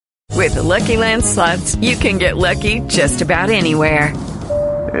With the Lucky Land Slots, you can get lucky just about anywhere.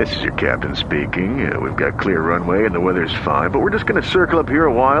 This is your captain speaking. We've got clear runway and the weather's fine, but we're just going to circle up here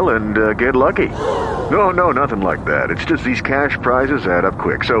a while and get lucky. No, nothing like that. It's just these cash prizes add up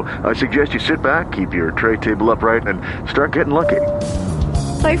quick. So I suggest you sit back, keep your tray table upright, and start getting lucky.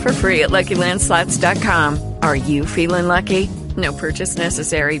 Play for free at LuckyLandSlots.com. Are you feeling lucky? No purchase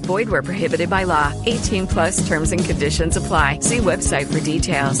necessary. Void where prohibited by law. 18 plus terms and conditions apply. See website for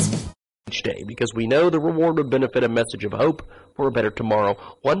details. Each day, because we know the reward would benefit a message of hope for a better tomorrow.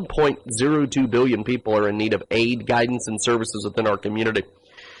 1.02 billion people are in need of aid, guidance, and services within our community.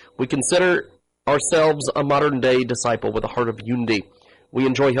 We consider ourselves a modern-day disciple with a heart of unity. We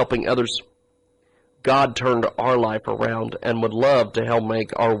enjoy helping others. God turned our life around and would love to help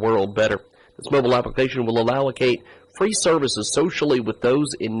make our world better. This mobile application will allocate free services socially with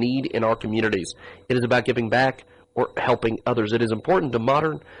those in need in our communities. It is about giving back or helping others. It is important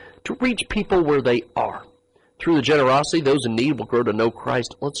to reach people where they are. Through the generosity, those in need will grow to know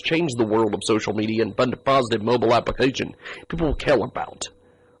Christ. Let's change the world of social media and fund a positive mobile application people will care about.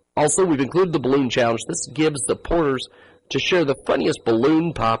 Also, we've included the balloon challenge. This gives the porters to share the funniest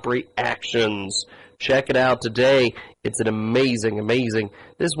balloon pop reactions. Check it out today. It's an amazing.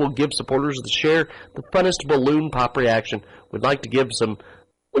 This will give supporters to share the funnest balloon pop reaction. We'd like to give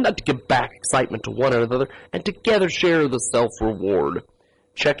back excitement to one another and together share the self-reward.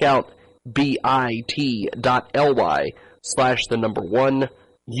 Check out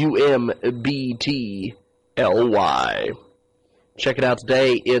bit.ly/1UMBTLY. Check it out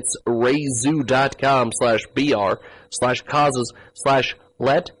today. It's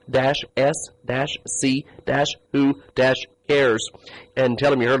rayzoo.com/br/causes/let-s-c-who-cares. And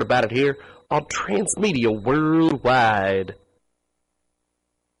tell them you heard about it here on Transmedia Worldwide.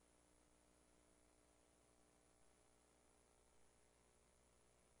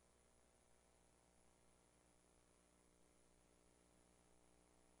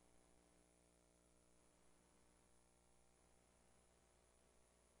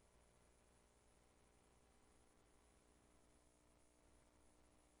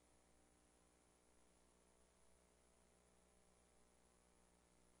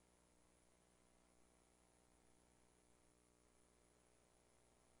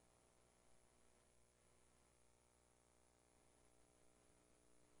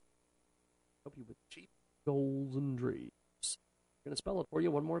 Help you with cheap goals and dreams. I'm going to spell it for you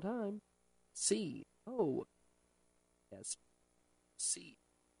one more time. COSC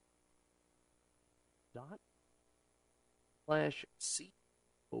dot /CO/Z,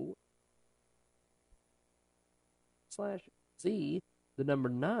 the number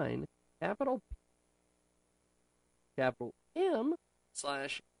 9, capital P, capital M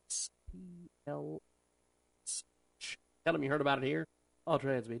 /CL. Tell them you heard about it here on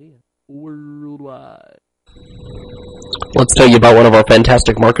Transmedia Worldwide. Let's tell you about one of our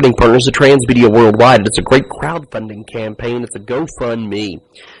fantastic marketing partners at Transmedia Worldwide. It's a great crowdfunding campaign. It's a GoFundMe.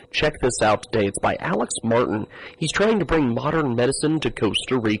 Check this out today. It's by Alex Martin. He's trying to bring modern medicine to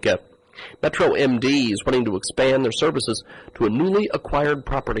Costa Rica. Metro MD is wanting to expand their services to a newly acquired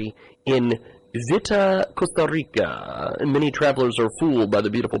property in Vita, Costa Rica. And many travelers are fooled by the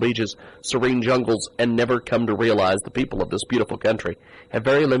beautiful beaches, serene jungles, and never come to realize the people of this beautiful country have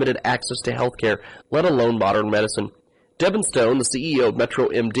very limited access to health care, let alone modern medicine. Devin Stone, the CEO of Metro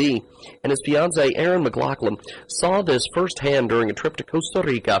MD, and his fiancée, Erin McLaughlin, saw this firsthand during a trip to Costa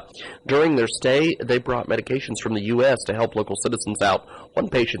Rica. During their stay, they brought medications from the U.S. to help local citizens out. One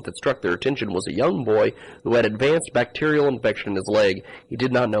patient that struck their attention was a young boy who had advanced bacterial infection in his leg. He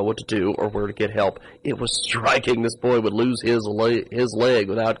did not know what to do or where to get help. It was striking. This boy would lose his leg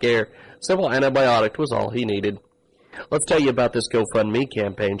without care. Simple antibiotic was all he needed. Let's tell you about this GoFundMe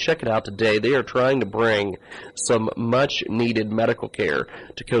campaign. Check it out today. They are trying to bring some much-needed medical care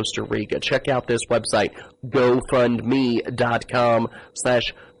to Costa Rica. Check out this website,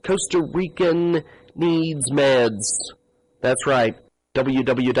 GoFundMe.com/Costa Rican Needs Meds. That's right,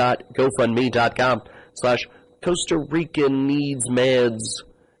 www.gofundme.com/Costa Rican Needs Meds.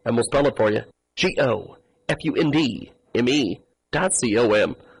 And we'll spell it for you,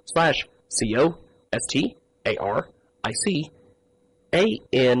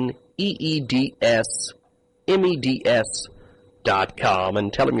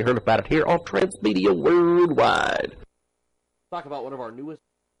 And tell them you heard about it here on Transmedia Worldwide. Talk about one of our newest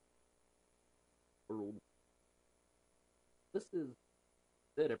world. This is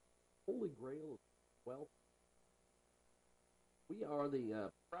the Holy Grail of wealth. We are the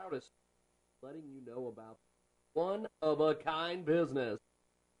proudest letting you know about one-of-a-kind business.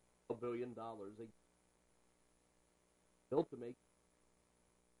 $1 billion built to make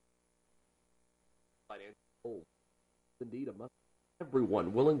financial goals. Indeed, a must.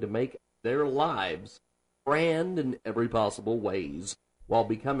 Everyone willing to make their lives grand in every possible ways while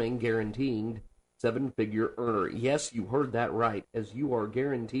becoming guaranteed seven-figure earner. Yes, you heard that right, as you are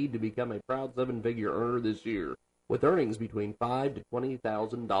guaranteed to become a proud seven-figure earner this year, with earnings between $5,000 to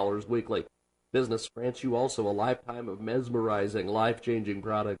 $20,000 weekly. Business grants you also a lifetime of mesmerizing, life-changing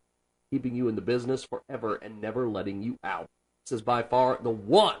products, keeping you in the business forever and never letting you out. This is by far the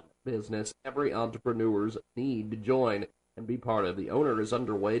one business every entrepreneurs need to join and be part of. The owner is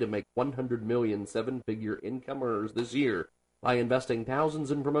underway to make 100 million seven-figure income earners this year by investing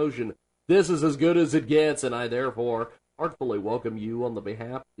thousands in promotion. This is as good as it gets, and I therefore heartfully welcome you on the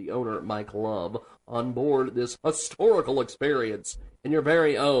behalf of the owner, Mike Love, on board this historical experience in your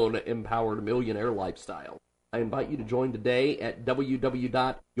very own empowered millionaire lifestyle. I invite you to join today at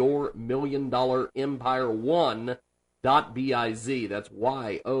www.yourmilliondollarempire1.biz. That's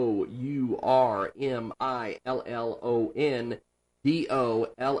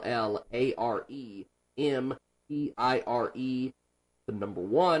YOURMILLIONDOLLAREMPIRE, the number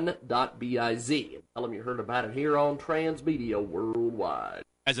 1.biz. And tell them you heard about it here on Transmedia Worldwide.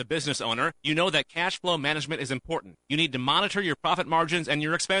 As a business owner, you know that cash flow management is important. You need to monitor your profit margins and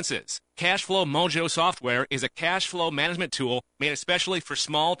your expenses. Cashflow Mojo software is a cash flow management tool made especially for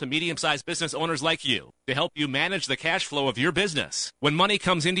small to medium-sized business owners like you to help you manage the cash flow of your business. When money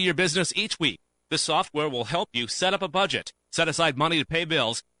comes into your business each week, this software will help you set up a budget, set aside money to pay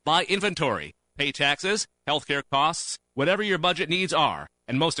bills, buy inventory, pay taxes, healthcare costs, whatever your budget needs are,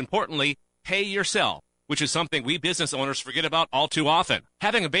 and most importantly, pay yourself, which is something we business owners forget about all too often.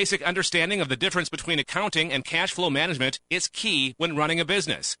 Having a basic understanding of the difference between accounting and cash flow management is key when running a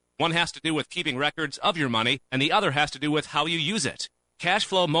business. One has to do with keeping records of your money, and the other has to do with how you use it.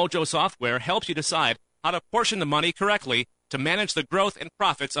 Cashflow Mojo software helps you decide how to portion the money correctly to manage the growth and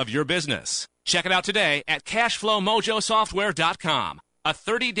profits of your business. Check it out today at cashflowmojosoftware.com. A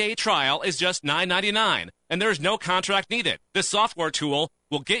 30-day trial is just $9.99, and there's no contract needed. This software tool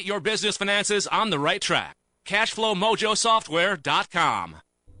will get your business finances on the right track. CashflowMojoSoftware.com.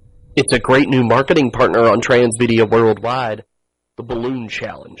 It's a great new marketing partner on Transmedia Worldwide, the Balloon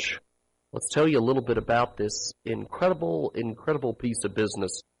Challenge. Let's tell you a little bit about this incredible piece of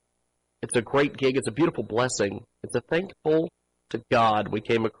business. It's a great gig. It's a beautiful blessing. It's a thankful to God we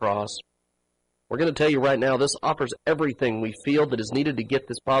came across. We're going to tell you right now, this offers everything we feel that is needed to get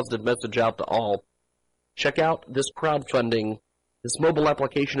this positive message out to all. Check out this crowdfunding. This mobile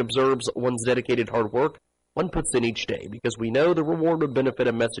application observes one's dedicated hard work one puts in each day, because we know the reward would benefit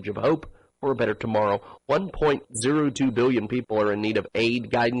a message of hope for a better tomorrow. 1.02 billion people are in need of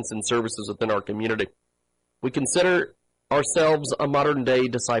aid, guidance, and services within our community. We consider ourselves a modern-day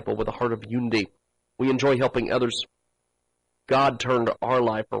disciple with a heart of unity. We enjoy helping others. God turned our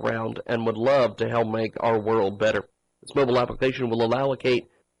life around and would love to help make our world better. This mobile application will allocate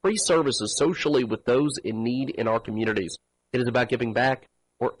free services socially with those in need in our communities. It is about giving back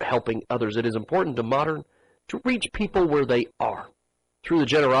or helping others. It is important to reach people where they are. Through the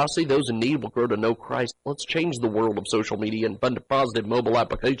generosity, those in need will grow to know Christ. Let's change the world of social media and fund a positive mobile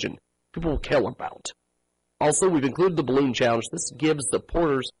application people will care about. Also, we've included the Balloon Challenge. This gives the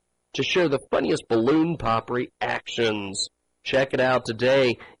porters to share the funniest balloon pop reactions. Check it out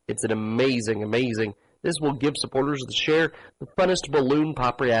today. It's an amazing. This will give supporters to share the funnest balloon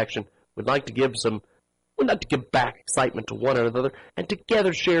pop reaction. We'd like to give back excitement to one another and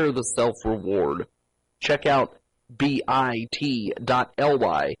together share the self-reward. Check out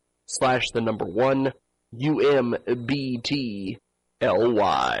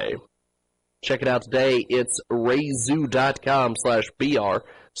bit.ly/1UMBTLY. Check it out today. It's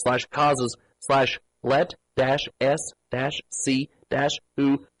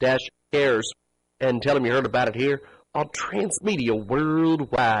rayzoo.com/br/causes/let-s-c-who-cares. And tell them you heard about it here on Transmedia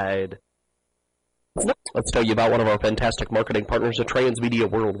Worldwide. Let's tell you about one of our fantastic marketing partners at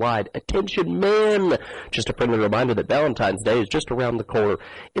Transmedia Worldwide. Attention, men! Just a friendly reminder that Valentine's Day is just around the corner.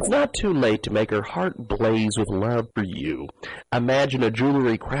 It's not too late to make her heart blaze with love for you. Imagine a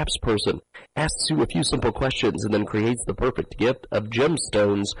jewelry craftsperson asks you a few simple questions and then creates the perfect gift of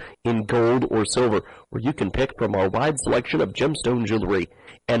gemstones in gold or silver, where you can pick from our wide selection of gemstone jewelry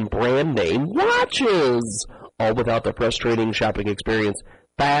and brand name watches, all without the frustrating shopping experience.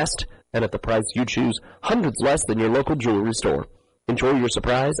 Fast, and at the price you choose, hundreds less than your local jewelry store. Enjoy your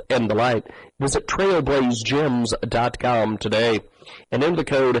surprise and delight. Visit trailblazegems.com today and enter the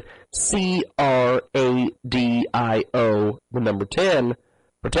code CRADIO, the number 10,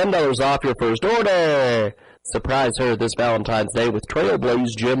 for $10 off your first order. Surprise her this Valentine's Day with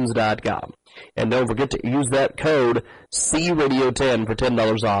trailblazegems.com. And don't forget to use that code CRADIO10 for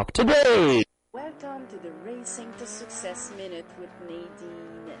 $10 off today. Welcome listening to Success Minute with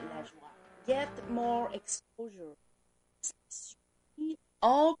Nadine Lajoie. Get more exposure.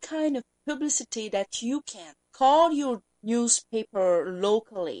 All kind of publicity that you can. Call your newspaper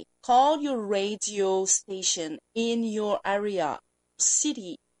locally. Call your radio station in your area,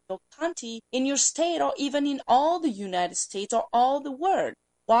 city, your county, in your state, or even in all the United States or all the world.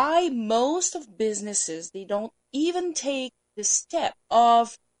 Why most of businesses, they don't even take the step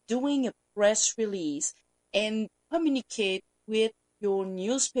of doing a press release and communicate with your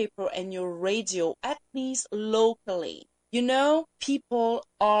newspaper and your radio, at least locally. You know, people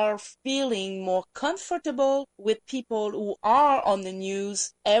are feeling more comfortable with people who are on the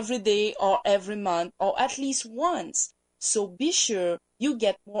news every day or every month or at least once. So be sure you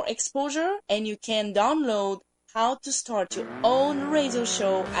get more exposure, and you can download how to start your own radio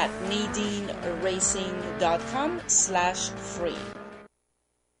show at nadineracing.com/free.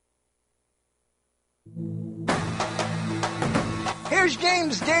 Here's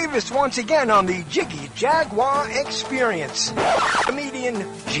James Davis once again on the Jiggy Jaguar Experience. Comedian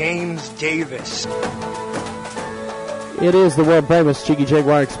James Davis. It is the world famous Jiggy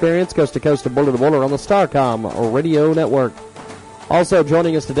Jaguar Experience, coast to coast and border to border on the Starcom Radio Network. Also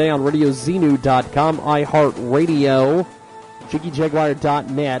joining us today on RadioZenu.com, iHeartRadio,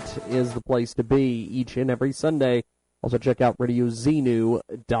 JiggyJaguar.net is the place to be each and every Sunday. Also check out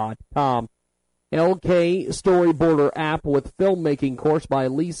RadioZenu.com. LK Storyboarder app with filmmaking course by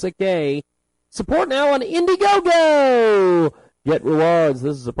Lisa Kay. Support now on Indiegogo! Get rewards.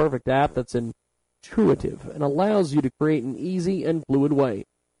 This is a perfect app that's intuitive and allows you to create an easy and fluid way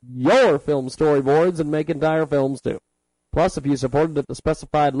your film storyboards and make entire films too. Plus, if you support it at the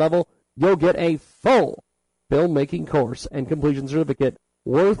specified level, you'll get a full filmmaking course and completion certificate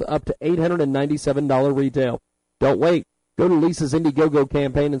worth up to $897 retail. Don't wait. Go to Lisa's Indiegogo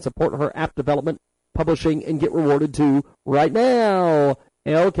campaign and support her app development, publishing, and get rewarded too right now.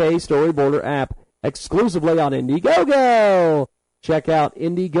 LK Storyboarder app, exclusively on Indiegogo. Check out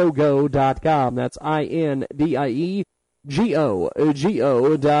Indiegogo.com. That's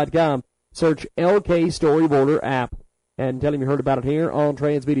INDIEGOGO.com. Search LK Storyboarder app and tell him you heard about it here on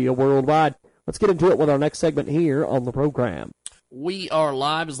Transmedia Worldwide. Let's get into it with our next segment here on the program. We are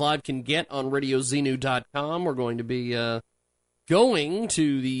live as live can get on RadioZenu.com. We're going to be going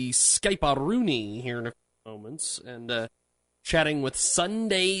to the Skype-a-rooney here in a few moments and chatting with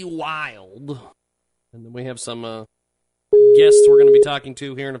Sunday Wild. And then we have some guests we're going to be talking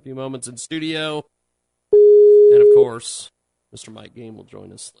to here in a few moments in studio. And, of course, Mr. Mike Game will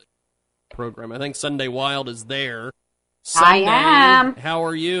join us later in the program. I think Sunday Wild is there. Sunday, I am. How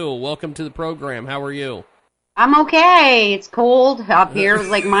are you? Welcome to the program. How are you? I'm okay. It's cold up here. It was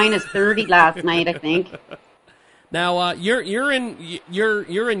like minus 30 last night, I think. Now, you're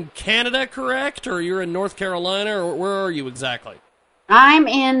in Canada, correct? Or you're in North Carolina, or where are you exactly? I'm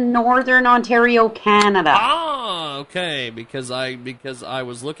in Northern Ontario, Canada. Ah, okay. Because I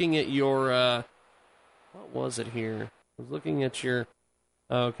was looking at your what was it here? I was looking at your.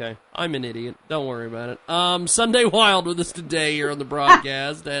 Okay, I'm an idiot. Don't worry about it. Sunday Wild with us today here on the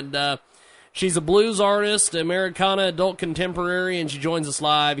broadcast, and she's a blues artist, Americana adult contemporary, and she joins us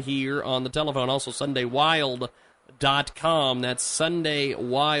live here on the telephone. Also, SundayWild.com. That's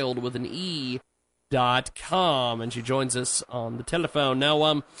SundayWild with an E.com, and she joins us on the telephone.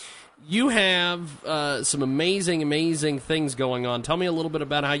 Now, you have some amazing things going on. Tell me a little bit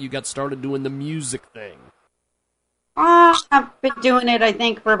about how you got started doing the music thing. I've been doing it, I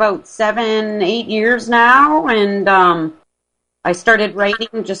think, for about 7-8 years now, and I started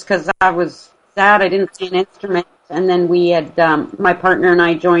writing just because I was sad I didn't play an instrument, and then we had, my partner and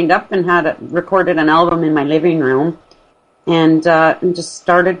I joined up and recorded an album in my living room, and just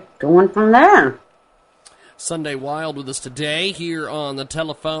started going from there. Sunday Wild with us today here on the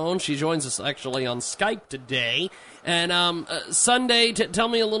telephone. She joins us actually on Skype today. And Sunday, tell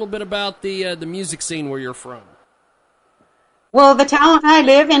me a little bit about the music scene where you're from. Well, the town I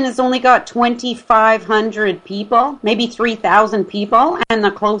live in has only got 2,500 people, maybe 3,000 people, and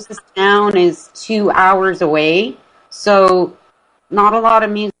the closest town is 2 hours away. So not a lot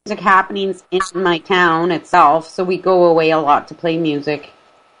of music happenings in my town itself, so we go away a lot to play music.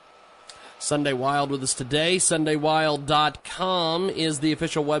 Sunday Wild with us today. SundayWild.com is the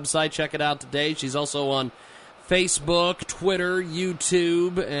official website. Check it out today. She's also on Facebook, Twitter,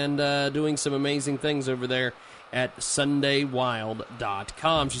 YouTube, and doing some amazing things over there at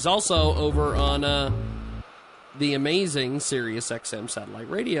SundayWild.com. She's also over on the amazing Sirius XM satellite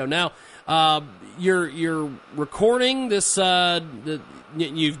radio. Now, you're recording this.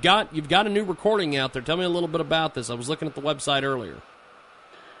 You've got a new recording out there. Tell me a little bit about this. I was looking at the website earlier.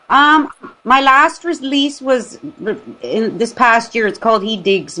 My last release was in this past year. It's called He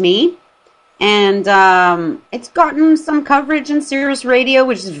Digs Me. And it's gotten some coverage in Sirius Radio,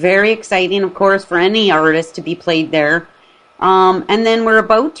 which is very exciting, of course, for any artist to be played there. And then we're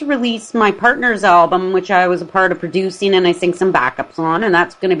about to release my partner's album, which I was a part of producing, and I sing some backups on, and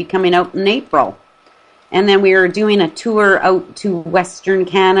that's going to be coming out in April. And then we are doing a tour out to Western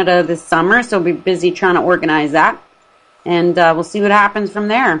Canada this summer, so we'll be busy trying to organize that. And we'll see what happens from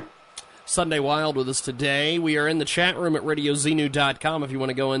there. Sunday Wild with us today. We are in the chat room at RadioZenu.com. If you want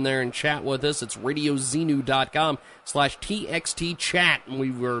to go in there and chat with us, it's RadioZenu.com/TXT chat. And we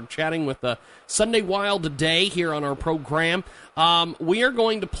were chatting with Sunday Wild today here on our program. We are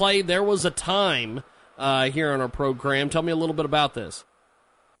going to play There Was a Time here on our program. Tell me a little bit about this.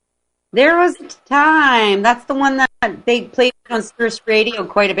 There Was a Time. That's the one that they played on Sirius Radio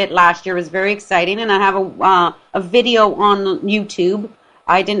quite a bit last year. It was very exciting, and I have a video on YouTube.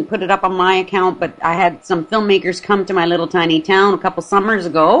 I didn't put it up on my account, but I had some filmmakers come to my little tiny town a couple summers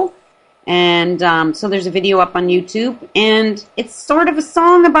ago, and so there's a video up on YouTube, and it's sort of a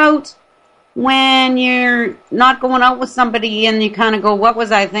song about when you're not going out with somebody and you kind of go, what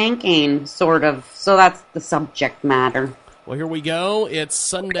was I thinking, sort of. So that's the subject matter. Well, here we go. It's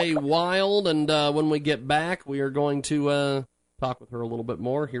Sunday Wild, and when we get back, we are going to talk with her a little bit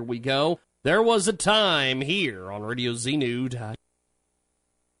more. Here we go. There Was a Time here on Radio Zenu.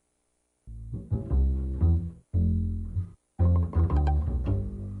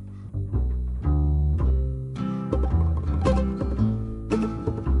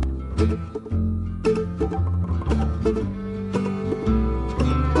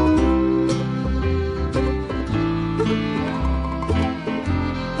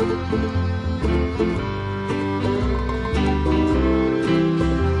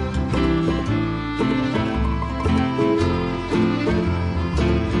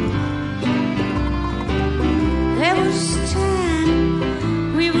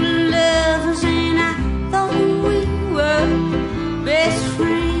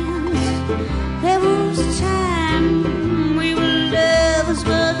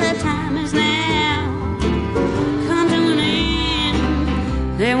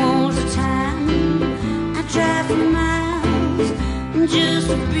 Just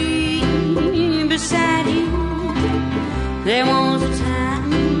to be beside you. There was a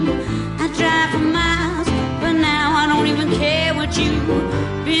time I drive for miles, but now I don't even care what you've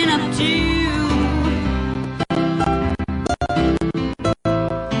been up to.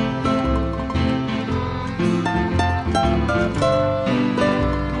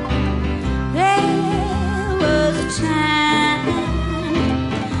 There was a time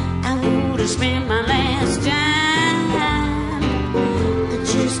I would have spent my last dime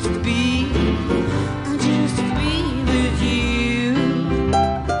just to be with you.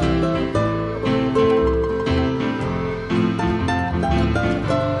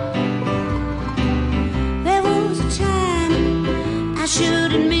 There was a time I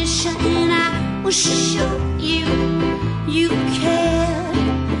shouldn't miss you, and I was sure you cared.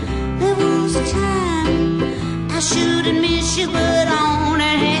 There was a time I shouldn't miss you, but all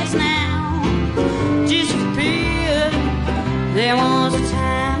that has now disappeared. There was a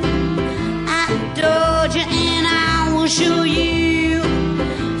time I adored you, and I was sure you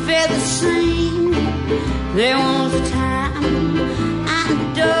felt the same. There was a time I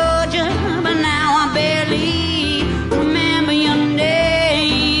adored you, but now I barely remember your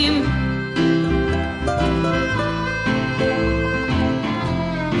name.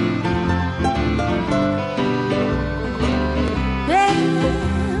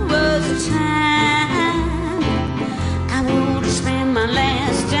 There was a time I would have spent my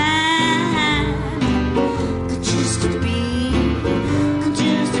last dime just to be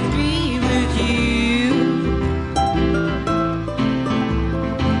with you.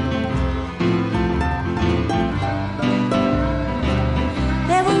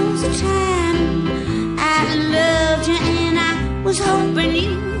 There was a time I loved you, and I was hoping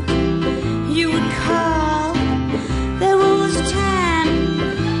you would call. There was a time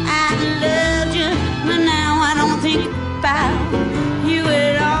I loved you, but now I don't think about you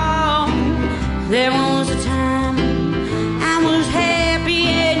at all. There was a time I was happy,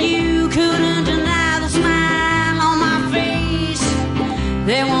 and you couldn't deny the smile on my face.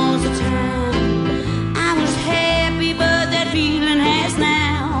 There was a time I was happy, but that feeling has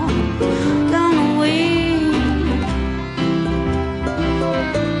now gone away.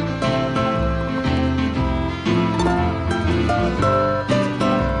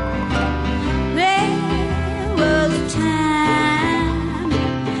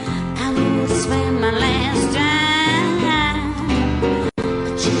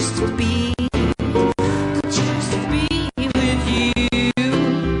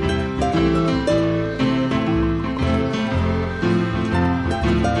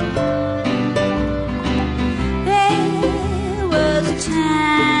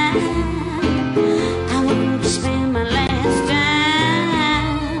 time. I won't spend my last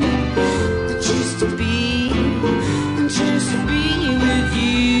dime, but just to be with you, just to be with you.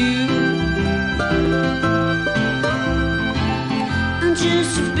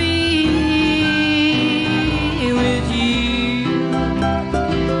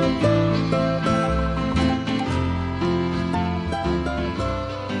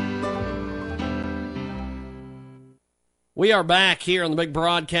 We are back here on the big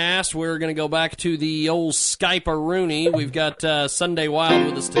broadcast. We're going to go back to the old Skype-a-rooney. We've got Sunday Wild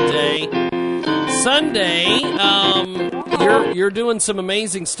with us today. Sunday, you're doing some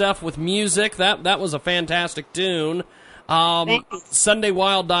amazing stuff with music. That was a fantastic tune.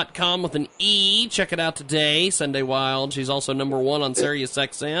 SundayWild.com with an E. Check it out today. Sunday Wild. She's also number 1 on Sirius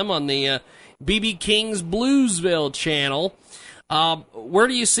XM on the BB King's Bluesville channel. Where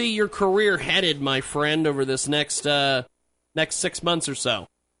do you see your career headed, my friend, over this next 6 months or so?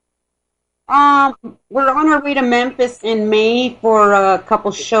 We're on our way to Memphis in May for a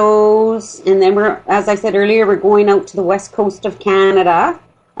couple shows, and then as I said earlier, we're going out to the west coast of Canada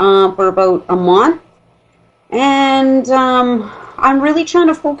for about a month. And I'm really trying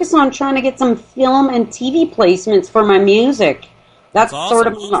to focus on trying to get some film and TV placements for my music. That's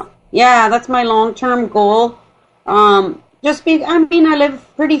awesome. That's my long-term goal. I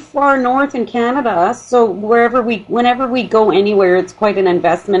live pretty far north in Canada, so whenever we go anywhere, it's quite an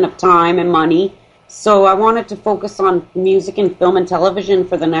investment of time and money. So I wanted to focus on music and film and television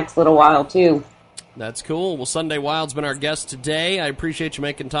for the next little while, too. That's cool. Well, Sunday Wild's been our guest today. I appreciate you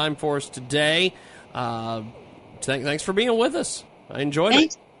making time for us today. Thanks for being with us. I enjoyed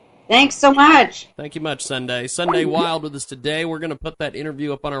it. Thanks so much. Thank you much, Sunday. Sunday Wild with us today. We're going to put that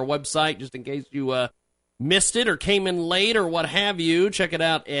interview up on our website just in case you missed it or came in late or what have you. Check it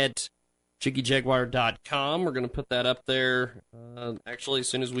out at JiggyJaguar.com. We're going to put that up there actually as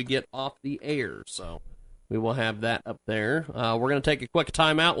soon as we get off the air. So we will have that up there. We're going to take a quick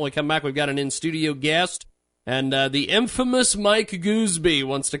time out. When we come back, we've got an in-studio guest. And the infamous Mike Gooseby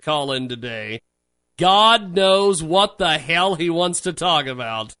wants to call in today. God knows what the hell he wants to talk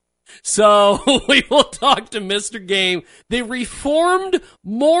about. So we will talk to Mr. Game, the Reformed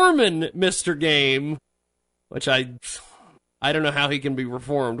Mormon Mr. Game, which I don't know how he can be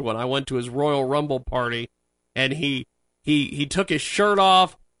reformed. When I went to his Royal Rumble party, and he took his shirt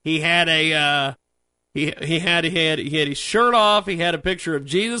off. He had he had his shirt off. He had a picture of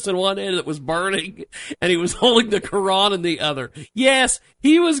Jesus in one hand that was burning, and he was holding the Quran in the other. Yes,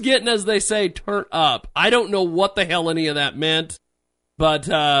 he was getting, as they say, turned up. I don't know what the hell any of that meant, but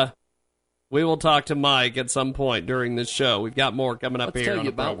we will talk to Mike at some point during this show. We've got more coming up here. Let's tell you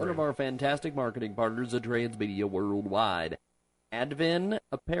about one of our fantastic marketing partners at Transmedia Worldwide,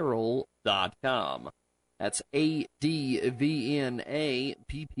 AdvenApparel.com. That's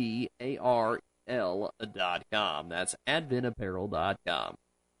AdvenApparel.com. That's AdvenApparel.com.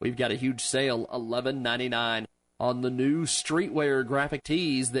 We've got a huge sale, $11.99 on the new streetwear graphic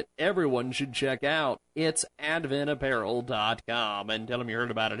tees that everyone should check out. It's AdvenApparel.com. And tell them you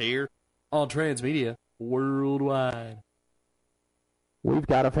heard about it here on Transmedia Worldwide. We've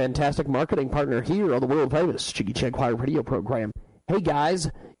got a fantastic marketing partner here on the world-famous Jiggy Jaguar radio program. Hey, guys,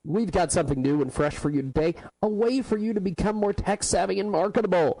 we've got something new and fresh for you today, a way for you to become more tech-savvy and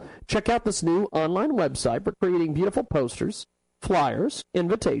marketable. Check out this new online website for creating beautiful posters, flyers,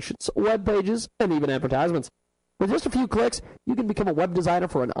 invitations, web pages, and even advertisements. With just a few clicks, you can become a web designer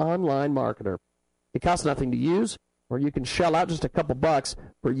for an online marketer. It costs nothing to use, or you can shell out just a couple bucks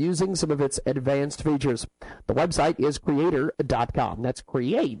for using some of its advanced features. The website is Creator.com. That's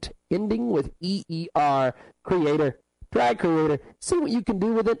create, ending with E-E-R, Creator. Try Creator, see what you can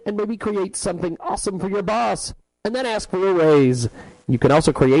do with it, and maybe create something awesome for your boss. And then ask for a raise. You can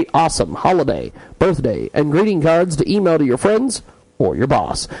also create awesome holiday, birthday, and greeting cards to email to your friends or your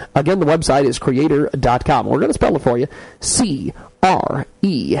boss. Again, the website is Creator.com. We're going to spell it for you. CREATER.com.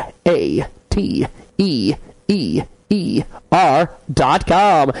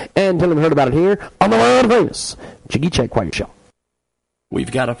 And tell them you heard about it here on the world famous Jiggy Jaguar Show.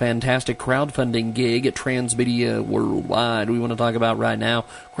 We've got a fantastic crowdfunding gig at Transmedia Worldwide we want to talk about right now.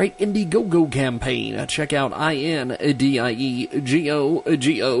 Great Indiegogo campaign. Check out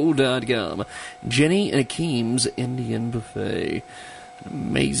INDIEGOGO.com. Jenny and Akeem's Indian Buffet.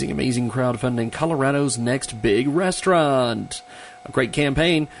 Amazing, amazing crowdfunding. Colorado's next big restaurant. A great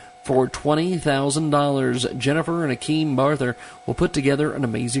campaign For $20,000, Jennifer and Akeem Barther will put together an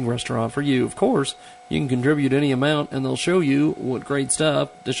amazing restaurant for you. Of course, you can contribute any amount, and they'll show you what great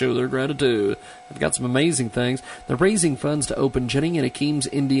stuff to show their gratitude. They've got some amazing things. They're raising funds to open Jenny and Akeem's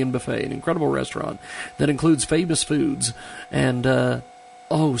Indian Buffet, an incredible restaurant that includes famous foods and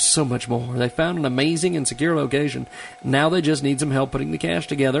so much more. They found an amazing and secure location. Now they just need some help putting the cash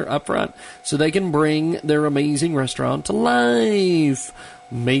together up front so they can bring their amazing restaurant to life.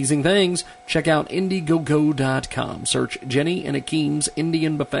 Amazing things. Check out Indiegogo.com. Search Jenny and Akeem's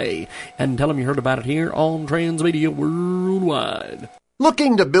Indian Buffet and tell them you heard about it here on Transmedia Worldwide.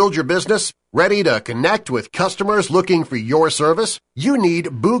 Looking to build your business? Ready to connect with customers looking for your service? You need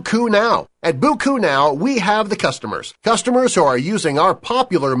Buku Now. At Buku Now, we have the customers. Customers who are using our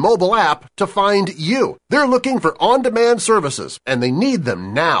popular mobile app to find you. They're looking for on-demand services, and they need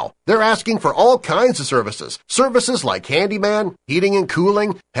them now. They're asking for all kinds of services. Services like handyman, heating and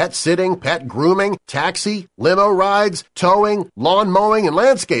cooling, pet sitting, pet grooming, taxi, limo rides, towing, lawn mowing, and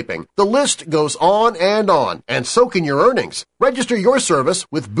landscaping. The list goes on, and so can your earnings. Register your service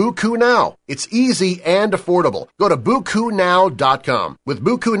with Buku Now. It's easy and affordable. Go to BukuNow.com. With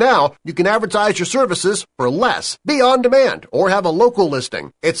Buku Now, you can advertise your services for less, be on demand, or have a local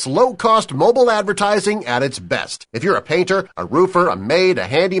listing. It's low-cost mobile advertising at its best. If you're a painter, a roofer, a maid, a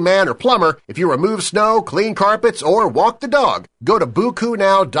handyman, or plumber, if you remove snow, clean carpets, or walk the dog, go to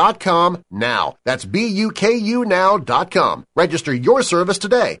BukuNow.com now. That's BUKU now.com. Register your service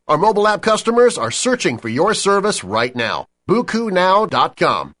today. Our mobile app customers are searching for your service right now.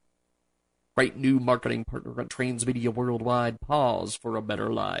 BukuNow.com. Great new marketing partner at Transmedia Worldwide. Pause for a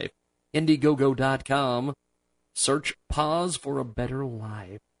Better Life. Indiegogo.com. Search Pause for a Better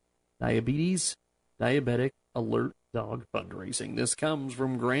Life. Diabetes, Diabetic Alert Dog Fundraising. This comes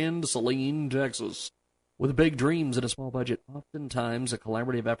from Grand Saline, Texas. With big dreams and a small budget, oftentimes a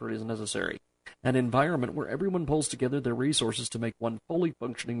collaborative effort is necessary. An environment where everyone pulls together their resources to make one fully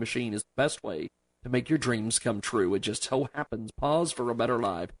functioning machine is the best way to make your dreams come true. It just so happens Pause for a Better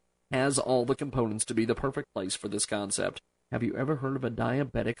Life has all the components to be the perfect place for this concept. Have you ever heard of a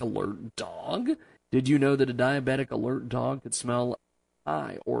diabetic alert dog? Did you know that a diabetic alert dog could smell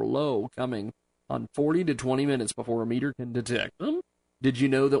high or low coming on 40 to 20 minutes before a meter can detect them? Did you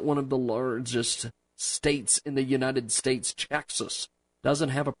know that one of the largest states in the United States, Texas, doesn't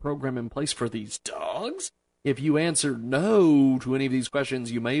have a program in place for these dogs? If you answered no to any of these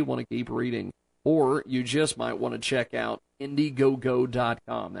questions, you may want to keep reading. Or you just might want to check out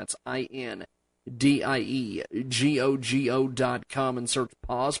Indiegogo.com. That's INDIEGOGO.com and search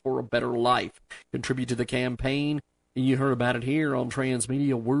Pause for a Better Life. Contribute to the campaign, and you heard about it here on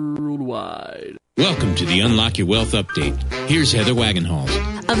Transmedia Worldwide. Welcome to the Unlock Your Wealth Update. Here's Heather Wagenhals.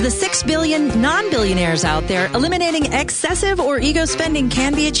 Of the 6 billion non-billionaires out there, eliminating excessive or ego spending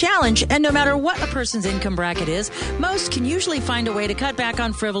can be a challenge, and no matter what a person's income bracket is, most can usually find a way to cut back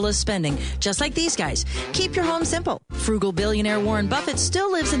on frivolous spending, just like these guys. Keep your home simple. Frugal billionaire Warren Buffett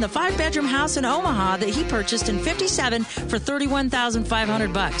still lives in the 5-bedroom house in Omaha that he purchased in '57 for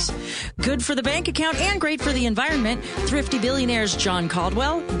 $31,500. Good for the bank account and great for the environment. Thrifty billionaires John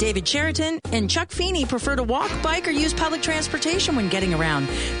Caldwell, David Cheriton, and Chuck Feeney prefer to walk, bike, or use public transportation when getting around.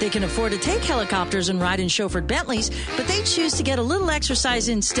 They can afford to take helicopters and ride in chauffeured Bentleys, but they choose to get a little exercise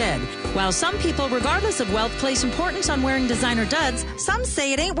instead. While some people, regardless of wealth, place importance on wearing designer duds, some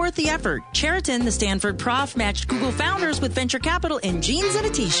say it ain't worth the effort. Cheriton, the Stanford prof, matched Google founders with venture capital in jeans and a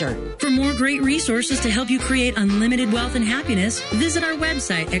t-shirt. For more great resources to help you create unlimited wealth and happiness, visit our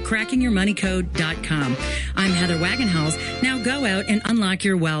website at crackingyourmoneycode.com. I'm Heather Wagenhals. Now go out and unlock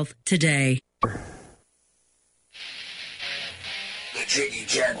your wealth today. The Jiggy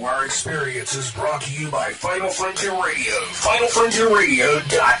Jaguar Experience is brought to you by Final Frontier Radio.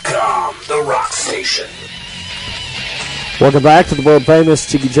 FinalFrontierRadio.com, the rock station. Welcome back to the world-famous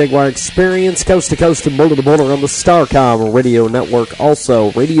Jiggy Jaguar Experience, coast to coast and border to border on the Starcom Radio Network.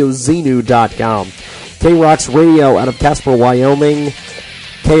 Also, RadioZenu.com. K-Rock's Radio out of Casper, Wyoming.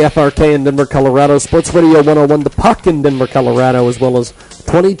 KFRK in Denver, Colorado. Sports Radio 101 The Puck in Denver, Colorado, as well as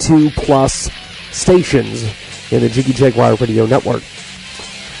 22-plus stations in the Jiggy Jaguar Radio Network.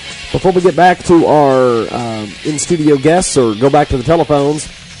 Before we get back to our in-studio guests or go back to the telephones,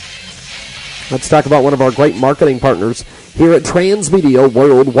 let's talk about one of our great marketing partners here at Transmedia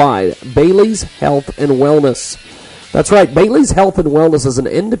Worldwide, Bailey's Health and Wellness. That's right, Bailey's Health and Wellness is an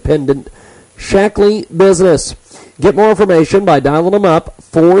independent Shackley business. Get more information by dialing them up,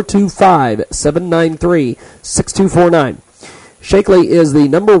 425-793-6249. Shackley is the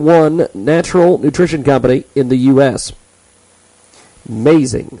 #1 natural nutrition company in the U.S.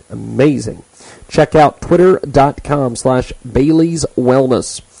 Amazing, amazing. Check out twitter.com/Bailey's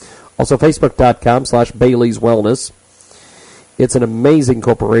Wellness. Also, Facebook.com/Bailey's Wellness. It's an amazing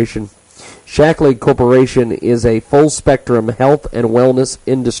corporation. Shackley Corporation is a full-spectrum health and wellness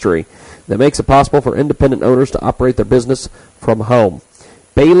industry that makes it possible for independent owners to operate their business from home.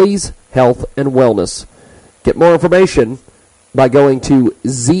 Bailey's Health and Wellness. Get more information by going to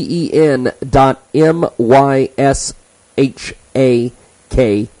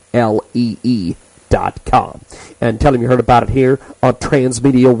zen.myshacklee.com and tell him you heard about it here on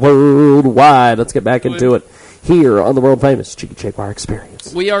Transmedia Worldwide. Let's get back into it here on the world-famous Jiggy Jaguar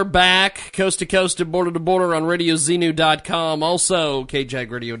Experience. We are back, coast to coast and border to border on RadioZenu.com, also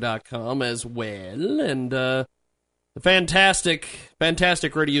KJagRadio.com as well, and the fantastic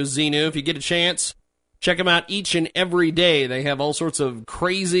Radio Zenu. If you get a chance, check them out each and every day. They have all sorts of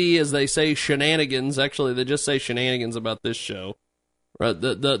crazy, as they say, shenanigans. Actually, they just say shenanigans about this show.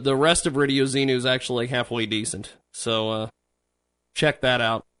 The rest of Radio Zenu is actually halfway decent. So check that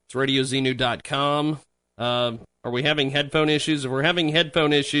out. It's RadioZenu.com. Are we having headphone issues? If we're having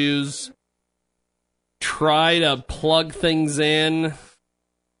headphone issues, try to plug things in.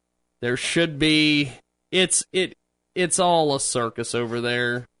 There should be. It's all a circus over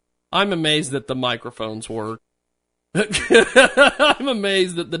there. I'm amazed that the microphones work. I'm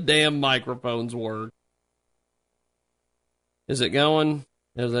amazed that the damn microphones work. Is it going?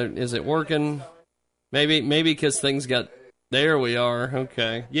 Is it working? Maybe because things got. There we are.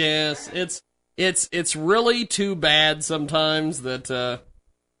 Okay. Yes, it's really too bad sometimes that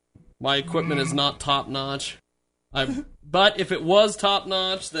my equipment is not top notch. But if it was top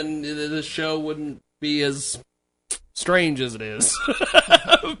notch, then the show wouldn't be as strange as it is.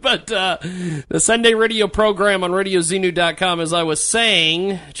 But the Sunday radio program on RadioZenu.com, as I was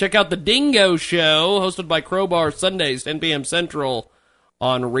saying, check out the Dingo Show, hosted by Crowbar, Sundays, 10 p.m. Central,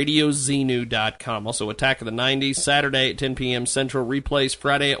 on RadioZenu.com. Also, Attack of the 90s, Saturday at 10 p.m. Central, replays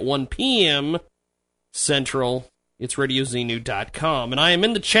Friday at 1 p.m. Central. It's RadioZenu.com. And I am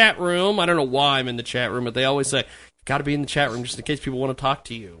in the chat room. I don't know why I'm in the chat room, but they always say, you've got to be in the chat room just in case people want to talk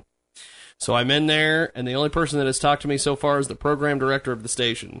to you. So I'm in there, and the only person that has talked to me so far is the program director of the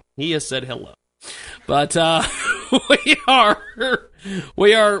station. He has said hello. But we are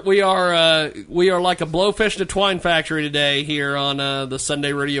like a blowfish in a twine factory today here on the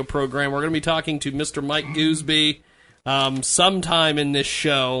Sunday radio program. We're going to be talking to Mr. Mike Gooseby sometime in this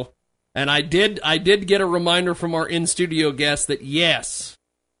show, and I did get a reminder from our in-studio guest that yes,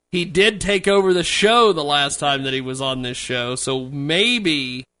 he did take over the show the last time that he was on this show. So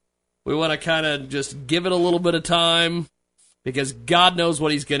maybe we want to kind of just give it a little bit of time, because God knows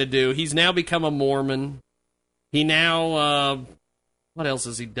what he's going to do. He's now become a Mormon. He now, what else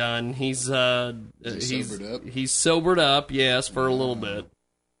has he done? He's sobered up. He's sobered up, yes, for a little bit.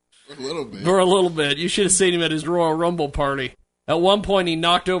 For a little bit. You should have seen him at his Royal Rumble party. At one point, he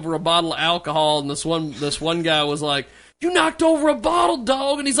knocked over a bottle of alcohol, and this one guy was like, "You knocked over a bottle,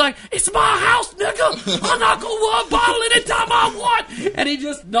 dog." And he's like, "It's my house, nigga. I'll knock over a bottle anytime I want." And he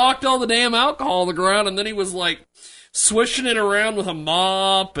just knocked all the damn alcohol on the ground, and then he was like swishing it around with a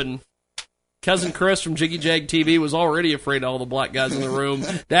mop. And Cousin Chris from Jiggy Jag TV was already afraid of all the black guys in the room.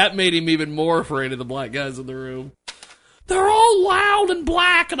 That made him even more afraid of the black guys in the room. They're all loud and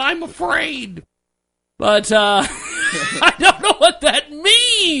black, and I'm afraid. But I don't know what that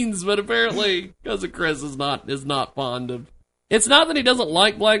means, but apparently Cousin Chris is not fond of. It's not that he doesn't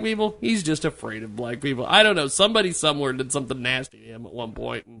like black people, he's just afraid of black people. I don't know, somebody somewhere did something nasty to him at one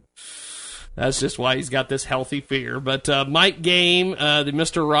point, and that's just why he's got this healthy fear. But Mike Game, the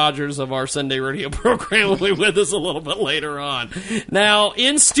Mr. Rogers of our Sunday radio program, will be with us a little bit later on. Now,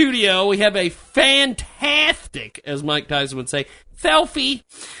 in studio, we have a fantastic, as Mike Tyson would say, selfie,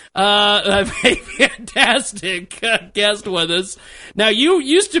 a fantastic guest with us. Now, you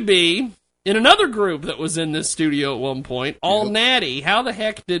used to be in another group that was in this studio at one point, All Natty. How the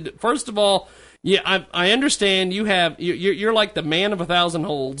heck did, first of all, yeah, I understand you're like the man of 1,000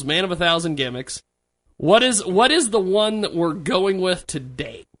 holds, man of 1,000 gimmicks. What is the one that we're going with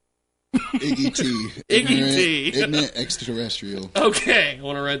today? Iggy T. Iggy T. Ignorant extraterrestrial. Okay, I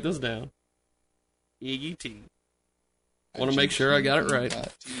want to write this down. Iggy T. I want to make sure I got it right.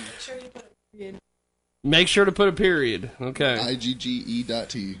 Make sure to put a period. Okay.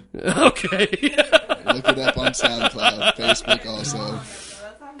 IGGY.T. Okay. Look it up on SoundCloud, Facebook also.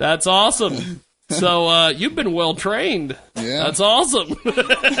 That's awesome. So you've been well trained. Yeah. That's awesome.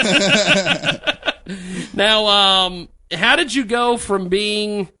 Now, how did you go from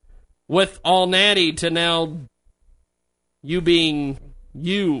being with All Natty to now you being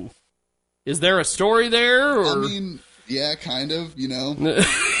you? Is there a story there? Or? I mean, yeah, kind of, you know.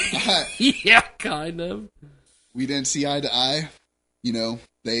 Yeah, kind of. We didn't see eye to eye, you know.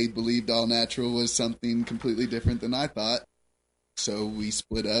 they believed all natural was something completely different than I thought. So we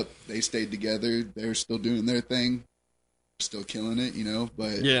split up. They stayed together. They're still doing their thing. Still killing it,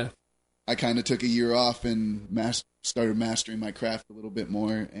 but yeah. I kind of took a year off and started mastering my craft a little bit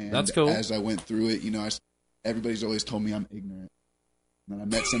more. And that's cool. As I went through it, everybody's always told me I'm ignorant. And I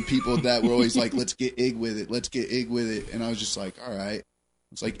met some people that were always like, let's get Ig with it. Let's get Ig with it. And I was just like, all right.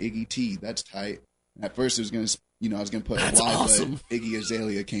 It's like Iggy T. That's tight. And at first it was going to, I was going to put that's a Y, awesome. But Iggy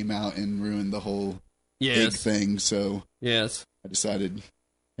Azalea came out and ruined the whole yes. Ig thing. So yes. I decided,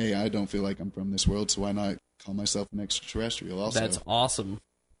 hey, I don't feel like I'm from this world, so why not call myself an extraterrestrial also? That's awesome.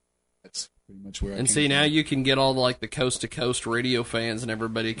 That's pretty much where I And see, now you can get all the coast-to-coast radio fans, and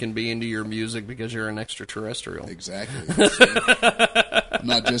everybody can be into your music because you're an extraterrestrial. Exactly. So, I'm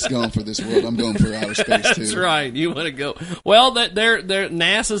not just going for this world, I'm going for outer space, too. That's right. You want to go. Well,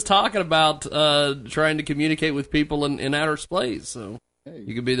 NASA's talking about trying to communicate with people in outer space, so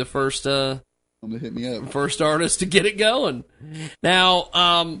you could be the first... to hit me up. First artist to get it going. Now,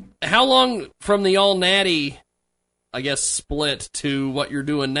 how long from the All Natty, I guess, split to what you're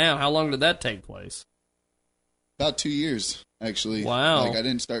doing now? How long did that take place? About 2 years, actually. Wow. I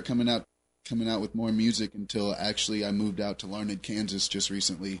didn't start coming out with more music until actually I moved out to Larned, Kansas just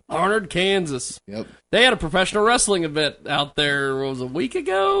recently. Larned, Kansas. Yep. They had a professional wrestling event out there, what was it, a week and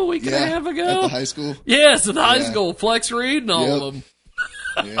a half ago? At the high school? Yes, at the high school. Flex Reed and all of them.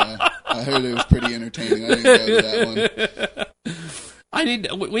 Yeah, I heard it was pretty entertaining. I didn't go to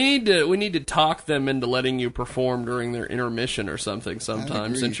that one. We need to talk them into letting you perform during their intermission or something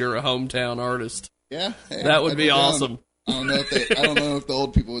sometime, since you're a hometown artist. Yeah, hey, that would be awesome. I don't know if the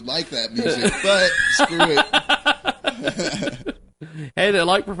old people would like that music, but screw it. Hey, they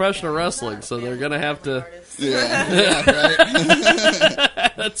like professional wrestling, so they're gonna have to. Yeah,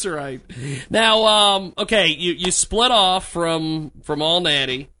 right. That's right. Now, okay, you split off from All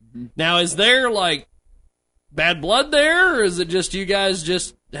Natty. Mm-hmm. Now, is there bad blood there, or is it just you guys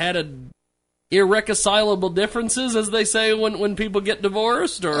just had irreconcilable differences, as they say when people get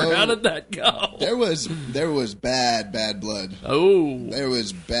divorced, or how did that go? There was bad blood. Oh, there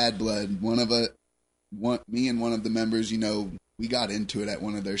was bad blood. Me and one of the members, we got into it at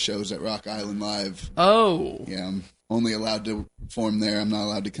one of their shows at Rock Island Live. Oh. Yeah, I'm only allowed to perform there. I'm not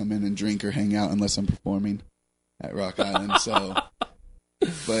allowed to come in and drink or hang out unless I'm performing at Rock Island. So,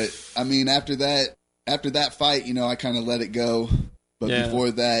 but I mean, after that fight, I kind of let it go. But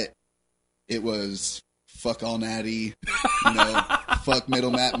before that, it was fuck All Natty, fuck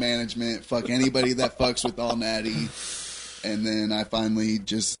Middle Map Management, fuck anybody that fucks with All Natty. And then I finally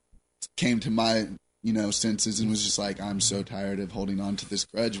just came to my senses and was just like, I'm so tired of holding on to this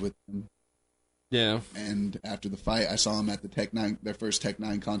grudge with them. Yeah. And after the fight, I saw them at the their first Tech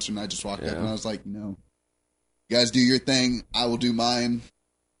 9 concert, and I just walked up and I was like, you guys do your thing, I will do mine.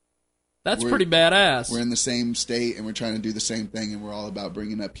 That's pretty badass. We're in the same state, and we're trying to do the same thing, and we're all about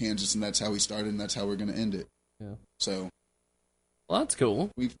bringing up Kansas, and that's how we started, and that's how we're going to end it. Yeah. So. Well, that's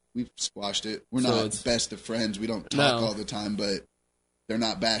cool. We've squashed it. We're not best of friends. We don't talk all the time, but they're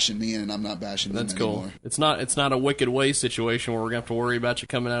not bashing me, and I'm not bashing them anymore. That's cool. It's not a Wicked Way situation where we're going to have to worry about you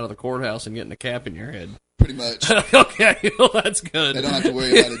coming out of the courthouse and getting a cap in your head. Pretty much. Okay, well, that's good. They don't have to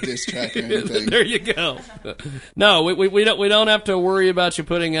worry about a diss track or anything. There you go. No, we don't have to worry about you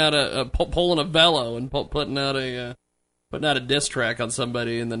putting out pulling a velo and putting out a diss track on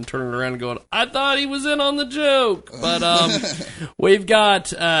somebody and then turning around and going, I thought he was in on the joke. But we've got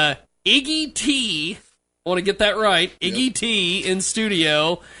Iggy T. I want to get that right. Iggy T in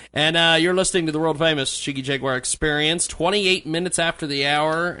studio. And you're listening to the world-famous Jiggy Jaguar Experience, 28 minutes after the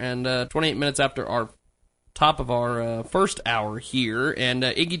hour and 28 minutes after our top of our first hour here. And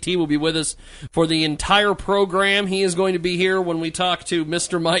Iggy T will be with us for the entire program. He is going to be here when we talk to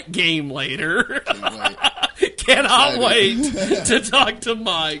Mr. Mike Game later. Cannot wait to talk to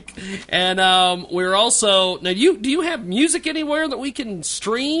Mike. And we're also now. Do you have music anywhere that we can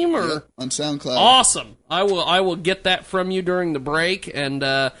stream or on SoundCloud? Awesome. I will get that from you during the break, and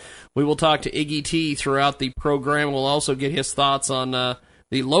we will talk to Iggy T throughout the program. We'll also get his thoughts on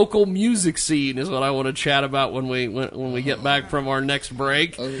the local music scene. Is what I want to chat about when we get back from our next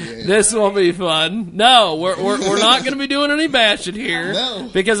break. Oh, yeah. This will be fun. No, we're not going to be doing any bashing here. No.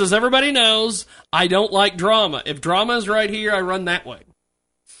 Because as everybody knows, I don't like drama. If drama is right here, I run that way.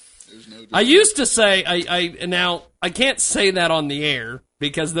 There's no drama. I used to say, now I can't say that on the air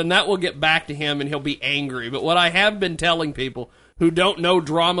because then that will get back to him and he'll be angry. But what I have been telling people who don't know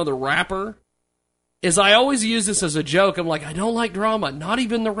Drama the rapper is I always use this as a joke. I'm like, I don't like Drama, not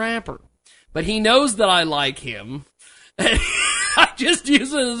even the rapper. But he knows that I like him. And I just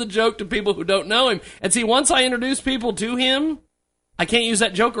use it as a joke to people who don't know him. And see, once I introduce people to him, I can't use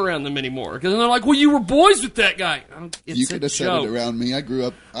that joke around them anymore because they're like, "Well, you were boys with that guy." You could have said it around me. I've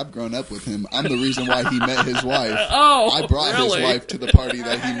grown up with him. I'm the reason why he met his wife. I brought his wife to the party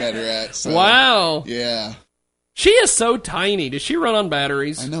that he met her at. So, wow. Yeah. She is so tiny. Does she run on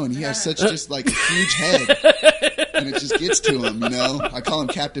batteries? I know, and he has such just like a huge head, and it just gets to him. I call him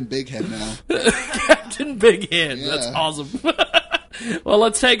Captain Big Head now. Captain Big Head. Yeah. That's awesome. Well,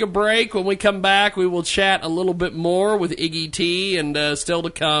 let's take a break. When we come back, we will chat a little bit more with Iggy T, and still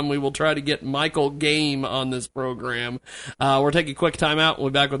to come, we will try to get Michael Game on this program. We're taking a quick time out. We'll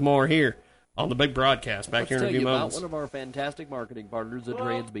be back with more here on the big broadcast. Back here in a few moments. About one of our fantastic marketing partners at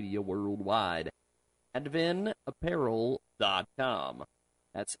Transmedia Worldwide. AdvinApparel.com.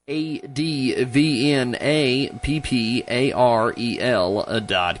 That's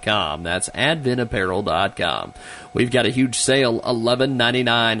ADVNAPPAREL.com. That's AdvinApparel.com. We've got a huge sale,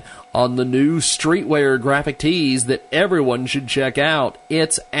 $11.99 on the new streetwear graphic tees that everyone should check out.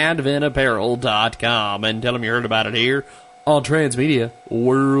 It's AdvinApparel.com. And tell them you heard about it here on Transmedia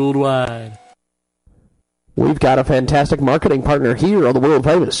Worldwide. We've got a fantastic marketing partner here on the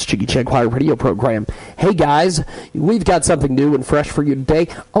world-famous Jiggy Jaguar radio program. Hey, guys, we've got something new and fresh for you today,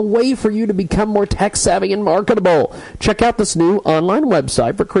 a way for you to become more tech-savvy and marketable. Check out this new online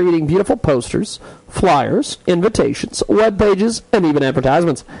website for creating beautiful posters, flyers, invitations, web pages, and even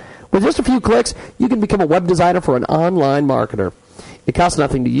advertisements. With just a few clicks, you can become a web designer for an online marketer. It costs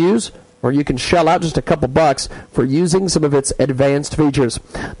nothing to use, or you can shell out just a couple bucks for using some of its advanced features.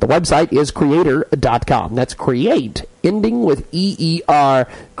 The website is creator.com. That's create, ending with E-E-R,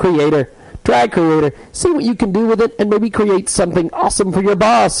 creator. Try Creator, see what you can do with it, and maybe create something awesome for your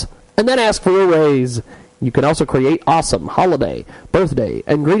boss, and then ask for a raise. You can also create awesome holiday, birthday,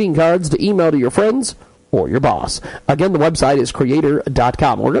 and greeting cards to email to your friends or your boss. Again, the website is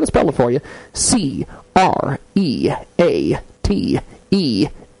creator.com. We're going to spell it for you. CREATER.com.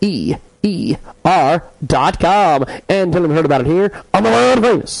 And tell them you heard about it here on the world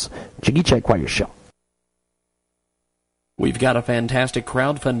famous Jiggy Jaguar Show. We've got a fantastic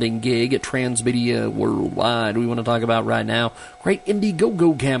crowdfunding gig at Transmedia Worldwide we want to talk about right now. Great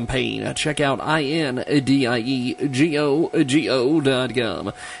Indiegogo campaign. Check out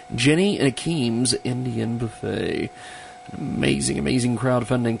INDIEGOGO.com. Jenny and Akeem's Indian Buffet. Amazing, amazing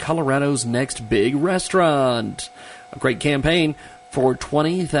crowdfunding. Colorado's next big restaurant. A great campaign. For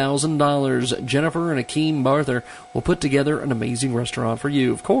 $20,000, Jennifer and Akeem Barther will put together an amazing restaurant for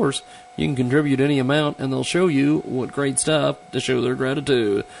you. Of course, you can contribute any amount, and they'll show you what great stuff to show their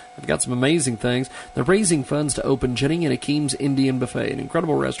gratitude. They've got some amazing things. They're raising funds to open Jenny and Akeem's Indian Buffet, an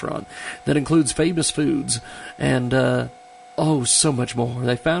incredible restaurant that includes famous foods and, so much more.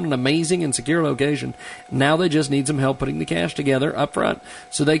 They found an amazing and secure location. Now they just need some help putting the cash together up front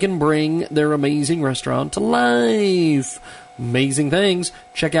so they can bring their amazing restaurant to life. Amazing things.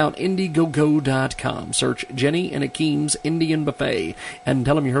 Check out Indiegogo.com. Search Jenny and Akeem's Indian Buffet and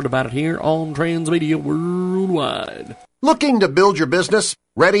tell them you heard about it here on Transmedia Worldwide. Looking to build your business?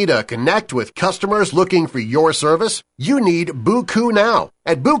 Ready to connect with customers looking for your service? You need Buku Now.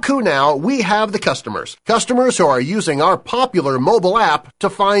 At Buku Now, we have the customers. Customers who are using our popular mobile app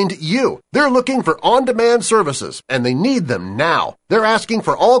to find you. They're looking for on-demand services, and they need them now. They're asking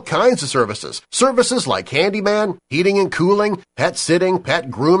for all kinds of services. Services like handyman, heating and cooling, pet sitting,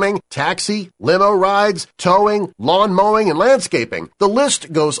 pet grooming, taxi, limo rides, towing, lawn mowing, and landscaping. The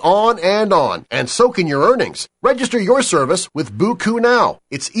list goes on, and so can your earnings. Register your service with Buku Now.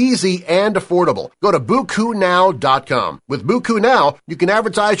 It's easy and affordable. Go to BukuNow.com. With Buku Now, you can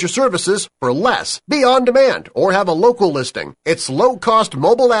advertise your services for less, be on demand, or have a local listing. It's low-cost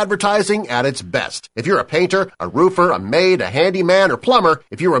mobile advertising at its best. If you're a painter, a roofer, a maid, a handyman, or plumber,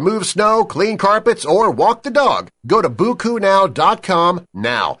 if you remove snow, clean carpets, or walk the dog, go to BukuNow.com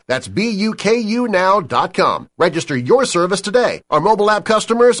now. That's BUKU now.com. Register your service today. Our mobile app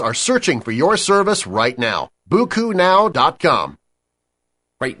customers are searching for your service right now. BukuNow.com.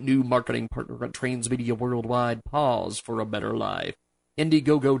 Great new marketing partner at Transmedia Worldwide. Pause for a better life.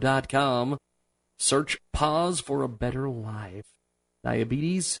 Indiegogo.com. Search Pause for a Better Life.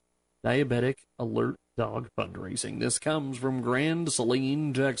 Diabetes, Diabetic Alert Dog Fundraising. This comes from Grand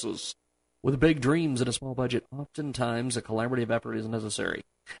Saline, Texas. With big dreams and a small budget, oftentimes a collaborative effort is necessary.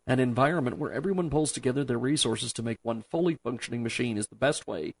 An environment where everyone pulls together their resources to make one fully functioning machine is the best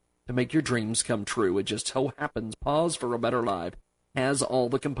way to make your dreams come true. It just so happens Pause for a Better Life has all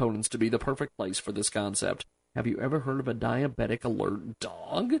the components to be the perfect place for this concept. Have you ever heard of a diabetic alert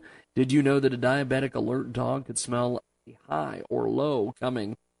dog? Did you know that a diabetic alert dog could smell a high or low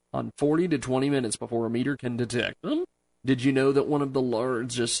coming on 40 to 20 minutes before a meter can detect them? Did you know that one of the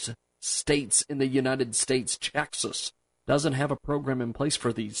largest states in the United States, Texas, doesn't have a program in place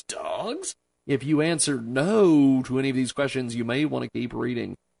for these dogs? If you answered no to any of these questions, you may want to keep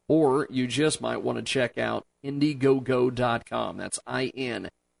reading, or you just might want to check out Indiegogo.com. That's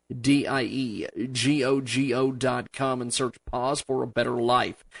INDIEGOGO.com and search Pause for a Better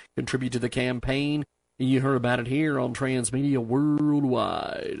Life. Contribute to the campaign, and you heard about it here on Transmedia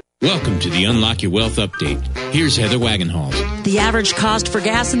Worldwide. Welcome to the Unlock Your Wealth Update. Here's Heather Wagenhals. The average cost for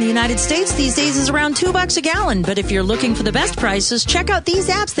gas in the United States these days is around $2 a gallon, but if you're looking for the best prices, check out these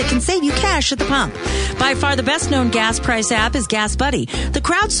apps that can save you cash at the pump. By far the best known gas price app is Gas Buddy. The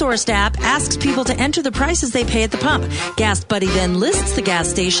crowdsourced app asks people to enter the prices they pay at the pump. Gas Buddy then lists the gas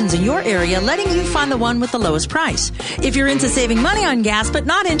stations in your area, letting you find the one with the lowest price. If you're into saving money on gas but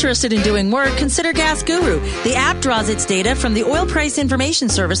not interested in doing work, consider Gas Guru. The app draws its data from the Oil Price Information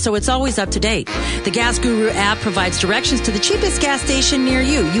Service, so it's always up to date. The Gas Guru app provides directions to the cheapest gas station near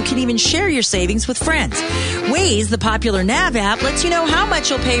you. You can even share your savings with friends. Waze, the popular nav app, lets you know how much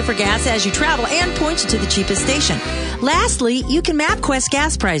you'll pay for gas as you travel and points you to the cheapest station. Lastly, you can MapQuest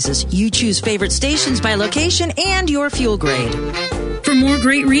gas prices. You choose favorite stations by location and your fuel grade. For more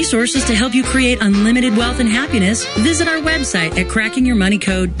great resources to help you create unlimited wealth and happiness, visit our website at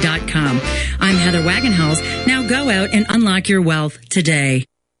crackingyourmoneycode.com. I'm Heather Wagenhals. Now go out and unlock your wealth today.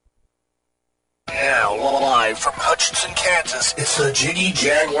 Now, live from Hutchinson, Kansas, it's the Jiggy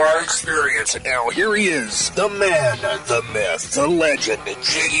Jaguar Experience. And now here he is, the man, the myth, the legend,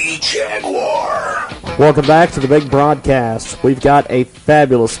 Jiggy Jaguar. Welcome back to the big broadcast. We've got a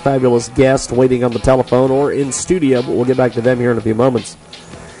fabulous, fabulous guest waiting on the telephone or in studio, but we'll get back to them here in a few moments.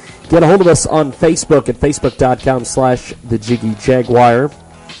 Get a hold of us on Facebook at facebook.com/thejiggyjaguar.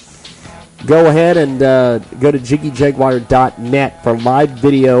 Go ahead and go to jiggyjaguar.net for live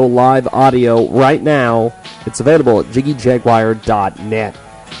video, live audio right now. It's available at jiggyjaguar.net.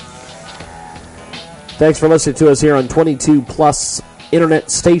 Thanks for listening to us here on 22-plus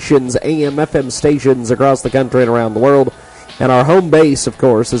internet stations, AM, FM stations across the country and around the world. And our home base, of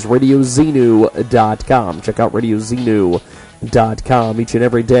course, is RadioZenu.com. Check out RadioZenu.com each and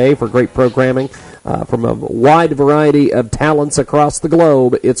every day for great programming. From a wide variety of talents across the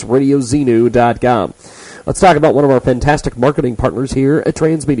globe, it's RadioZenu.com. Let's talk about one of our fantastic marketing partners here at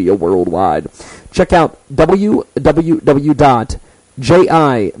Transmedia Worldwide. Check out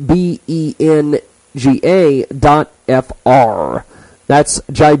www.jibbenga.fr. That's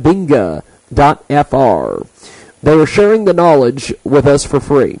jibbenga.fr. They are sharing the knowledge with us for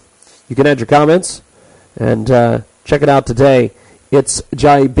free. You can add your comments and check it out today. It's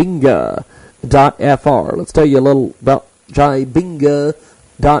jibbenga.fr. Let's tell you a little about jibbenga.fr.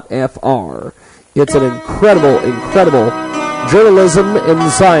 It's an incredible, incredible journalism and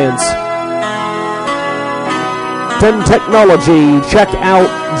science and technology. Check out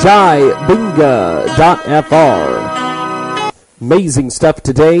jibbenga.fr. Amazing stuff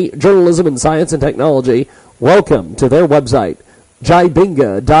today. Journalism and science and technology. Welcome to their website,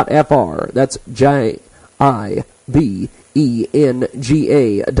 jibbenga.fr. That's jibbenga.fr.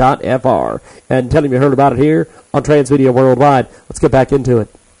 And tell them you heard about it here on Transmedia Worldwide. Let's get back into it.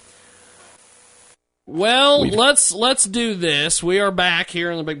 Well, let's do this. We are back here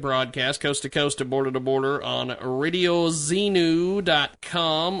on the big broadcast, coast to coast and border to border on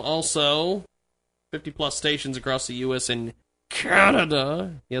RadioZenu.com. Also, 50-plus stations across the U.S. and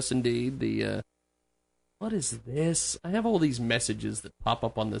Canada. Yes, indeed. What is this? I have all these messages that pop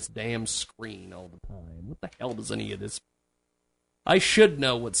up on this damn screen all the time. What the hell does any of this... I should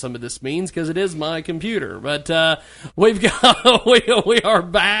know what some of this means because it is my computer. But we are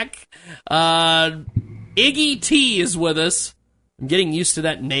back. Iggy T is with us. I'm getting used to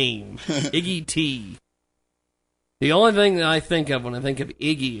that name, Iggy T. The only thing that I think of when I think of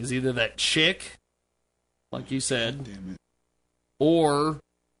Iggy is either that chick, like you said, or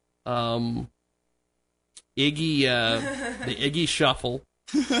Iggy, the Iggy Shuffle.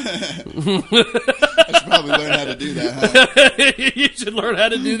 I should probably learn how to do that, huh? You should learn how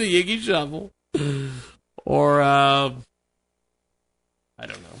to do the Iggy Shuffle. Or, I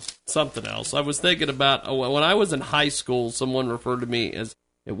don't know, something else. I was thinking about, when I was in high school, someone referred to me as,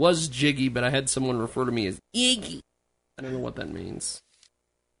 it was Jiggy, but I had someone refer to me as Iggy. I don't know what that means.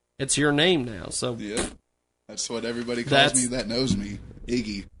 It's your name now, so... Yeah, that's what everybody calls me that knows me.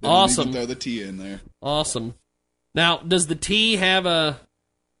 Iggy. They awesome. Even throw the T in there. Awesome. Now, does the T have a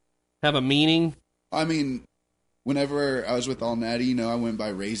meaning? I mean, whenever I was with All Natty, I went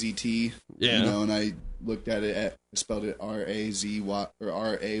by Razy T. Yeah. And I looked at it, spelled it R-A-Z-Y, or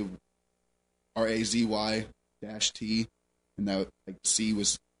R-A-Z-Y dash T, and that, like, C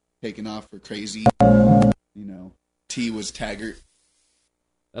was taken off for crazy. T was Taggart.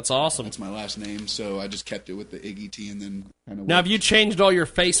 That's awesome. That's my last name, so I just kept it with the Iggy T, and then kind of. Now, have you changed all your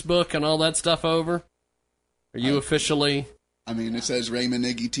Facebook and all that stuff over? Are you officially? I mean, it says Raymond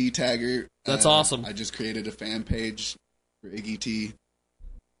Iggy T Taggart. That's awesome. I just created a fan page for Iggy T.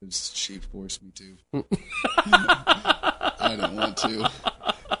 Because she forced me to. I don't want to.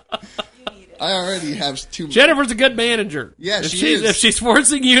 I already have too much. Jennifer's a good manager. Yeah, if she is. If she's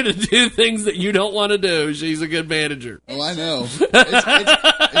forcing you to do things that you don't want to do, she's a good manager. Oh, I know.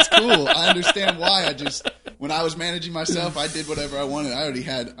 It's cool. I understand why. When I was managing myself, I did whatever I wanted. I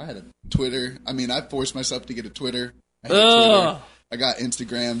had a Twitter. I mean, I forced myself to get a Twitter. I had Twitter. I got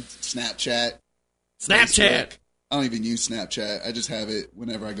Instagram, Snapchat. Facebook. I don't even use Snapchat. I just have it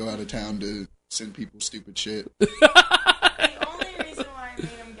whenever I go out of town to send people stupid shit. The only reason why I made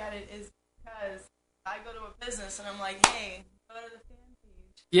him get it is because I go to a business and I'm like, hey, go to the fan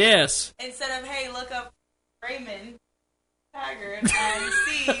page. Yes. Instead of, hey, look up Raymond Taggart and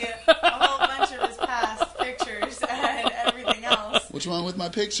see a whole bunch of his past pictures and everything else. What's wrong with my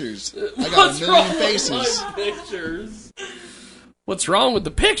pictures? I got a million faces. Pictures. What's wrong with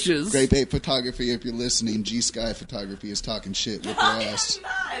the pictures? Grape 8 Photography, if you're listening, G-Sky Photography is talking shit with their ass.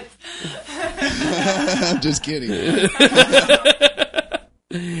 I'm just kidding.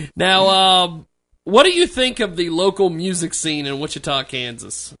 Now, what do you think of the local music scene in Wichita,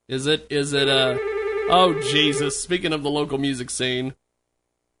 Kansas? Is it oh, Jesus. Speaking of the local music scene.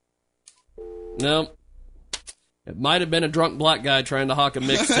 No. It might have been a drunk black guy trying to hawk a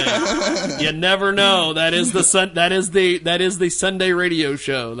mixtape. You never know. That is the Sunday radio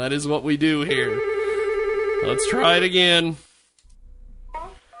show. That is what we do here. Let's try it again.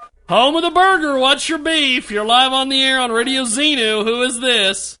 Home of the burger. What's your beef? You're live on the air on Radio Xenu. Who is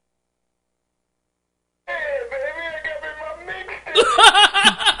this? Hey, baby, I got me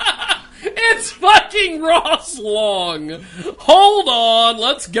my mixtape. It's fucking Ross Long. Hold on.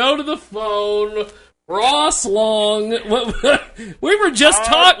 Let's go to the phone. Ross Long. We were just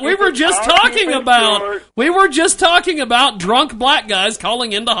talking about drunk black guys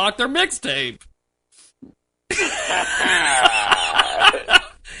calling in to hawk their mixtape.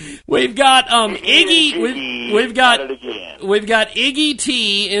 We've got Iggy. We've got Iggy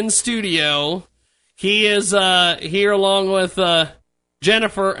T in studio. He is here along with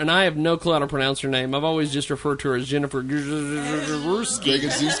Jennifer, and I have no clue how to pronounce her name. I've always just referred to her as Jennifer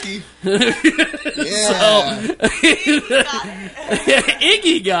Gregorzewski. Yeah.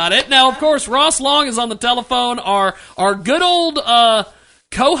 Iggy got it. Now, of course, Ross Long is on the telephone. Our good old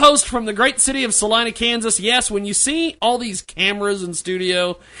co-host from the great city of Salina, Kansas. Yes, when you see all these cameras in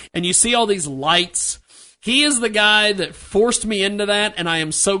studio and you see all these lights, he is the guy that forced me into that, and I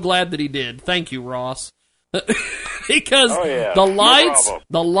am so glad that he did. Thank you, Ross. Because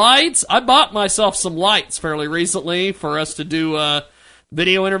the lights, I bought myself some lights fairly recently for us to do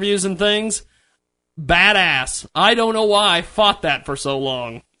video interviews and things. Badass. I don't know why I fought that for so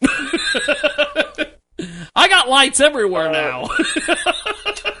long. I got lights everywhere now.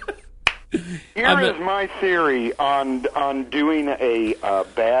 Here is my theory on doing a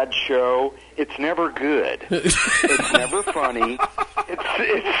bad show. It's never good. It's never funny.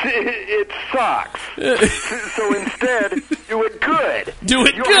 It sucks. So instead, do it good. Do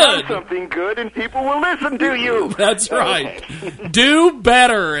it You'll good. Have something good, and people will listen to you. That's right. Do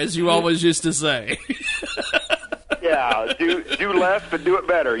better, as you always used to say. Yeah, do less, but do it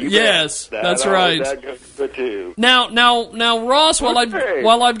better. Yes, that's right. That goes good too. Now, Ross,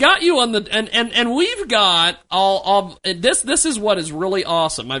 while I've got you on the and we've got all this is what is really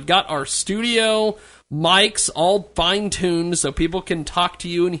awesome. I've got our studio mics all fine-tuned so people can talk to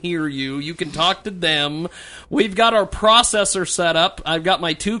you and hear you. You can talk to them. We've got our processor set up. I've got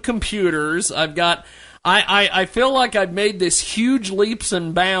my two computers. I've got I feel like I've made this huge leaps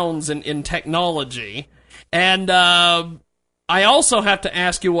and bounds in technology. And I also have to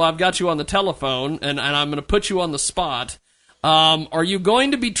ask you, while I've got you on the telephone, and I'm going to put you on the spot, are you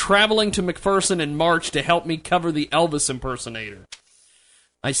going to be traveling to McPherson in March to help me cover the Elvis impersonator?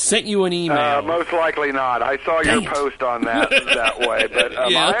 I sent you an email. Most likely not. I saw your post on that way, but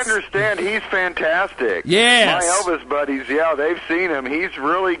Yes. I understand he's fantastic. Yes. My Elvis buddies, they've seen him. He's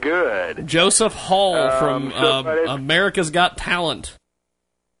really good. Joseph Hall from America's Got Talent.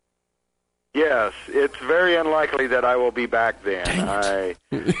 Yes, it's very unlikely that I will be back then.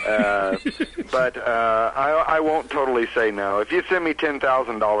 But I won't totally say no. If you send me $10,000,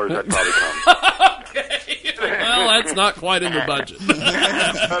 I'd probably come. Okay. Well, that's not quite in the budget. But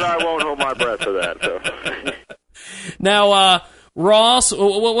I won't hold my breath for that. So. Now, Ross,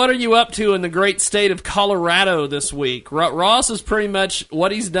 what are you up to in the great state of Colorado this week? Ross is pretty much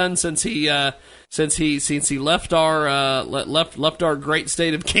what he's done since he since he left our left our great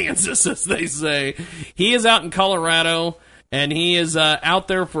state of Kansas, as they say. He is out in Colorado, and he is out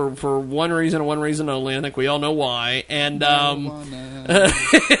there for one reason and one reason only. I think we all know why. And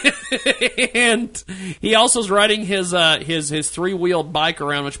and he also is riding his 3-wheeled bike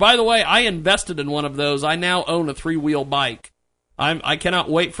around. Which, by the way, I invested in one of those. I now own a 3-wheel bike. I cannot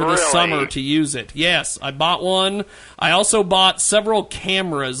wait for this summer to use it. Yes, I bought one. I also bought several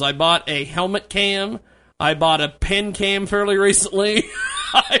cameras. I bought a helmet cam. I bought a pen cam fairly recently.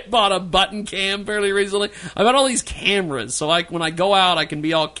 I bought a button cam fairly recently. I bought all these cameras, so when I go out, I can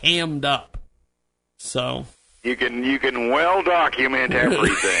be all cammed up. So you can well document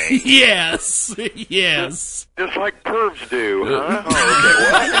everything. Yes, yes. Just like pervs do, huh? Oh,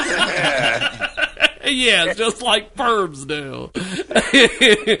 okay, what? Yeah, just like pervs do.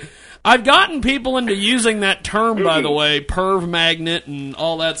 I've gotten people into using that term, by the way, perv magnet and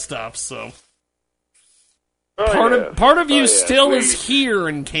all that stuff. So part of you still is here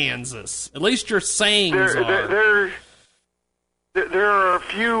in Kansas. At least your sayings are. There are a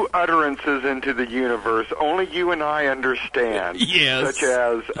few utterances into the universe only you and I understand. Yes. Such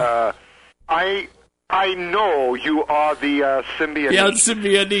as, I know you are the Symbionese. Yeah,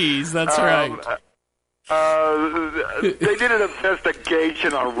 Symbionese, that's right. They did an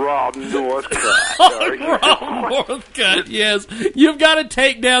investigation on Rob Northcutt. Rob Northcutt, yes. You've got to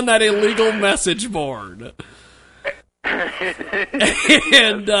take down that illegal message board.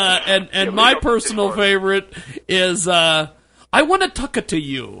 And my personal favorite is I want to tuck it to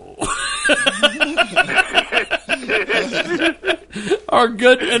you. Are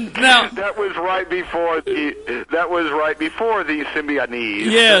good, and now that was right before the Symbionese.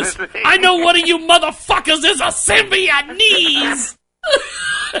 Yes, I know one of you motherfuckers is a Symbionese.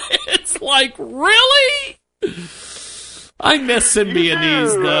 It's like, really? I miss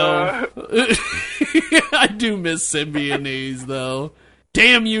Symbionese though. I do miss Symbionese though.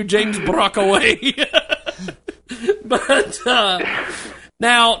 Damn you, James Brockway. But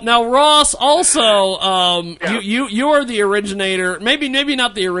Now Ross also you are the originator, maybe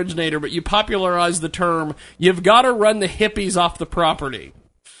not the originator, but you popularized the term, you've got to run the hippies off the property.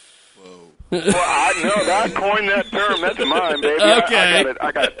 Well, I coined that term. That's mine, baby. Okay.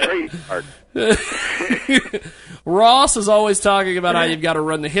 I got a trademark. Ross is always talking about how you've got to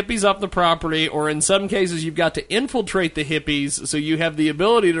run the hippies off the property, or in some cases you've got to infiltrate the hippies so you have the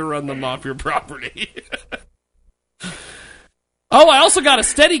ability to run them off your property. Oh, I also got a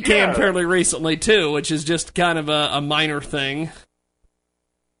Steadicam fairly recently, too, which is just kind of a minor thing.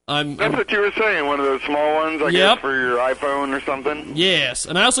 That's what you were saying, one of those small ones, I guess, for your iPhone or something? Yes,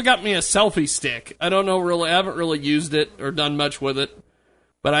 and I also got me a selfie stick. I don't know really, I haven't really used it or done much with it,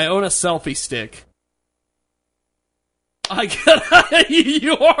 but I own a selfie stick.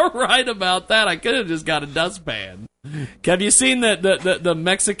 You are right about that. I could have just got a dustpan. Have you seen the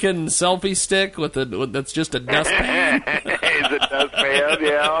Mexican selfie stick that's just a dustpan? It's a dustpan,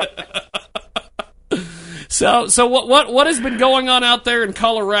 yeah. So what has been going on out there in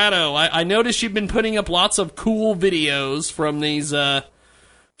Colorado? I noticed you've been putting up lots of cool videos from these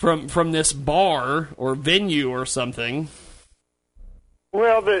from this bar or venue or something.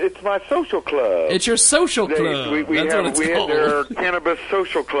 Well, it's my social club. It's your social club. There are cannabis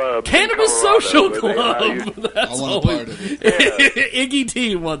social clubs. Cannabis social club. That's I want a part of it. Iggy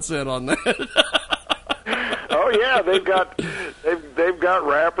T wants in on that. Oh yeah, they've got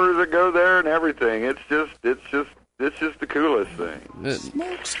rappers that go there and everything. It's just the coolest thing.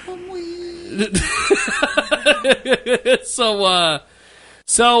 Smoke some weed. So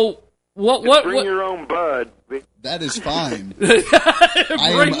what? Bring your own bud. That is fine.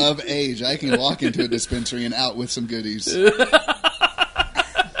 I am of age. I can walk into a dispensary and out with some goodies.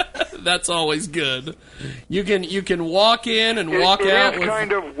 That's always good. You can walk in and walk out. It's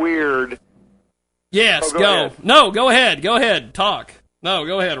kind of weird. Yes, go ahead. No, go ahead. Talk. No,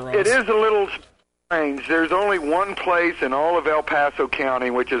 go ahead, Ross. It is a little strange. There's only one place in all of El Paso County,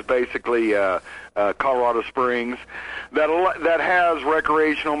 which is basically Colorado Springs, that has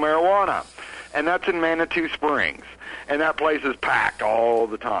recreational marijuana, and that's in Manitou Springs. And that place is packed all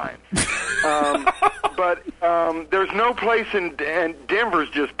the time. But there's no place and Denver's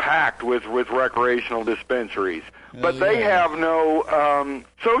just packed with recreational dispensaries. But they have no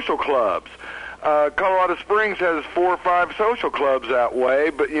social clubs. Colorado Springs has 4 or 5 social clubs that way,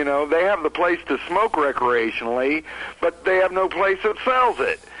 but, they have the place to smoke recreationally, but they have no place that sells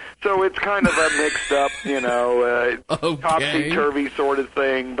it. So it's kind of a mixed up, topsy-turvy sort of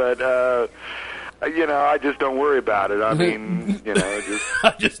thing, but, I just don't worry about it. I mean,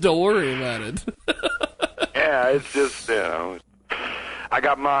 I just don't worry about it. Yeah, it's just, I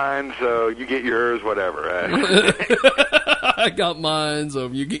got mine, so you get yours, whatever. I got mine, so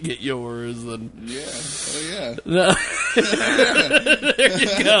if you can get yours, then yeah. There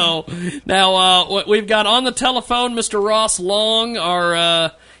you go. Now we've got on the telephone Mr. Ross Long.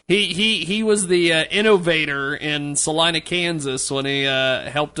 Our he was the innovator in Salina, Kansas, when he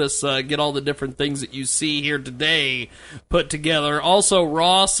helped us get all the different things that you see here today put together. Also,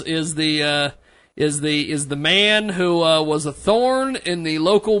 Ross is the man who was a thorn in the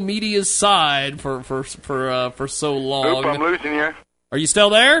local media's side for so long. Oop, I'm losing you. Are you still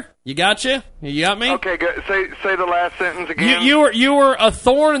there? You got you? You got me? Okay, good. Say the last sentence again. You were a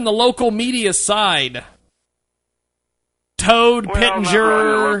thorn in the local media's side. Toad,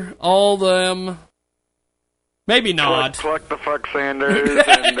 Pittenger, all them. Maybe not. Cluck the fuck Sanders. And, I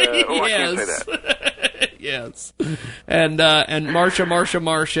can't say that. Yes. And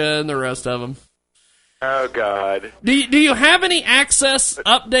Marsha, and the rest of them. Oh, God. Do you have any access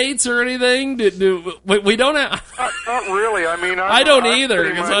updates or anything? We don't have... Not really. I mean, I don't either,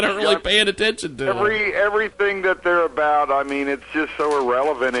 because I don't really pay attention to it. Everything that they're about, I mean, it's just so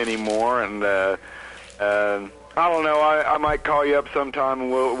irrelevant anymore, and I don't know. I might call you up sometime,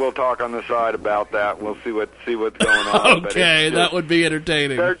 and we'll talk on the side about that. We'll see what's going on. Okay, that would be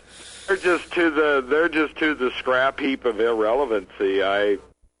entertaining. They're just to the scrap heap of irrelevancy.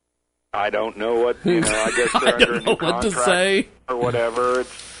 I don't know what, I guess they're under a new contract to say. Or whatever.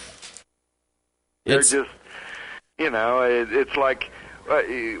 It's just, it's like,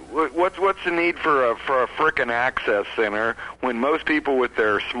 what's the need for a frickin' access center when most people with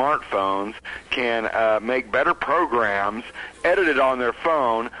their smartphones can make better programs, edit it on their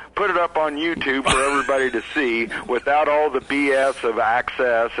phone, put it up on YouTube for everybody to see without all the BS of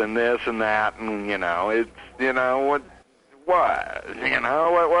access and this and that, and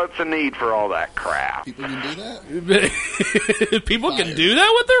what's the need for all that crap? People can do that? People can do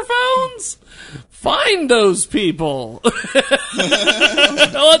that with their phones? Find those people. Let's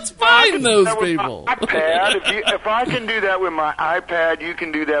find those people. iPad. If I can do that with my iPad, you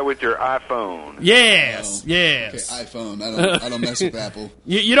can do that with your iPhone. Yes. Okay, iPhone. I don't mess with Apple.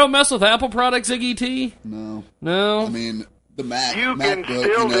 You don't mess with Apple products, Ziggy T? No. No? I mean, the Mac. You MacBook, can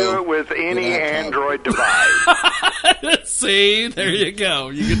still do it with any Android device. See, there you go.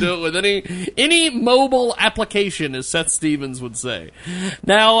 You can do it with any mobile application, as Seth Stevens would say.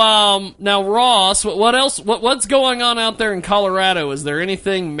 Now, Ross, what else? What's going on out there in Colorado? Is there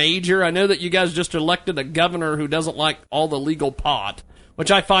anything major? I know that you guys just elected a governor who doesn't like all the legal pot,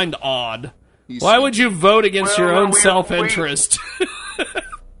 which I find odd. Why would you vote against your own self-interest?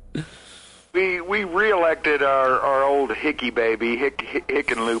 We reelected our old hickey baby,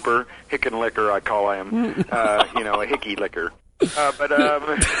 Hickenlooper, Hickenlicker, I call him, a hickey licker.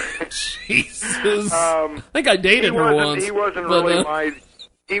 Jesus. I think I dated her once. He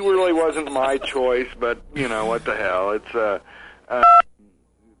really wasn't my choice, but what the hell? It's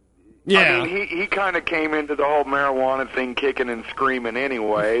yeah. I mean, he kind of came into the whole marijuana thing kicking and screaming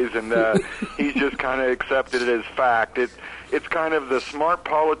anyways, and he's just kind of accepted it as fact. It's kind of the smart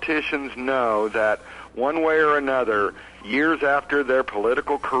politicians know that one way or another, years after their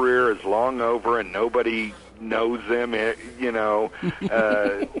political career is long over and nobody knows them,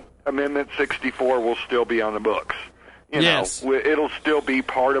 Amendment 64 will still be on the books. Yes. It'll still be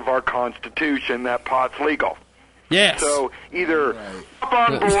part of our Constitution that pot's legal. Yes. So either up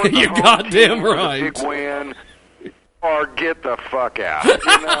on board you're goddamn right. Big win, or get the fuck out. It's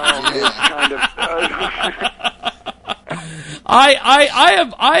kind of.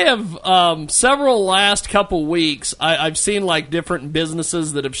 I have several last couple weeks. I've seen like different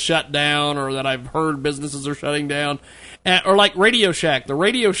businesses that have shut down, or that I've heard businesses are shutting down, or like Radio Shack. The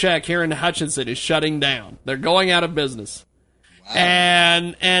Radio Shack here in Hutchinson is shutting down. They're going out of business. Wow.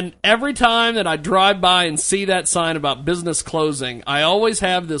 And every time that I drive by and see that sign about business closing, I always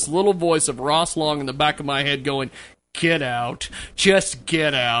have this little voice of Ross Long in the back of my head going, "Get out, just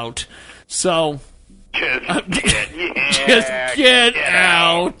get out." So. Just get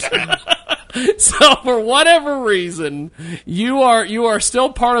out. So for whatever reason, you are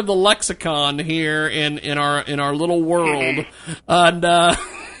still part of the lexicon here in our little world, and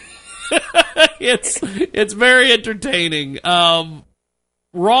it's very entertaining.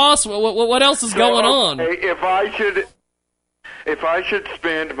 Ross, what else is going on? If I should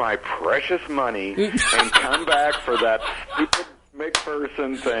spend my precious money and come back for that stupid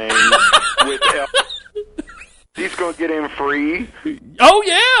McPherson thing with he's going to get in free. Oh,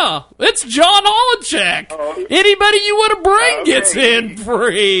 yeah. It's John Holinchak. Anybody you want to bring gets in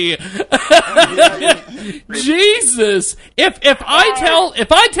free. Jesus! If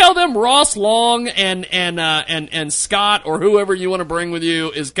I tell them Ross Long and Scott or whoever you want to bring with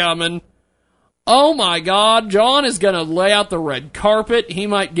you is coming, oh my God, John is going to lay out the red carpet. He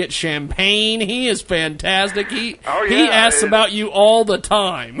might get champagne. He is fantastic. He asks about you all the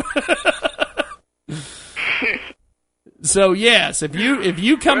time. So yes, if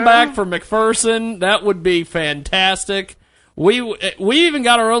you come back from McPherson, that would be fantastic. We even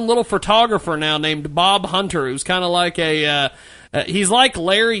got our own little photographer now named Bob Hunter, who's kind of like he's like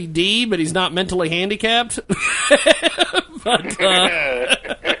Larry D, but he's not mentally handicapped. But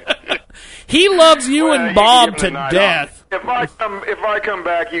he loves you and Bob to death. If I come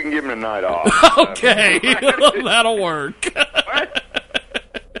back, you can give him a night off. Okay, that'll work.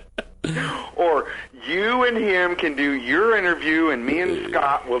 Or you and him can do your interview, and me and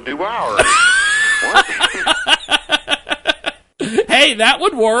Scott will do ours. What? Hey, that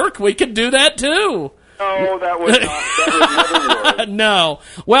would work. We could do that too. No, that would never work. No.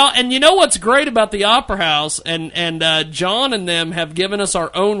 Well, and you know what's great about the Opera House, and John and them have given us our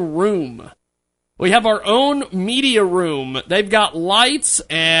own room. We have our own media room. They've got lights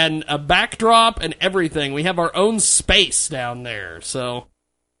and a backdrop and everything. We have our own space down there. So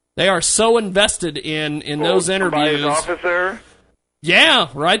they are so invested in those interviews. Somebody's office there? Yeah,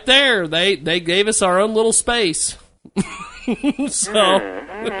 right there. They gave us our own little space. So,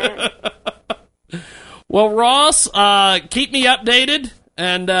 well, Ross, keep me updated,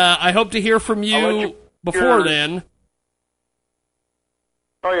 and I hope to hear from you before then.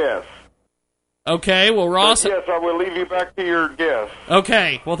 Oh, yes. Okay, well, Ross... Yes, I will leave you back to your guest.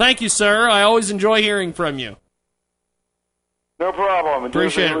 Okay, well, thank you, sir. I always enjoy hearing from you. No problem.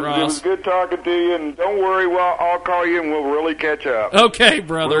 Appreciate it, Ross. It was good talking to you, and don't worry, I'll call you, and we'll really catch up. Okay,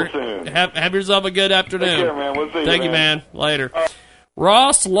 brother. Real soon. Have yourself a good afternoon. Take care, man. We'll see you, Thank you, man. Later.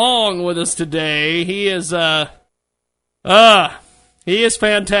 Ross Long with us today. He is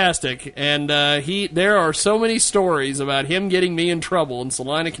fantastic, and there are so many stories about him getting me in trouble in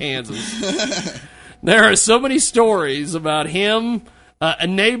Salina, Kansas. There are so many stories about him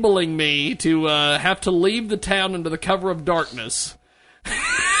enabling me to have to leave the town under the cover of darkness.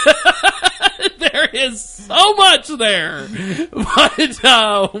 There is so much there.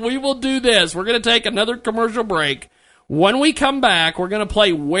 But we will do this. We're going to take another commercial break. When we come back, we're going to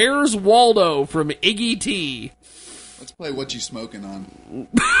play Where's Waldo from Iggy T. Let's play What You Smoking On.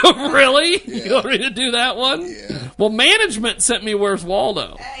 Really? Yeah. You want me to do that one? Yeah. Well, management sent me Where's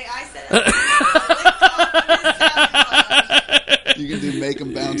Waldo. Hey, I said You can do Make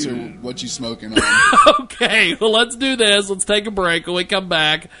 'em Bounce or What You Smoking On. Okay, well, let's do this. Let's take a break. When we come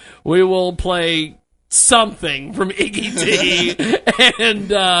back, we will play something from Iggy T.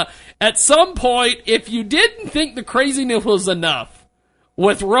 And at some point, if you didn't think the craziness was enough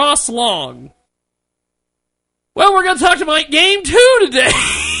with Ross Long, well, we're going to talk to Mike Game 2 today.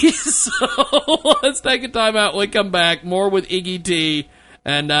 So let's take a time out when we come back. More with Iggy T.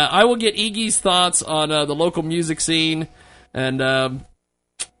 And I will get Iggy's thoughts on the local music scene. And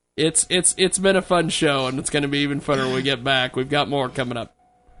it's been a fun show, and it's going to be even funner when we get back. We've got more coming up.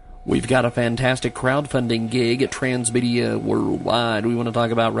 We've got a fantastic crowdfunding gig at Transmedia Worldwide we want to talk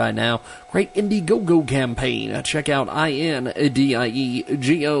about right now. Great Indiegogo campaign. Check out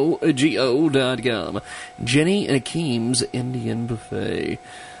INDIEGOGO.com. Jenny and Akeem's Indian Buffet.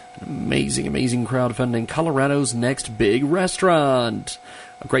 Amazing, amazing crowdfunding. Colorado's next big restaurant.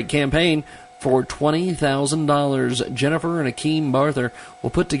 A great campaign. For $20,000, Jennifer and Akeem Barther will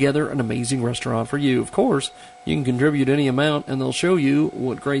put together an amazing restaurant for you. Of course, you can contribute any amount, and they'll show you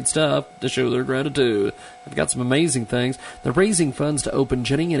what great stuff to show their gratitude. They've got some amazing things. They're raising funds to open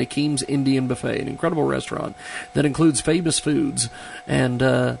Jenny and Akeem's Indian Buffet, an incredible restaurant that includes famous foods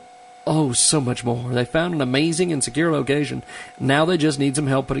and so much more. They found an amazing and secure location. Now they just need some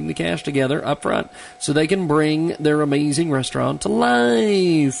help putting the cash together up front so they can bring their amazing restaurant to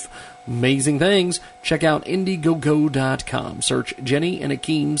life. Amazing things. Check out Indiegogo.com. Search Jenny and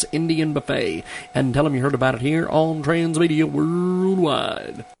Akeem's Indian Buffet and tell them you heard about it here on Transmedia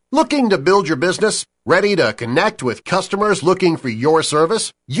Worldwide. Looking to build your business? Ready to connect with customers looking for your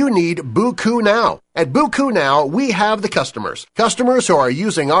service? You need Buku Now. At Buku Now, we have the customers. Customers who are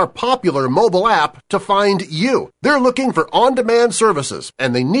using our popular mobile app to find you. They're looking for on-demand services,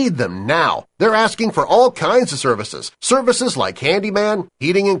 and they need them now. They're asking for all kinds of services. Services like handyman,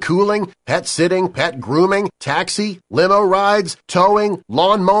 heating and cooling, pet sitting, pet grooming, taxi, limo rides, towing,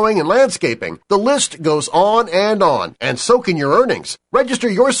 lawn mowing, and landscaping. The list goes on, and so can your earnings. Register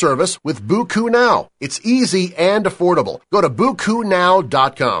your service with Buku Now. It's easy and affordable. Go to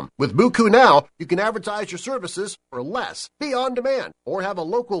BukuNow.com. With Buku Now, you can advertise your services for less, be on demand, or have a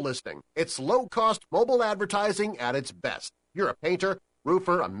local listing. It's low-cost mobile advertising at its best. You're a painter,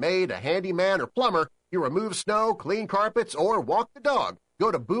 roofer, a maid, a handyman, or plumber. You remove snow, clean carpets, or walk the dog.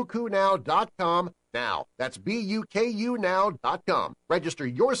 Go to BukuNow.com now. That's BUKUNow.com. Register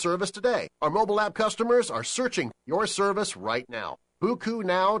your service today. Our mobile app customers are searching your service right now.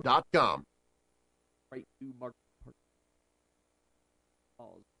 BukuNow.com. Right to market.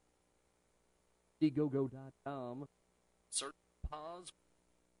 Pause. IGGY.com. Search pause.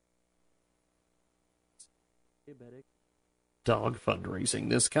 Diabetic dog fundraising.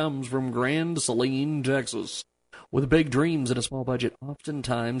 This comes from Grand Saline, Texas. With big dreams and a small budget,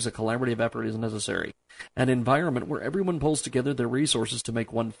 oftentimes a collaborative effort is necessary. An environment where everyone pulls together their resources to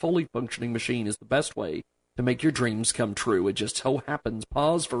make one fully functioning machine is the best way to make your dreams come true. It just so happens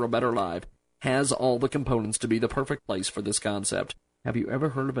Pause for a Better Life has all the components to be the perfect place for this concept. Have you ever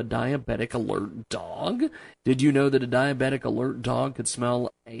heard of a diabetic alert dog? Did you know that a diabetic alert dog could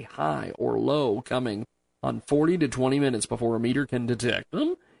smell a high or low coming on 40 to 20 minutes before a meter can detect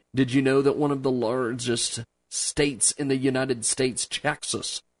them? Did you know that one of the largest states in the United States,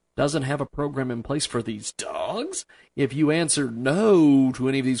 Texas, doesn't have a program in place for these dogs? If you answered no to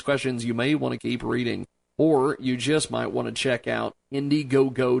any of these questions, you may want to keep reading, or you just might want to check out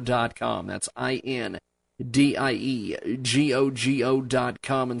IndieGoGo.com. That's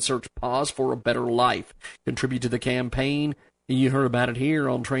INDIEGOGO.com and search Pause for a Better Life. Contribute to the campaign, and you heard about it here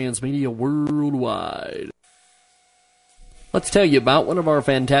on Transmedia Worldwide. Let's tell you about one of our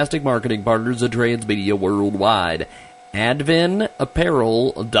fantastic marketing partners at Transmedia Worldwide,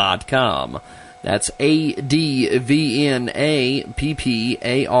 AdvinApparel.com. That's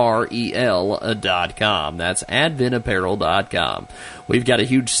ADVNAPPAREL.com. That's AdvinApparel.com. We've got a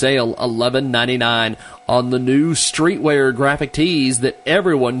huge sale, $11.99 on the new streetwear graphic tees that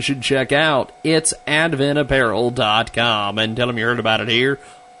everyone should check out. It's AdvinApparel.com. And tell them you heard about it here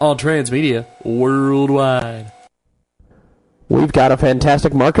on Transmedia Worldwide. We've got a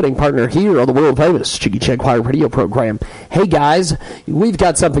fantastic marketing partner here on the world-famous Jiggy Jaguar radio program. Hey, guys, we've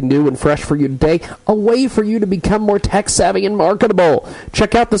got something new and fresh for you today, a way for you to become more tech-savvy and marketable.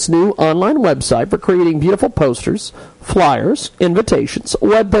 Check out this new online website for creating beautiful posters, flyers, invitations,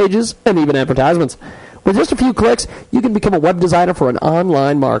 web pages, and even advertisements. With just a few clicks, you can become a web designer for an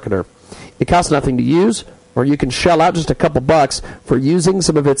online marketer. It costs nothing to use, or you can shell out just a couple bucks for using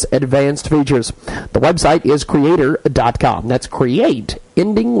some of its advanced features. The website is Creator.com. That's create,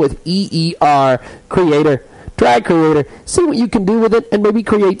 ending with E-E-R, Creator. Try Creator, see what you can do with it, and maybe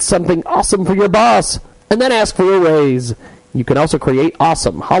create something awesome for your boss, and then ask for a raise. You can also create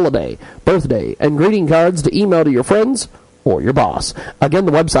awesome holiday, birthday, and greeting cards to email to your friends or your boss. Again,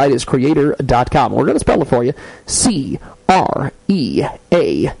 the website is Creator.com. We're going to spell it for you. CREATER.com.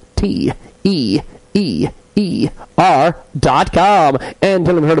 And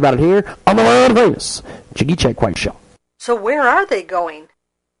tell them you heard about it here on the world famous Jiggy Jaguar Show. So where are they going?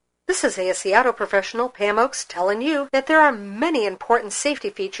 This is ASE Auto Professional Pam Oakes telling you that there are many important safety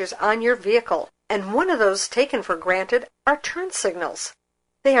features on your vehicle, and one of those taken for granted are turn signals.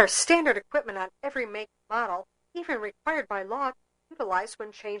 They are standard equipment on every make and model, even required by law to utilize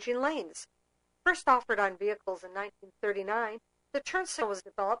when changing lanes. First offered on vehicles in 1939, the turn signal was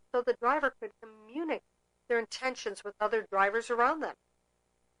developed so the driver could communicate their intentions with other drivers around them.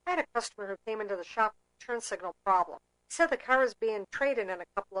 I had a customer who came into the shop with a turn signal problem. He said the car was being traded in a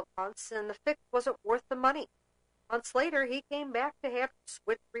couple of months and the fix wasn't worth the money. Months later, he came back to have the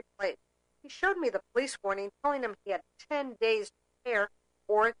switch replaced. He showed me the police warning telling him he had 10 days to repair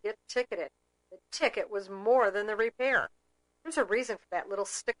or get ticketed. The ticket was more than the repair. There's a reason for that little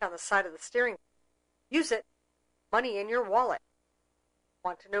stick on the side of the steering wheel. Use it. Money in your wallet.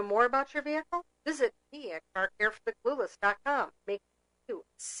 Want to know more about your vehicle? Visit me at CarCareForTheClueless.com. Make you a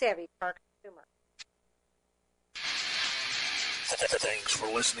savvy car consumer. Thanks for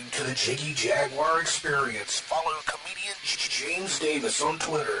listening to the Jiggy Jaguar Experience. Follow comedian James Davis on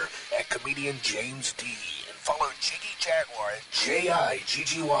Twitter at comedian James D. And follow Jiggy Jaguar at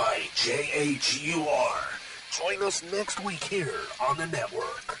JIGGY Join us next week here on the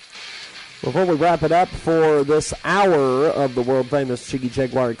network. Before we wrap it up for this hour of the world-famous Jiggy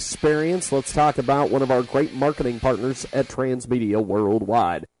Jaguar Experience, let's talk about one of our great marketing partners at Transmedia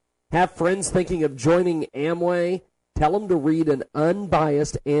Worldwide. Have friends thinking of joining Amway? Tell them to read an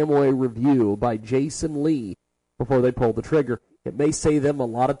unbiased Amway review by Jason Lee before they pull the trigger. It may save them a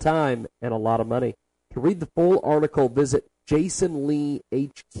lot of time and a lot of money. To read the full article, visit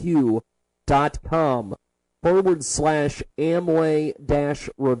jasonleehq.com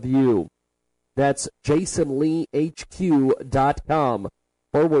 /Amway-review. That's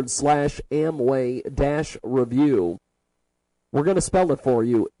jasonleehq.com/Amway-review. We're going to spell it for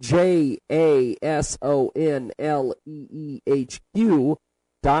you.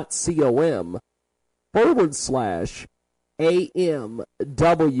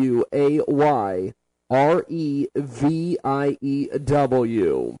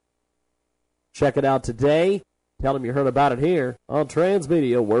 Check it out today. Tell them you heard about it here on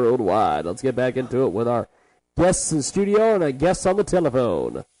Transmedia Worldwide. Let's get back into it with our guests in studio and our guests on the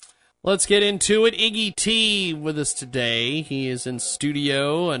telephone. Let's get into it. Iggy T with us today. He is in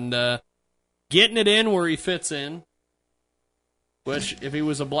studio and getting it in where he fits in, which, if he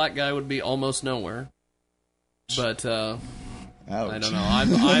was a black guy, would be almost nowhere. But I don't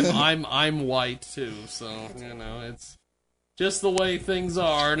know. I'm white too, so you know it's just the way things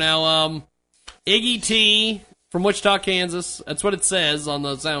are. Now, Iggy T from Wichita, Kansas. That's what it says on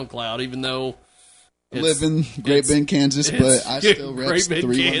the SoundCloud, even though. I live in Great Bend, Kansas, but I still reps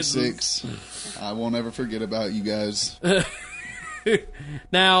 316. I won't ever forget about you guys.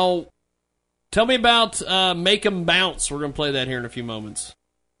 Now, tell me about Make 'em Bounce. We're going to play that here in a few moments.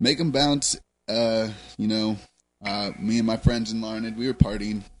 Make 'em Bounce, me and my friends in Larned, we were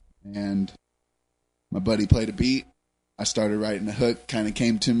partying, and my buddy played a beat. I started writing a hook, kind of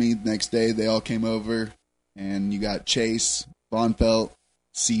came to me. The next day, they all came over, and you got Chase, Von Felt,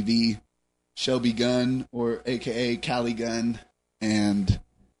 CV, Shelby Gunn, or a.k.a. Cali Gunn, and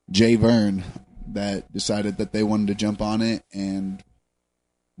Jay Vern that decided that they wanted to jump on it, and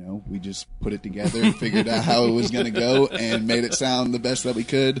we just put it together and figured out how it was going to go and made it sound the best that we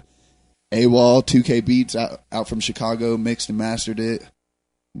could. AWOL, 2K Beats out from Chicago, mixed and mastered it.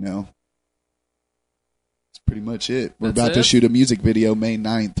 That's pretty much it. We're about to shoot a music video May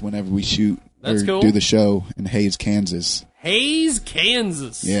 9th whenever we shoot cool. Do the show in Hays, Kansas. Hays,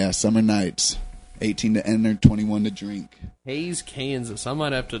 Kansas. Yeah, summer nights. 18 to enter, 21 to drink. Hays, Kansas. I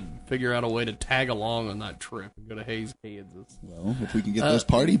might have to figure out a way to tag along on that trip and go to Hays, Kansas. Well, if we can get those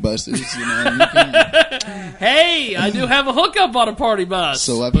party buses, you can... Hey, I do have a hookup on a party bus.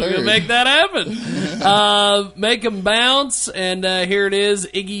 So I've We're heard. We're going to make that happen. Make 'em bounce, and here it is,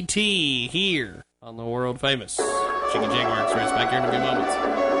 Iggy T, here on the world famous Jiggy Jaguar Express. Back here in a few moments.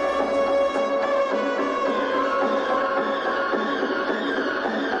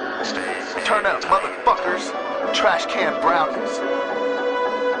 Turn up, motherfuckers. Trash can brownies.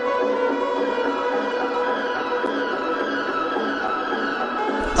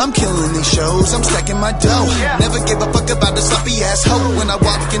 I'm killing these shows, I'm stacking my dough. Never give a fuck about the sloppy ass hoe. When I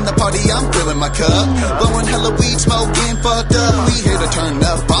walk in the party, I'm filling my cup. Blowing hella weed, smoking, fucked up. We here to turn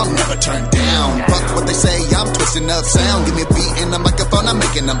up, I'll never turn down. Fuck what they say, I'm twisting up sound. Give me a beat and a microphone, I'm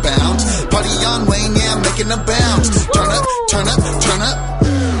making them bounce. Party on Wayne, yeah, I'm making them bounce. Turn up, turn up, turn up.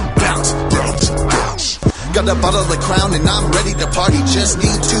 Bounce, bounce, bounce. Got a bottle of Crown and I'm ready to party. Just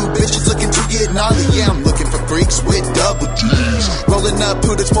need two bitches looking to get gnarly. Yeah, I'm looking for freaks with double G's. Rolling up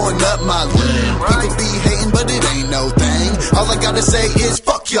hooters, pouring up my lean. People be hating, but it ain't no thing. All I gotta say is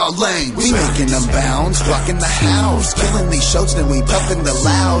fuck y'all lame. We making them bounce, rocking the house. Killing these shows, then we puffing the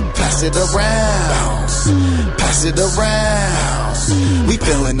loud. Pass it around, pass it around. We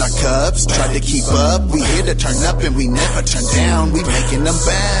filling our cups, try to keep up. We here to turn up and we never turn down. We making them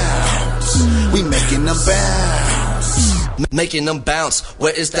bounce, we making them bounce. Making them bounce,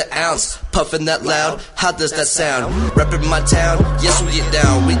 where is the ounce? Puffing that loud, how does that sound? Reppin' my town, yes we get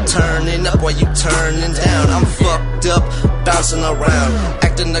down. We turning up while you turning down. I'm fucked up, bouncing around.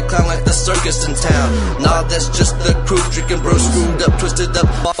 Acting a clown like the circus in town. Nah, that's just the crew, drinking bro, screwed up, twisted up,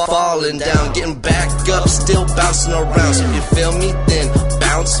 falling down. Getting back up, still bouncing around. So if you feel me, then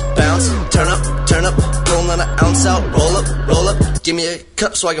bounce, bounce. Turn up, pulling an ounce out. Roll up, give me a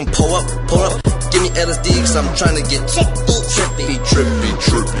cup so I can pull up. Give me LSD cause I'm trying to get trippy.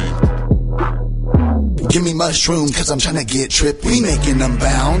 Give me mushroom cause I'm trying to get trippy. We making them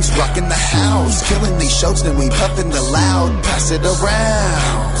bounce, rocking the house. Killing these shows, then we puffing the loud. Pass it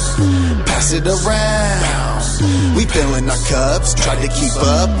around, pass it around. We filling our cups, try to keep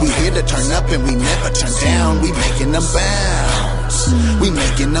up. We here to turn up and we never turn down. We making them bounce, we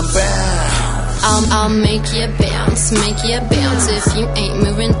making them bounce. I'll make you bounce. If you ain't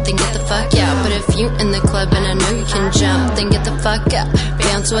moving, then get the fuck out. But if you in the club and I know you can jump, then get the fuck up.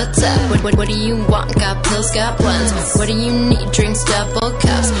 Bounce, what's up? What do you want? Got pills, got blunts. What do you need? Drinks, double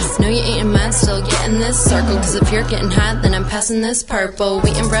cups. No, you ain't in mine, still get in this circle. Cause if you're getting high, then I'm passing this purple.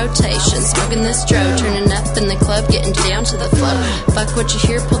 We in rotation, smoking this dro. Turning up in the club, getting down to the flow. Fuck what you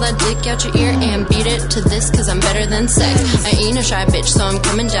hear, pull that dick out your ear and beat it to this cause I'm better than sex. I ain't a shy bitch, so I'm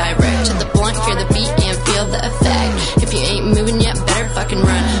coming direct to the blunt. hear the beat and feel the effect. If you ain't moving yet, better fucking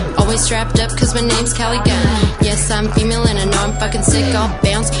run. Always strapped up cause my name's Callie Gunn. Yes, I'm female and I know I'm fucking sick. I'll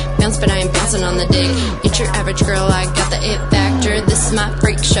bounce, but I ain't bouncing on the dick. Ain't your average girl, I got the it factor. This is my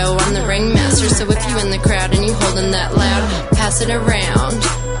freak show, I'm the ringmaster. So if you in the crowd and you holding that loud, pass it around.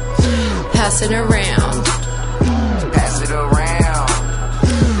 Pass it around. Pass it around.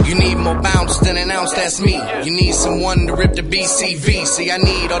 You need more bounce than an ounce, that's me. You need someone to rip the BCV. See, I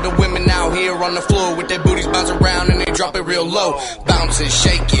need all the women out here on the floor with their booties bounce around and they drop it real low. Bounce it,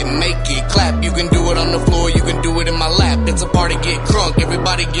 shake it, make it clap. You can do it on the floor, you can do it in my lap. It's a party, get crunk,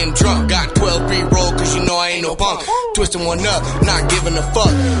 everybody getting drunk. Got 12 pre-roll cause you know I ain't no punk. Twisting one up, not giving a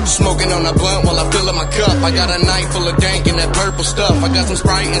fuck. Smoking on a blunt while I fill up my cup. I got a night full of dank and that purple stuff. I got some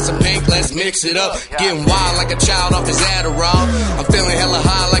Sprite and some pink, let's mix it up. Getting wild like a child off his Adderall. I'm feeling hella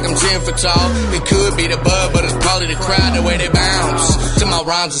high like I'm 10 foot tall. It could be the bud, but it's probably the crowd, the way they bounce to my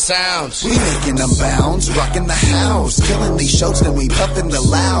rhymes and sounds. We making them bounce, rocking the house, killing these shows, then we puffing the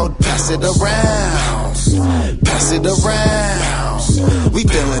loud. Pass it around, pass it around. We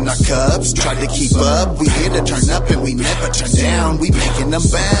filling our cups, try to keep up. We here to turn up and we never turn down. We making them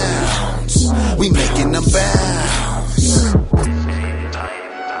bounce, we making them bounce.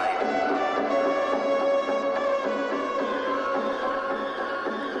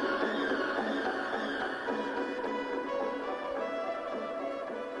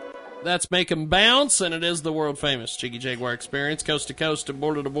 That's Make 'em Bounce, and it is the world-famous Jiggy Jaguar Experience, coast to coast and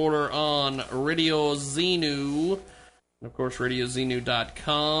border to border on Radio Xenu. And, of course,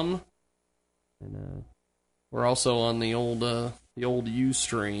 RadioXenu.com. And we're also on the old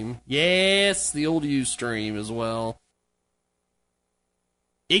Ustream. Yes, the old Ustream as well.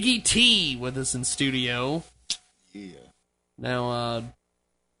 Iggy T with us in studio. Yeah. Now,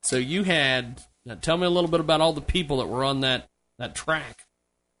 so you had... Now tell me a little bit about all the people that were on that track.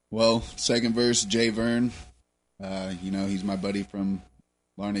 Well, second verse, Jay Vern. He's my buddy from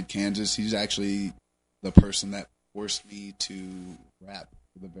Larned, Kansas. He's actually the person that forced me to rap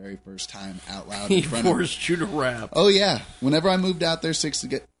for the very first time out loud in front of... He forced you to rap. Oh, yeah. Whenever I moved out there six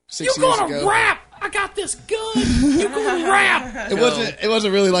years ago... You're gonna rap! I got this gun! You're gonna rap! It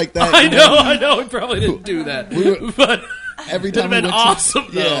wasn't really like that. I know. We probably didn't do that. But... Every time it would have been awesome,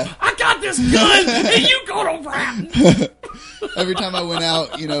 though. Yeah. I got this gun, and you gonna rap! Every time I went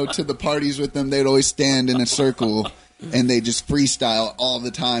out, to the parties with them, they'd always stand in a circle, and they just freestyle all the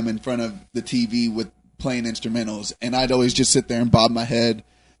time in front of the TV with playing instrumentals. And I'd always just sit there and bob my head.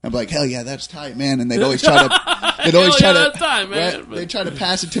 I'm like, hell yeah, that's tight, man. And they'd always try to, that's tight, man. They'd try to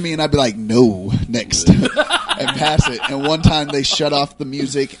pass it to me, and I'd be like, no, next, and pass it. And one time they shut off the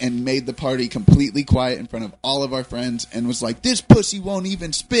music and made the party completely quiet in front of all of our friends, and was like, this pussy won't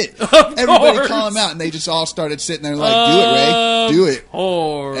even spit. Everybody call him out, and they just all started sitting there like, do it, Ray, do it.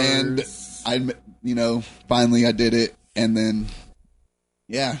 And I, finally I did it, and then,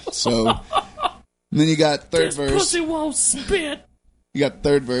 yeah. So and then you got third verse. This pussy won't spit. You got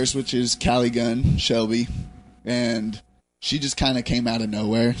third verse, which is Callie Gunn, Shelby, and she just kind of came out of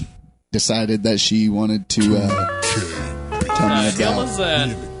nowhere, decided that she wanted to tell me about... What was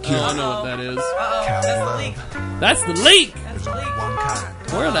that? Oh, I know what that is. That's the leak!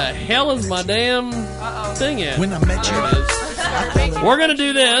 Where the hell is my damn thing at? When I met you, we're gonna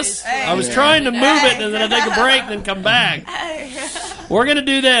do this. I was trying to move it, and then I take a break, then come back. We're gonna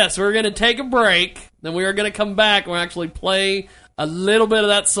do this. We're gonna take a break, then we are gonna come back and we'll actually play a little bit of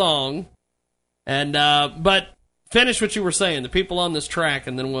that song, and but finish what you were saying. The people on this track,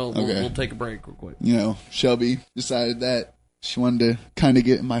 and then we'll take a break real quick. Shelby decided that she wanted to kind of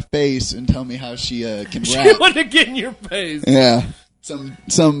get in my face and tell me how she can rap. She wanted to get in your face. Yeah,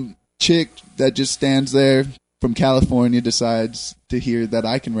 some chick that just stands there from California decides to hear that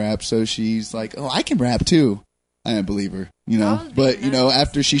I can rap, so she's like, "Oh, I can rap too." I didn't believe her, But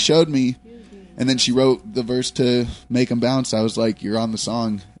after she showed me. And then she wrote the verse to Make 'em Bounce. I was like, you're on the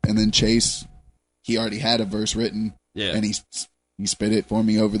song. And then Chase, he already had a verse written. Yeah. And he spit it for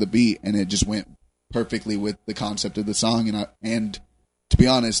me over the beat. And it just went perfectly with the concept of the song. And to be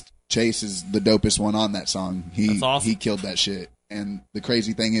honest, Chase is the dopest one on that song. That's awesome. He killed that shit. And the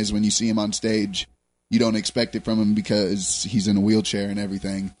crazy thing is when you see him on stage, you don't expect it from him because he's in a wheelchair and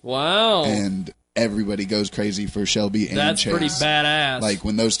everything. Wow. And everybody goes crazy for Shelby and That's Chase. Pretty badass. Like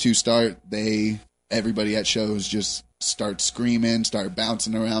when those two start, everybody at shows just start screaming, start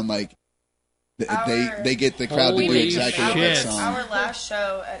bouncing around. Like they get the crowd to do exactly what that song. Our last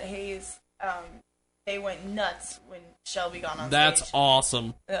show at Hayes, they went nuts when Shelby got on stage. That's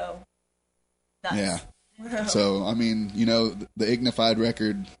awesome. So nuts. Yeah. So I mean, the Ignified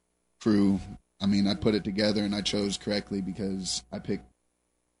record crew. I mean, I put it together and I chose correctly because I picked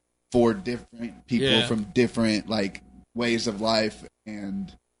 4 different people from different like ways of life,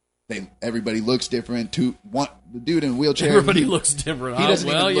 and everybody looks different. The dude in a wheelchair, everybody looks different. He doesn't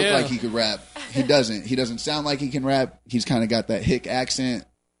even look like he could rap. He doesn't sound like he can rap. He's kind of got that hick accent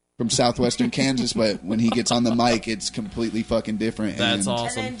from southwestern Kansas, but when he gets on the mic, it's completely fucking different. That's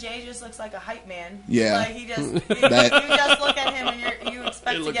awesome. And then Jay just looks like a hype man. Yeah. Like you just look at him and you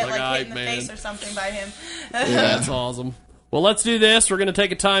expect to get like hit in the face or something by him. That's awesome. Well, let's do this. We're going to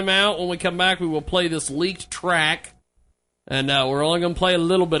take a time out. When we come back, we will play this leaked track. And we're only going to play a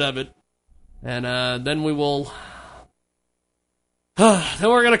little bit of it. And then we will... then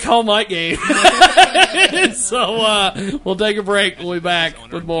we're going to call Mike Game. So we'll take a break. We'll be back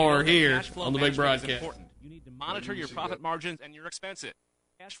with more here on the Big Broadcast. You need to monitor your profit margins and your expenses.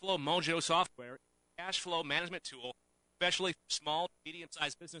 Cashflow Mojo software, cash flow management tool, especially for small,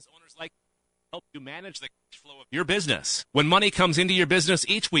 medium-sized business owners like you, help you manage the cash flow of your business. When money comes into your business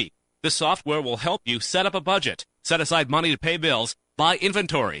each week, this software will help you set up a budget, set aside money to pay bills, buy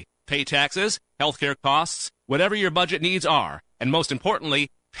inventory, pay taxes, healthcare costs, whatever your budget needs are, and most importantly,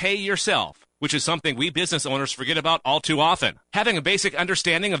 pay yourself, which is something we business owners forget about all too often. Having a basic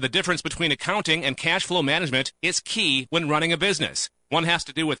understanding of the difference between accounting and cash flow management is key when running a business. One has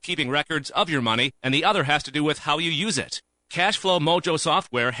to do with keeping records of your money, and the other has to do with how you use it. Cashflow Mojo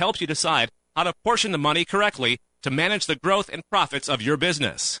software helps you decide how to portion the money correctly to manage the growth and profits of your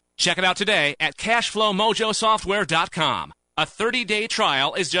business. Check it out today at cashflowmojosoftware.com. A 30-day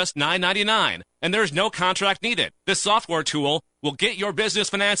trial is just $9.99, and there's no contract needed. This software tool will get your business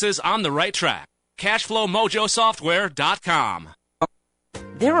finances on the right track. cashflowmojosoftware.com.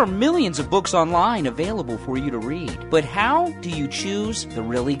 There are millions of books online available for you to read, but how do you choose the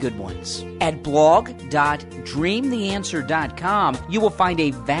really good ones? At blog.dreamtheanswer.com, you will find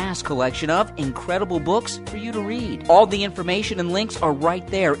a vast collection of incredible books for you to read. All the information and links are right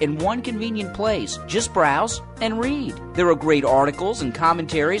there in one convenient place. Just browse and read. There are great articles and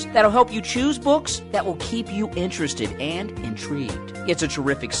commentaries that'll help you choose books that will keep you interested and intrigued. It's a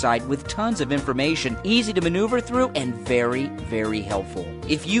terrific site with tons of information, easy to maneuver through, and very, very helpful.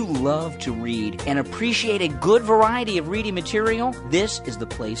 If you love to read and appreciate a good variety of reading material, this is the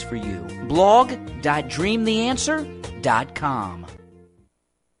place for you. blog.dreamtheanswer.com.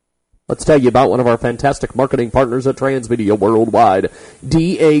 Let's tell you about one of our fantastic marketing partners at Transmedia Worldwide.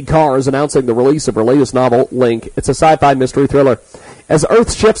 DA Carr is announcing the release of her latest novel, Link. It's a sci-fi mystery thriller. As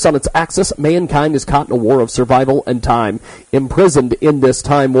Earth shifts on its axis, mankind is caught in a war of survival and time. Imprisoned in this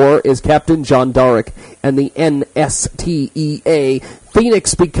time war is Captain John Darek and the NSTEA.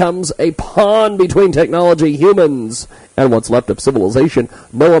 Phoenix becomes a pawn between technology, humans, and what's left of civilization.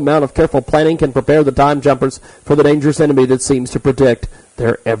 No amount of careful planning can prepare the time jumpers for the dangerous enemy that seems to predict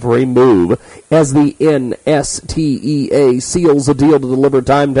their every move. As the NSTEA seals a deal to deliver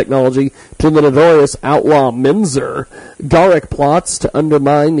time technology to the notorious outlaw Minzer, Garrick plots to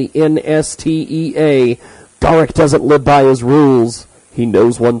undermine the NSTEA. Garrick doesn't live by his rules. He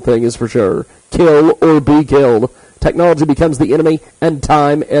knows one thing is for sure: kill or be killed. Technology becomes the enemy, and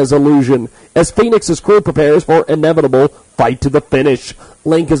time as illusion. As Phoenix's crew prepares for inevitable fight to the finish.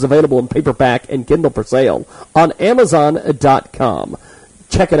 Link is available in paperback and Kindle for sale on Amazon.com.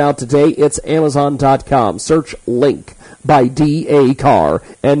 Check it out today. It's Amazon.com. Search Link by D.A. Carr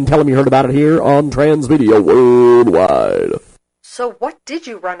and tell them you heard about it here on Transmedia Worldwide. So what did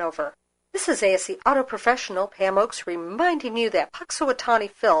you run over? This is ASC Auto Professional Pam Oaks reminding you that Puxawatani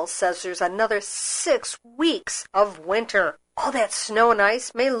Phil says there's another 6 weeks of winter. All that snow and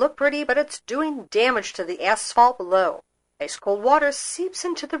ice may look pretty, but it's doing damage to the asphalt below. Ice cold water seeps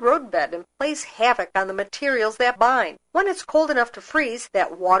into the roadbed and plays havoc on the materials that bind. When it's cold enough to freeze,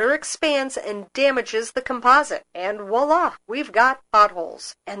 that water expands and damages the composite. And voila, we've got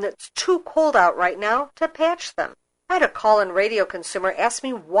potholes. And it's too cold out right now to patch them. I had a call-in radio consumer ask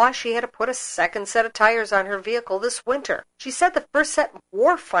me why she had to put a second set of tires on her vehicle this winter. She said the first set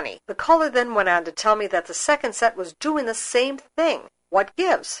wore funny. The caller then went on to tell me that the second set was doing the same thing. What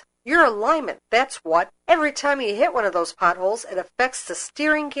gives? Your alignment, that's what. Every time you hit one of those potholes, it affects the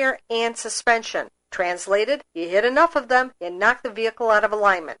steering gear and suspension. Translated, you hit enough of them, you knock the vehicle out of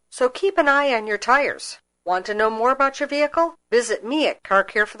alignment. So keep an eye on your tires. Want to know more about your vehicle? Visit me at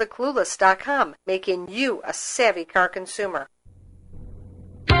CarCareForTheClueless.com, making you a savvy car consumer.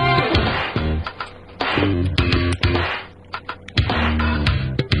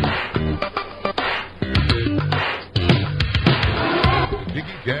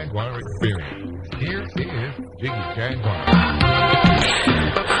 Jiggy Jaguar Experience. Here is Jiggy Jaguar.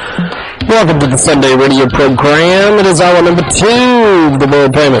 Welcome to the Sunday radio program. It is hour number 2 of the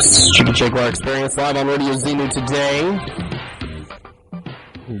world famous Jiggy Jaguar Experience live on Radio Xenu today.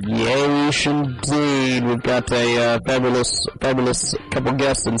 Yes, indeed. We've got a fabulous couple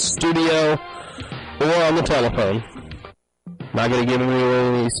guests in studio or on the telephone. Not going to give away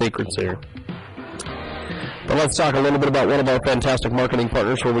any secrets here. But let's talk a little bit about one of our fantastic marketing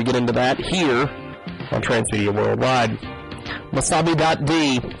partners where we get into that here on Transmedia Worldwide.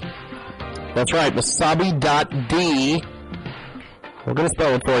 Masabi.d. That's right, Masabi.d. We're going to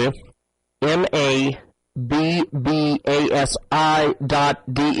spell it for you. MABBASI.DE.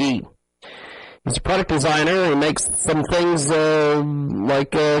 He's a product designer. He makes some things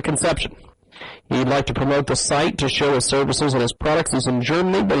like conception. He'd like to promote the site to show his services and his products. He's in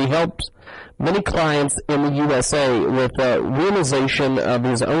Germany, but he helps many clients in the USA with realization of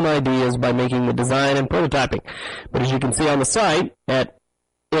his own ideas by making the design and prototyping. But as you can see on the site at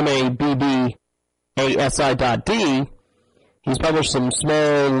MABBASI.D, he's published some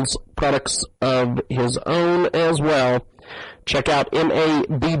small products of his own as well. Check out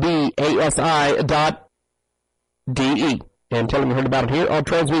MABBASI.DE. And tell them you heard about it here on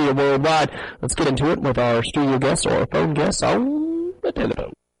Transmedia Worldwide. Let's get into it with our studio guests or our phone guests on the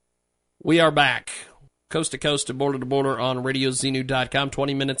telephone. We are back, coast to coast and border to border on RadioZenu.com,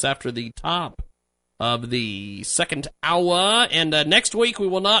 20 minutes after the top of the second hour. And next week we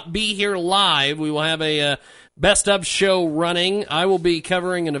will not be here live. We will have a best of show running. I will be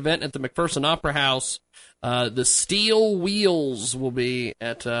covering an event at the McPherson Opera House. The Steel Wheels will be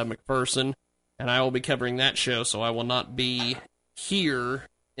at McPherson. And I will be covering that show, so I will not be here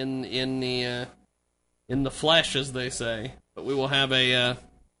in the flesh, as they say. But we will have a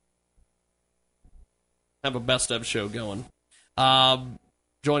best of show going.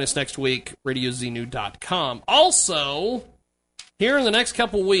 Join us next week, RadioZenu.com. Also, here in the next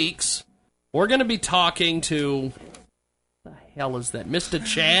couple weeks, we're going to be talking to, what the hell is that? Mr.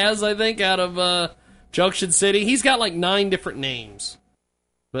 Chaz, I think, out of Junction City. He's got like 9 different names,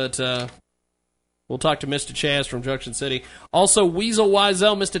 but we'll talk to Mr. Chaz from Junction City. Also, Weasel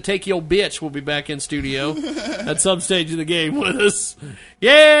Wiesel, Mr. Take Your Bitch, will be back in studio at some stage of the game with us.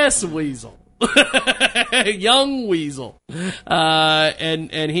 Yes, Weasel. Young Weasel.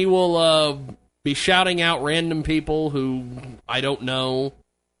 And he will be shouting out random people who I don't know.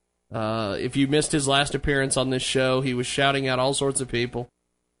 If you missed his last appearance on this show, he was shouting out all sorts of people.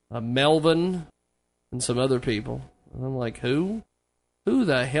 Melvin and some other people. And I'm like, who? Who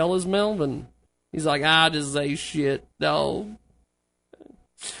the hell is Melvin? He's like, I just say shit, dog.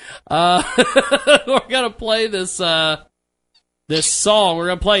 We're going to play this song. We're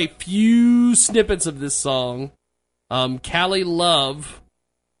going to play a few snippets of this song. Cali Love.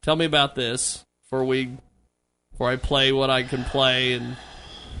 Tell me about this before I play what I can play, and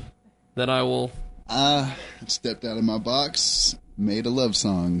then I will... stepped out of my box, made a love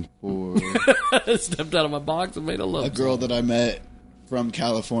song for... Stepped out of my box and made a love song. A girl that I met from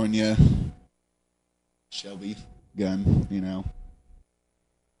California... Shelby Gunn, you know.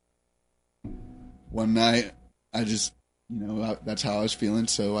 One night, I just, that's how I was feeling,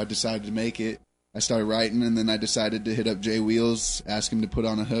 so I decided to make it. I started writing, and then I decided to hit up Jay Wheels, ask him to put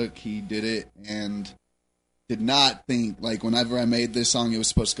on a hook. He did it, and did not think, like, whenever I made this song, it was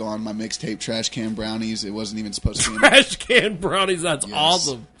supposed to go on my mixtape, Trash Can Brownies. It wasn't even supposed to be... Trash Can Brownies, that's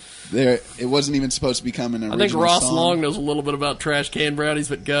awesome. It wasn't even supposed to become an original song. I think Ross Long knows a little bit about Trash Can Brownies,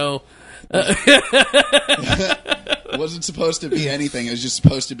 but go... It wasn't supposed to be anything. It was just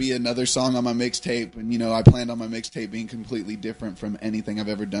supposed to be another song on my mixtape. And, I planned on my mixtape being completely different from anything I've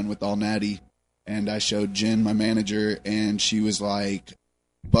ever done with All Natty. And I showed Jen, my manager, and she was like,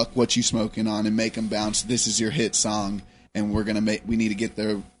 buck what you smoking on and make them bounce. This is your hit song. And we need to get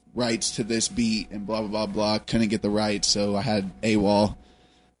the rights to this beat and blah, blah, blah, blah. Couldn't get the rights, so I had AWOL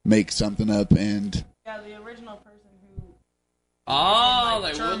make something up. And yeah, the original person who... Oh,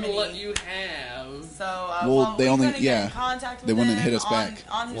 they wouldn't let you have. So, they only, get in contact with they wouldn't them hit us back.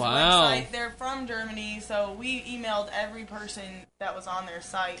 On his website. They're from Germany, so we emailed every person that was on their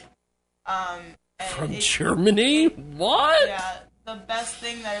site. From Germany? What? Yeah, the best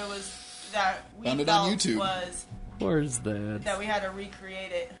thing that we found it felt on YouTube. Was where's that? That we had to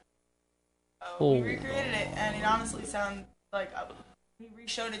recreate it. So we recreated it, and it honestly sounded like he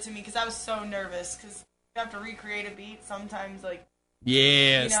re-showed it to me because I was so nervous because you have to recreate a beat sometimes, like.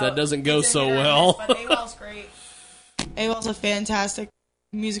 Yes, that doesn't go so well. But AWOL's great. AWOL's a fantastic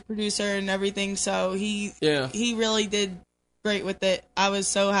music producer and everything, so he really did great with it. I was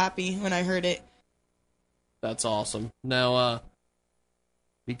so happy when I heard it. That's awesome. Now,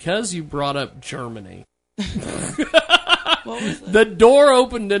 because you brought up Germany, the door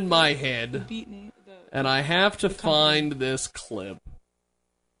opened in my head, and I have to find this clip.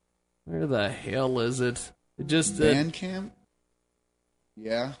 Where the hell is it? It just Bandcamp.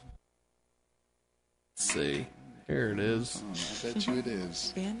 Yeah. Let's see. Here it is. Oh, I bet you it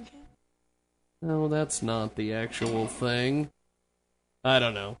is. No, that's not the actual thing. I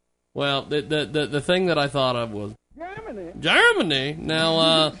don't know. Well, the thing that I thought of was Germany.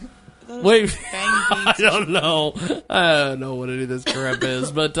 Now, wait. I don't know. I don't know what any of this crap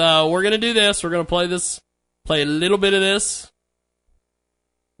is, but we're gonna do this. We're gonna play a little bit of this.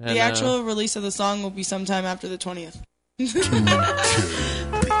 And, the actual release of the song will be sometime after the 20th.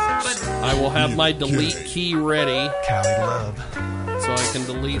 I will have my delete key ready, so I can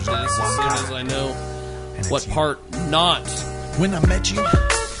delete this as soon as I know what part not. When I met you,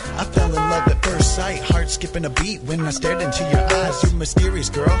 I fell in love at first sight, heart skipping a beat when I stared into your eyes. You're mysterious,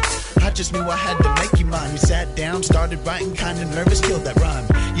 girl. I just knew I had to make you mine. You sat down, started writing, kinda nervous, killed that rhyme.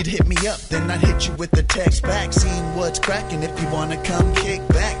 You'd hit me up, then I'd hit you with the text back, seeing what's cracking. If you wanna come kick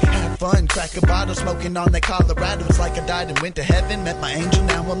back, have fun, crack a bottle, smoking on that Colorado. It's like I died and went to heaven, met my angel,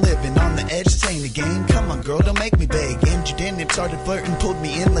 now I'm living on the edge. This ain't a game, come on girl, don't make me beg. And you didn't, started flirting, pulled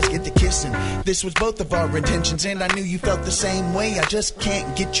me in, let's get to kissing. This was both of our intentions, and I knew you felt the same way. I just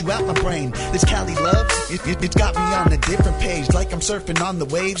can't get you out my brain. This Cali love, it's got me on a different page, like I'm surfing on the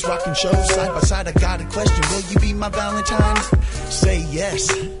waves, rocking shows side by side. I got a question, will you be my Valentine? Say yes,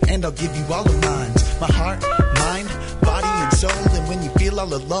 and I'll give you all of mine. My heart, mind, body, and soul. And when you feel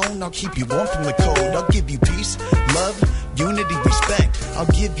all alone, I'll keep you warm from the cold. I'll give you peace, love, unity, respect. I'll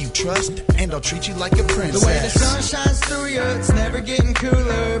give you trust, and I'll treat you like a princess. The way the sun shines through you, it's never getting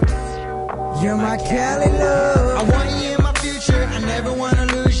cooler. You're my Cali love. I want you in my future, I never want to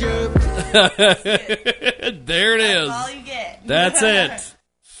lose you. There it is. That's all you get. That's it.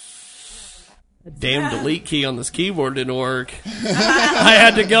 Damn delete key on this keyboard didn't work. I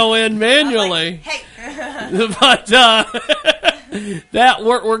had to go in manually. Hey. But that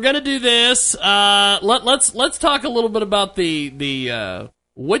we're gonna do this. Let's talk a little bit about the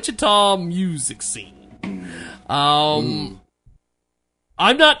Wichita music scene. I'm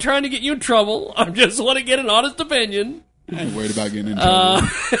not trying to get you in trouble. I just want to get an honest opinion. I ain't worried about getting in trouble.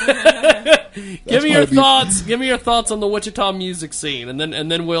 Give me your thoughts. Give me your thoughts on the Wichita music scene, and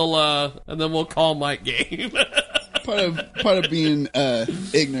then we'll call Mike game. part of being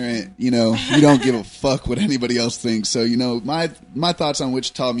ignorant, you don't give a fuck what anybody else thinks. So my thoughts on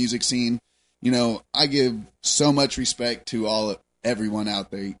Wichita music scene. I give so much respect to everyone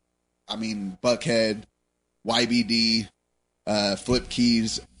out there. I mean, Buckhead, YBD, Flip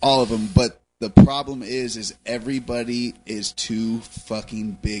Keys, all of them, but the problem is everybody is too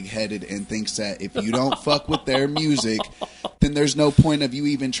fucking big-headed and thinks that if you don't fuck with their music, then there's no point of you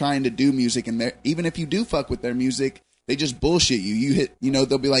even trying to do music. And even if you do fuck with their music, they just bullshit you.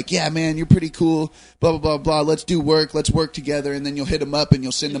 They'll be like, yeah, man, you're pretty cool, blah, blah, blah, blah. Let's work together. And then you'll hit them up and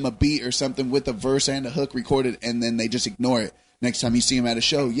you'll send them a beat or something with a verse and a hook recorded, and then they just ignore it. Next time you see him at a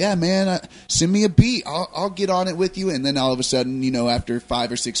show, yeah, man, send me a beat. I'll get on it with you. And then all of a sudden, after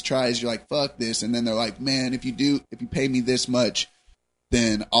 5 or 6 tries, you're like, fuck this. And then they're like, man, if you pay me this much,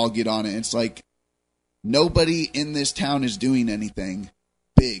 then I'll get on it. It's like nobody in this town is doing anything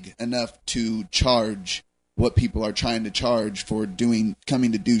big enough to charge what people are trying to charge for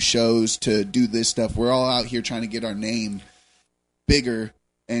coming to do shows, to do this stuff. We're all out here trying to get our name bigger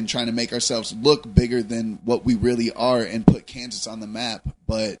and trying to make ourselves look bigger than what we really are and put Kansas on the map,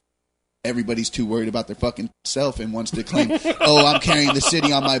 but everybody's too worried about their fucking self and wants to claim, oh, I'm carrying the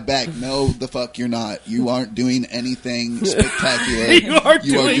city on my back. No, the fuck you're not. You aren't doing anything spectacular. You aren't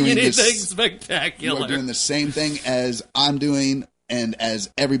doing anything spectacular. You are doing the same thing as I'm doing and as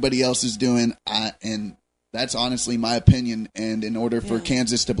everybody else is doing, and that's honestly my opinion. And in order for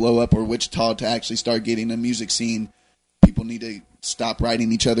Kansas to blow up or Wichita to actually start getting a music scene, people need to stop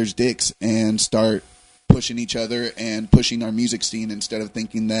riding each other's dicks and start pushing each other and pushing our music scene instead of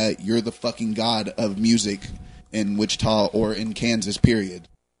thinking that you're the fucking god of music in Wichita or in Kansas, period.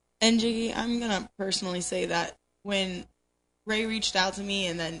 And Jiggy, I'm going to personally say that when Ray reached out to me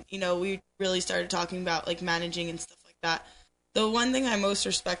and then, we really started talking about like managing and stuff like that, the one thing I most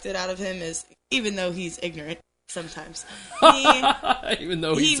respected out of him is, even though he's ignorant sometimes, he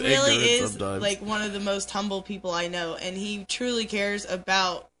really is sometimes like one of the most humble people I know, and he truly cares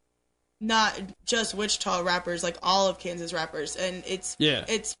about not just Wichita rappers, like all of Kansas rappers, and it's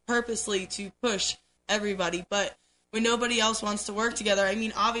purposely to push everybody. But when nobody else wants to work together, I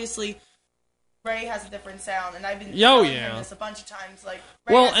mean, obviously Ray has a different sound, and I've been telling him this a bunch of times. Like,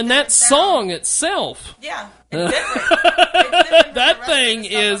 and that song itself, it's different. That thing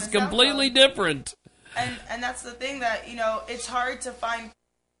is completely different. And that's the thing that, it's hard to find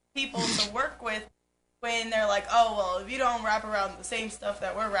people to work with when they're like, oh, well, if you don't rap around the same stuff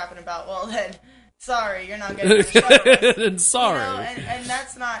that we're rapping about, well, then sorry, you're not getting your show. And sorry. And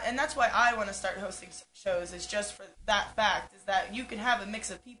that's why I want to start hosting shows, is just for that fact, is that you can have a mix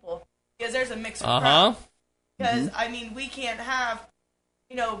of people, because there's a mix of crowd. Because, I mean, we can't have,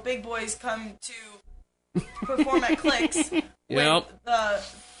 big boys come to perform at Clicks with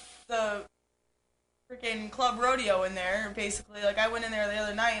the freaking club rodeo in there, basically. Like, I went in there the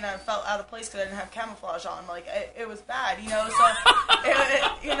other night and I felt out of place because I didn't have camouflage on. Like, it was bad, so,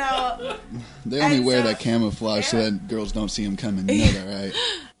 They only wear that camouflage so that girls don't see them coming. You know that, right?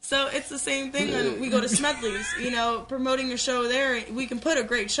 So it's the same thing when we go to Smedley's, promoting a show there. We can put a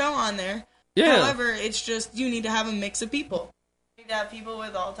great show on there. Yeah. However, it's just you need to have a mix of people. You need to have people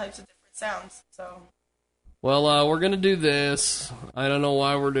with all types of different sounds, so... Well, we're going to do this. I don't know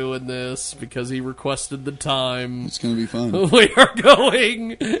why we're doing this, because he requested the time. It's going to be fun. We are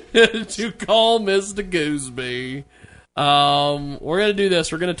going to call Mr. Gooseby. We're going to do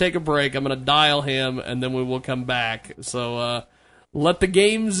this. We're going to take a break. I'm going to dial him, and then we will come back. So, let the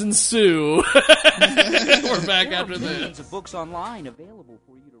games ensue. We're back after this. Millions of books online available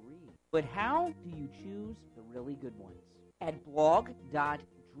for you to read. But how do you choose the really good ones? At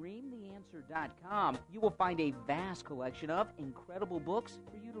blog.dreamtheanswer.com, you will find a vast collection of incredible books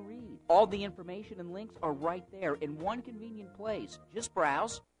for you to read. All the information and links are right there in one convenient place. Just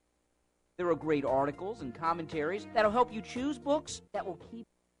browse. There are great articles and commentaries that'll help you choose books that will keep.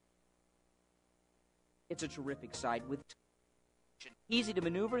 It's a terrific site with easy to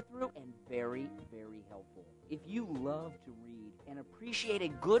maneuver through and very, very helpful. If you love to read and appreciate a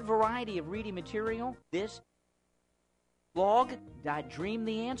good variety of reading material, this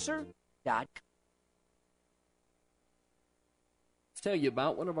blog.dreamtheanswer.com. Let's tell you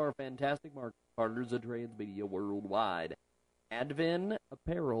about one of our fantastic market partners at Transmedia Worldwide,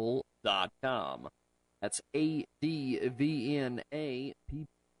 advenapparel.com. That's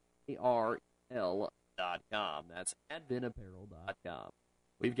ADVNAPPARL.com. That's advenapparel.com.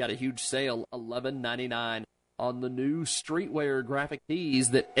 We've got a huge sale, $11.99, on the new streetwear graphic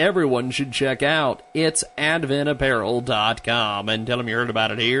tees that everyone should check out. It's advenapparel.com. And tell them you heard about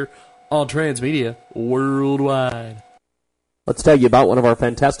it here on Transmedia Worldwide. Let's tell you about one of our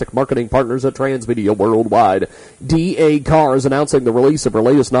fantastic marketing partners at Transmedia Worldwide. D.A. Carr is announcing the release of her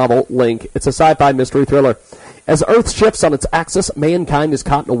latest novel, Link. It's a sci-fi mystery thriller. As Earth shifts on its axis, mankind is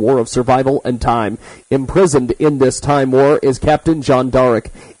caught in a war of survival and time. Imprisoned in this time war is Captain John Darek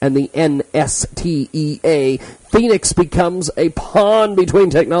and the NSTEA. Phoenix becomes a pawn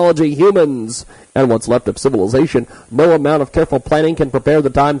between technology, humans, and what's left of civilization. No amount of careful planning can prepare the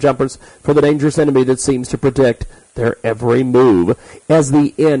time jumpers for the dangerous enemy that seems to predict their every move. As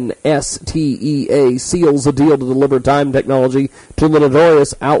the NSTEA seals a deal to deliver time technology to the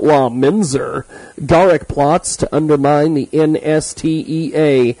notorious outlaw Minzer, Darek plots to undermine the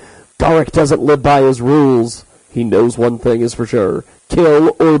NSTEA. Darek doesn't live by his rules. He knows one thing is for sure: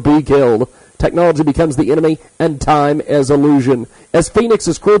 kill or be killed. Technology becomes the enemy, and time as illusion. As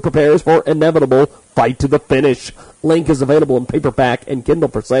Phoenix's crew prepares for inevitable fight to the finish. Link is available in paperback and Kindle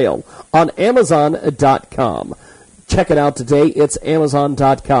for sale on Amazon.com. Check it out today. It's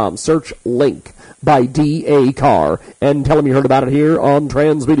Amazon.com. Search Link by D.A. Carr and tell them you heard about it here on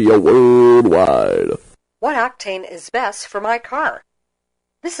Transmedia Worldwide. What octane is best for my car?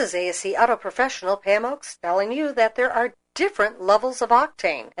 This is ASE Auto Professional Pam Oaks telling you that there are different levels of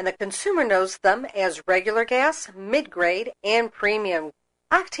octane, and the consumer knows them as regular gas, mid-grade, and premium.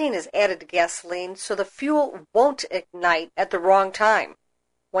 Octane is added to gasoline so the fuel won't ignite at the wrong time.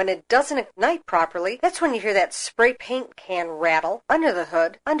 When it doesn't ignite properly, that's when you hear that spray paint can rattle under the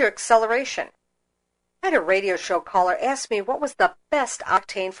hood under acceleration. I had a radio show caller ask me what was the best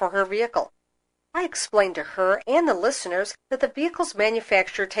octane for her vehicle. I explained to her and the listeners that the vehicle's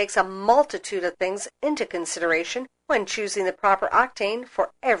manufacturer takes a multitude of things into consideration when choosing the proper octane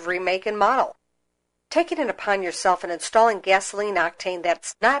for every make and model. Taking it upon yourself and installing gasoline octane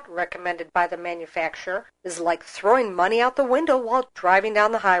that's not recommended by the manufacturer is like throwing money out the window while driving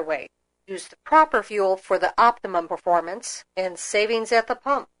down the highway. Use the proper fuel for the optimum performance and savings at the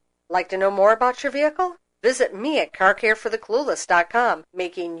pump. Like to know more about your vehicle? Visit me at CarCareForTheClueless.com,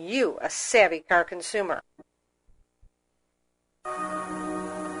 making you a savvy car consumer.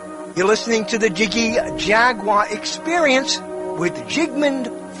 You're listening to the Jiggy Jaguar Experience with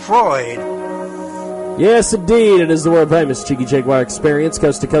Jigmund Freud. Yes, indeed. It is the world-famous Jiggy Jaguar Experience,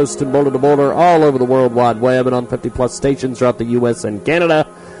 coast to coast and border to border, all over the World Wide Web and on 50-plus stations throughout the U.S. and Canada.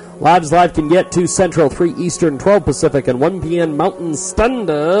 Live as live can get, 2 Central, 3 Eastern, 12 Pacific, and 1 p.m. Mountain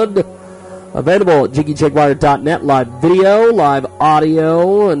Standard. Available at JiggyJaguar.net, live video, live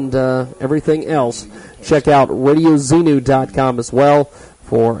audio, and everything else. Check out RadioZenu.com as well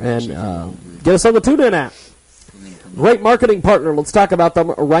for an Get us on the TuneIn app. Great marketing partner. Let's talk about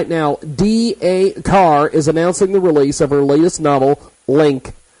them right now. D.A. Carr is announcing the release of her latest novel,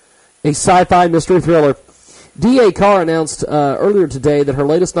 Link, a sci-fi mystery thriller. D.A. Carr announced earlier today that her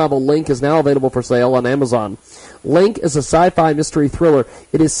latest novel, Link, is now available for sale on Amazon. Link is a sci-fi mystery thriller.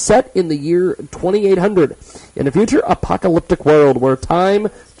 It is set in the year 2800, in a future apocalyptic world where time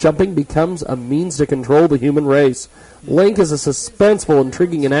jumping becomes a means to control the human race. Link is a suspenseful,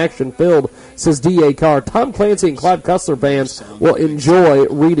 intriguing, and action-filled, says D.A. Carr. Tom Clancy and Clive Cussler fans will enjoy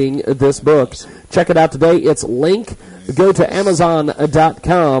reading this book. Check it out today. It's Link. Go to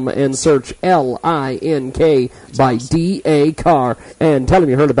Amazon.com and search L-I-N-K by D.A. Carr. And tell him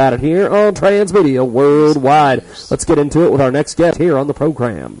you heard about it here on Transmedia Worldwide. Let's get into it with our next guest here on the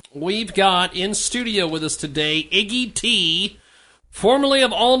program. We've got in studio with us today Iggy T, formerly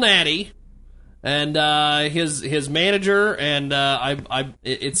of All Natty, and his manager, and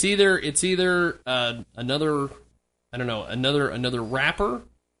it's either another rapper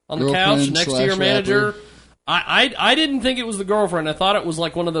on the couch next to your manager. Rapper. I didn't think it was the girlfriend. I thought it was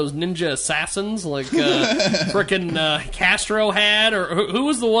like one of those ninja assassins, like frickin' Castro had, or who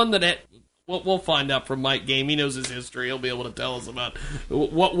was the one that had. We'll find out from Mike Game. He knows his history. He'll be able to tell us about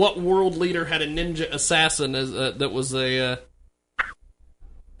what world leader had a ninja assassin that was a.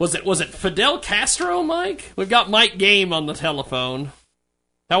 Was it Fidel Castro, Mike? We've got Mike Game on the telephone.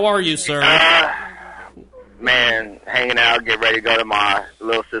 How are you, sir? Man, hanging out, get ready to go to my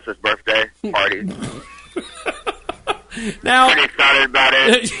little sister's birthday party. Now, pretty excited about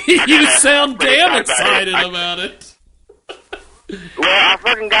it. You sound damn excited about it. Well, I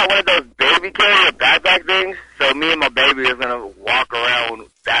fucking got one of those baby carrier backpack things, so me and my baby is gonna walk around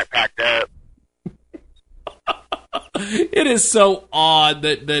backpacked up. It is so odd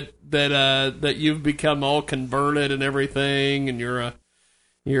that you've become all converted and everything, and you're a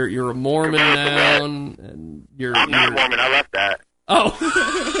Mormon now, and I'm not a Mormon. I left that. Oh,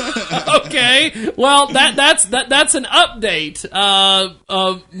 okay. Well, that's an update.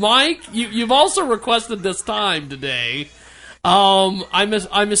 Mike, you've also requested this time today. I'm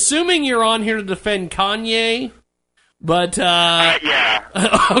assuming you're on here to defend Kanye. But, yeah.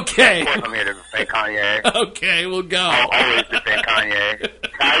 Okay. Of course I'm here to defend Kanye. Okay, we'll go. I'll always defend Kanye.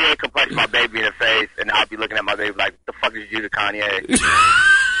 Kanye can punch my baby in the face, and I'll be looking at my baby like, what the fuck did you do to Kanye?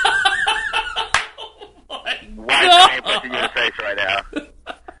 Why is Kanye punching you in the face right now?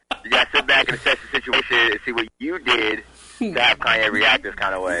 You gotta sit back and assess the situation and see what you did to have Kanye react this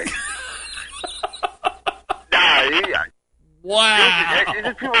kind of way. Wow. It's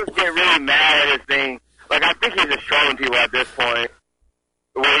just people get really mad at this thing. Like, I think he's just trolling people at this point.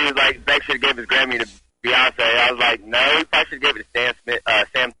 Where he was like, Beck should have gave his Grammy to Beyonce. I was like, no, he probably should have gave it to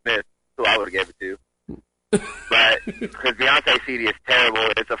Sam Smith, who I would have gave it to. But, because Beyonce's CD is terrible.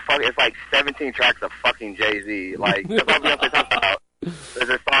 It's like 17 tracks of fucking Jay-Z. Like, that's all Beyonce talks about. There's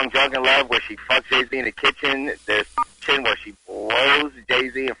a song, Drunk in Love, where she fucks Jay-Z in the kitchen. There's a where she blows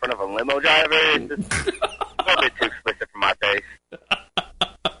Jay-Z in front of a limo driver. It's just a little bit too explicit for my taste.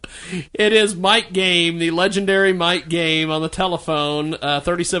 It is Mike Game, the legendary Mike Game, on the telephone,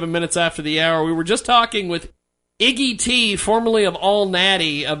 37 minutes after the hour. We were just talking with Iggy T, formerly of All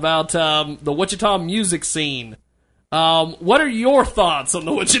Natty, about the Wichita music scene. What are your thoughts on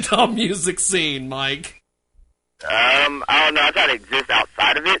the Wichita music scene, Mike? I don't know. I try to exist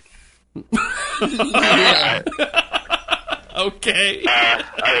outside of it. Okay.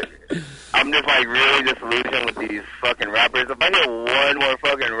 I'm just like really disillusioned with these fucking rappers. If I hear one more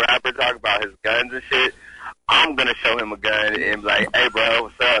fucking rapper talk about his guns and shit, I'm gonna show him a gun and be like, "Hey, bro,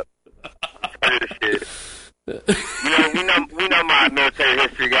 what's up?" Start this shit. We know my military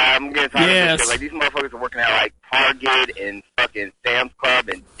history, guy. I'm getting tired of this shit. Like, these motherfuckers are working at like Target and fucking Sam's Club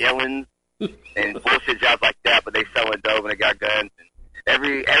and Dillon's and bullshit jobs like that, but they selling dope and they got guns. And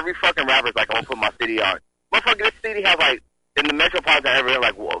every fucking rapper's like, "I'm gonna put my city on." Motherfucker, this city has like, in the metropolitan area,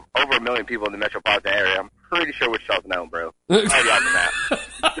 like over 1 million people in the metropolitan area. I'm pretty sure Wichita's known, bro. Already on the map.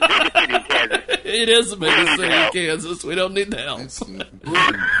 The biggest city in Kansas. It is the biggest city in Kansas. We don't need the help. We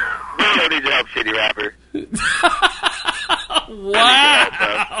don't need your help, shitty rapper.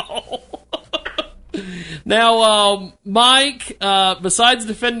 Wow. Now, Mike, besides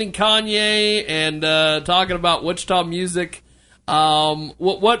defending Kanye and talking about Wichita music,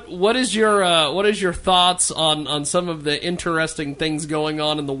 what is your thoughts on some of the interesting things going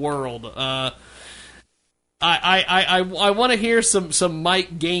on in the world? I want to hear some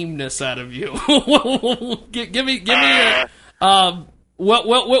Mike Gameness out of you. give me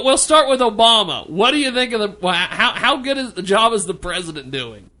we'll start with Obama. What do you think of how good is the job is the president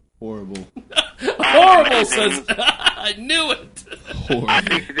doing? Horrible. Horrible, says I knew it. I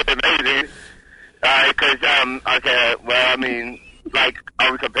think he did amazing. Okay, well, I mean, like,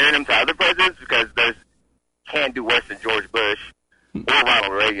 are we comparing them to other presidents? Because there's can't do worse than George Bush or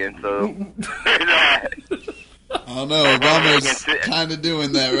Ronald Reagan, so there's that. I don't know. Obama's kind of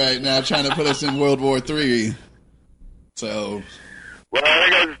doing that right now, trying to put us in World War III. So, well, there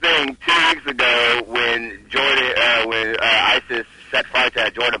goes the thing. 2 weeks ago, when ISIS set fire to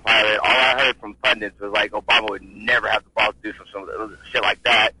that Jordan pilot, all I heard from pundits was like Obama would never have the balls to do some shit like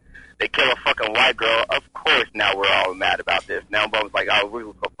that. They kill a fucking white girl. Of course, now we're all mad about this. Now Obama's like, oh, we're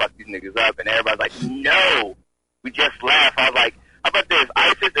going to fuck these niggas up. And everybody's like, no. We just laugh. I was like, how about this?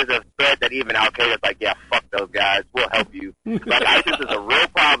 ISIS is a threat that even Al-Qaeda's like, yeah, fuck those guys. We'll help you. Like, ISIS is a real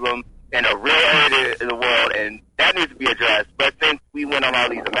problem in a real area in the world, and that needs to be addressed. But since we went on all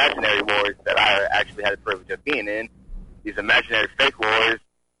these imaginary wars that I actually had the privilege of being in, these imaginary fake wars,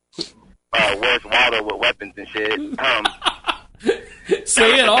 where's Waldo with weapons and shit,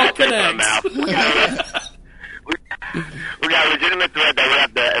 say it all connects. We got a legitimate threat that we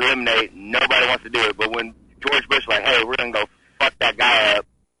have to eliminate. Nobody wants to do it. But when George Bush like, hey, we're going to go fuck that guy up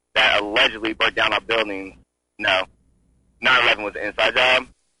that allegedly burnt down our building, no. 9/11 was an inside job.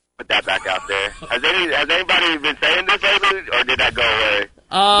 Put that back out there. Has anybody been saying this lately, or did that go away?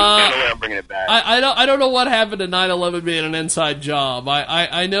 I'm bringing it back. I don't know what happened to 9/11 being an inside job.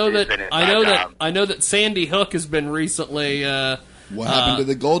 I know that Sandy Hook has been recently. What happened to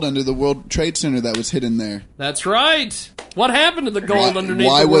the gold under the World Trade Center that was hidden there? That's right. What happened to the gold underneath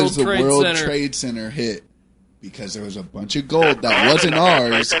the World Trade Center? Why was the World Trade Center hit? Because there was a bunch of gold that wasn't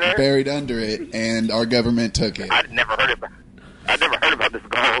ours buried under it, and our government took it. I've never heard about this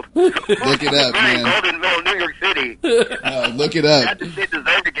gold. Look it up, man. Gold in the middle of New York City. Look it up. That shit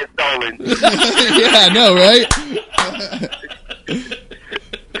deserved to get stolen. Yeah, I know, right?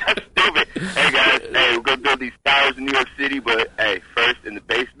 That's stupid. Hey, guys, hey, we're going to build these towers in New York City, but, hey, first, in the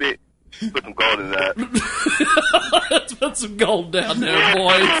basement, put some gold in that. Let's put some gold down there,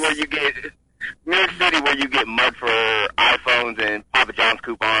 boys. New York City, where you get mud for iPhones and Papa John's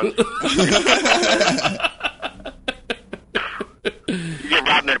coupons. You get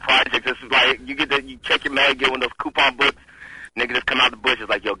robbed in the projects. This is like you check your mail, get one of those coupon books. Nigga just come out the bush. It's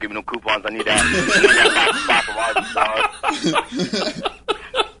like, yo, give me them coupons. I need that.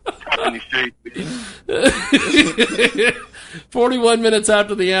 On the street. 41 minutes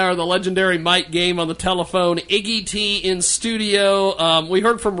after the hour, the legendary Mike Game on the telephone. Iggy T in studio. We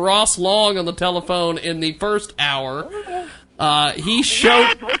heard from Ross Long on the telephone in the first hour. He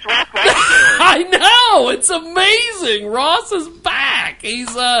showed. I know, it's amazing. Ross is back.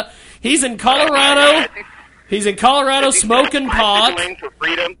 He's in Colorado. He's in Colorado smoking pot.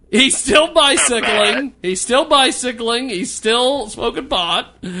 He's still bicycling. He's still smoking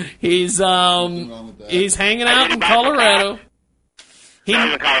pot. He's hanging out in Colorado. He's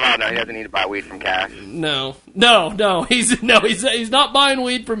in Colorado. He doesn't need to buy weed from Cash. No. He's not buying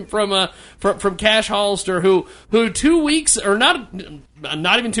weed from Cash Hollister, who 2 weeks or not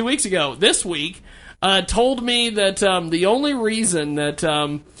even 2 weeks ago, this week, told me that the only reason that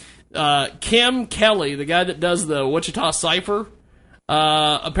Kim Kelly, the guy that does the Wichita Cypher,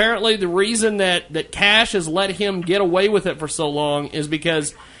 apparently the reason that Cash has let him get away with it for so long is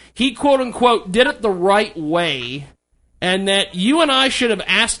because he quote unquote did it the right way. And that you and I should have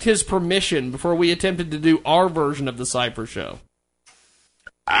asked his permission before we attempted to do our version of the Cypher show.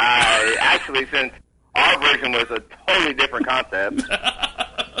 Actually, since our version was a totally different concept.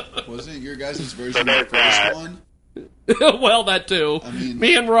 Wasn't your guys' version the first one? Well, that too. I mean,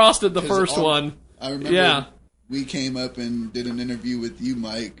 me and Ross did the first one. I remember we came up and did an interview with you,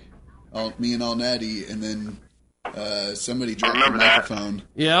 Mike, me and All Natty, and then somebody dropped the microphone.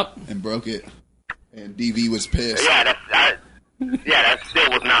 Yep. And broke it. And DV was pissed. Yeah, that still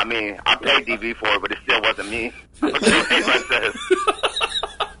was not me. I paid DV for it, but it still wasn't me. I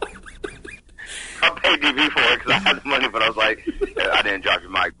paid DV for it because I had the money, but I was like, I didn't drop your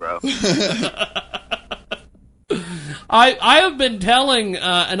mic, bro. I have been telling,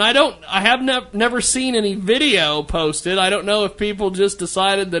 and I have never seen any video posted. I don't know if people just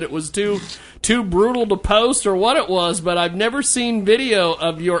decided that it was too brutal to post or what it was, but I've never seen video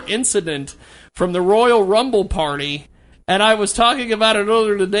of your incident from the Royal Rumble party, and I was talking about it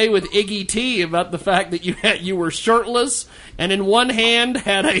earlier today with Iggy T about the fact that you were shirtless, and in one hand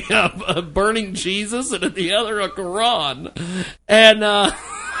had a burning Jesus, and in the other a Quran, and I've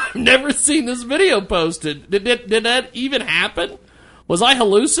never seen this video posted. Did that even happen? Was I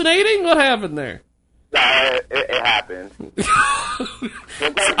hallucinating? What happened there? It happened.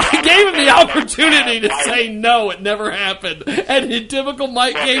 I gave him the opportunity to say no, it never happened. And in typical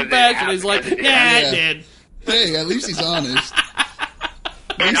Mike Game fashion, he's like, yeah, it did. Hey, at least he's honest.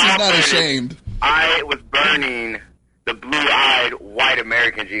 At least he's not ashamed. I was burning the blue-eyed white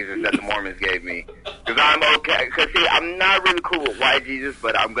American Jesus that the Mormons gave me. Because I'm okay. Because, see, I'm not really cool with white Jesus,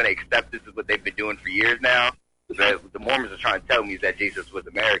 but I'm going to accept this is what they've been doing for years now. The Mormons are trying to tell me that Jesus was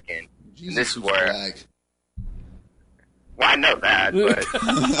American. Jesus and this is was where... black. Well, I know that, but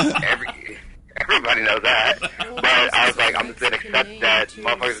everybody knows that. But I was like, I'm just going to accept that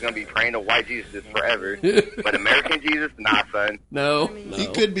motherfuckers are going to be praying to white Jesus forever. But American Jesus, nah, son. No. He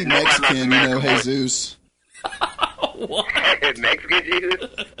could be Mexican, Jesus. What? Mexican Jesus?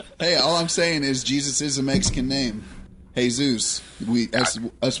 Hey, all I'm saying is Jesus is a Mexican name. Jesus.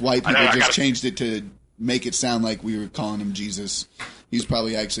 Us white people just changed it to make it sound like we were calling him Jesus. He's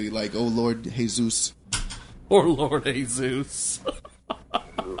probably actually like, oh, Lord Jesus. Or Lord Jesus.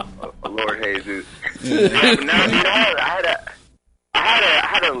 Lord Jesus. Yeah, but now, you know, I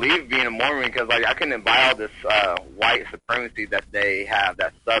had to leave being a Mormon because like I couldn't buy all this white supremacy that they have.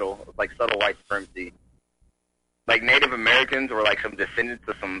 That's subtle. It's like subtle white supremacy. Like Native Americans were like some descendants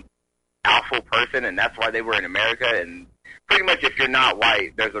of some alpha person, and that's why they were in America. And pretty much, if you're not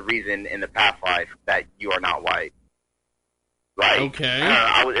white, there's a reason in the past life that you are not white. Like, okay.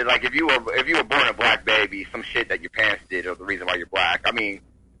 I was like, if you were born a black baby, some shit that your parents did was the reason why you're black. I mean,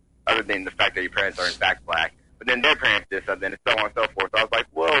 other than the fact that your parents are in fact black, but then their parents did something, and so on and so forth. So I was like,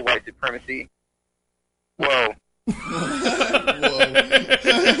 whoa, white supremacy. Whoa.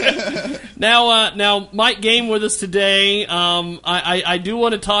 Now, Mike Game with us today. I do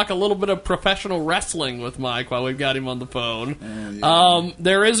want to talk a little bit of professional wrestling with Mike while we've got him on the phone.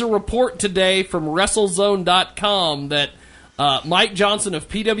 There is a report today from WrestleZone.com that Mike Johnson of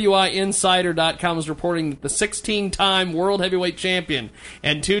PWIinsider.com is reporting that the 16-time World Heavyweight Champion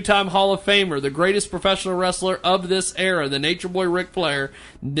and 2-time Hall of Famer, the greatest professional wrestler of this era, the Nature Boy Ric Flair,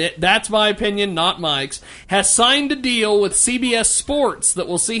 that's my opinion, not Mike's, has signed a deal with CBS Sports that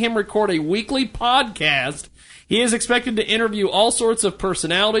will see him record a weekly podcast. He is expected to interview all sorts of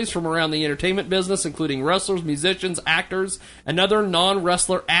personalities from around the entertainment business, including wrestlers, musicians, actors, and other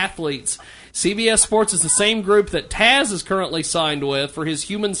non-wrestler athletes. CBS Sports is the same group that Taz is currently signed with for his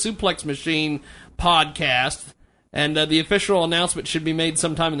Human Suplex Machine podcast, and the official announcement should be made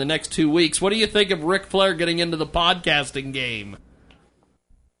sometime in the next 2 weeks. What do you think of Ric Flair getting into the podcasting game?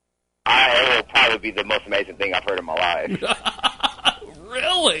 It will probably be the most amazing thing I've heard in my life.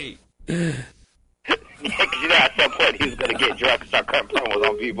 Really? Yeah, because you know at some point he was going to get drunk and start cutting promos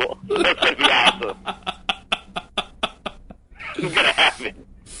on people. That's going to be awesome. It's going to happen.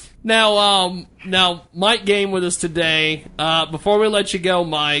 Now, Mike Game with us today. Before we let you go,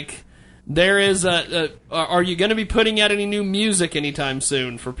 Mike, there is are you going to be putting out any new music anytime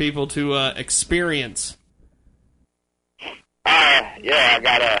soon for people to experience? Yeah, I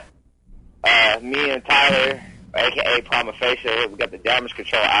got me and Tyler, aka Prima Facie, we got the Damage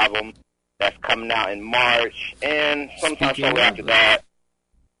Control album that's coming out in March, and sometime shortly after that,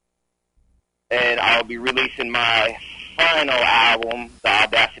 and I'll be releasing my final album, The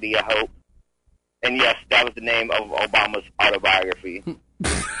Audacity of Hope. And yes, that was the name of Obama's autobiography.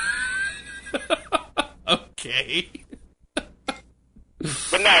 Okay.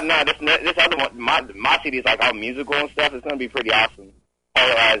 But no, this other one, my CD is like all musical and stuff. It's going to be pretty awesome.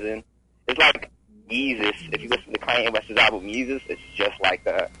 Polarizing. It's like Yeezus. If you listen to Kanye West's album Yeezus, it's just like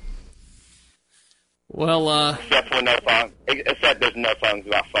that. Well, except there's no songs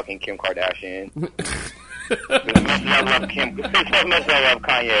about fucking Kim Kardashian. As much as I love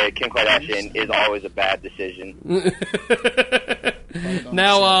Kanye, Kim Kardashian is always a bad decision.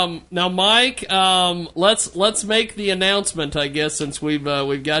 Now, Mike, let's make the announcement, I guess, since we've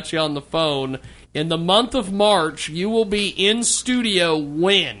got you on the phone. In the month of March, you will be in studio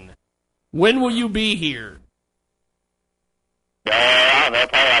when? When will you be here? I don't know,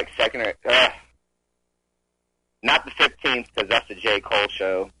 probably like second or... not the 15th, because that's the J. Cole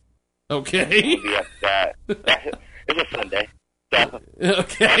show. Okay. We'll be up to that. It's a Sunday. So,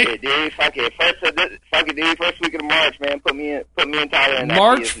 okay. Fuck it, dude. First week of March, man. Put me in Tyler in that.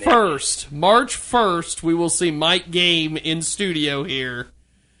 March 1st, we will see Mike Game in studio here.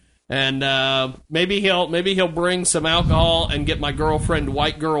 And maybe he'll bring some alcohol and get my girlfriend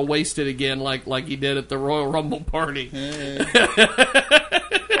White Girl wasted again like he did at the Royal Rumble party.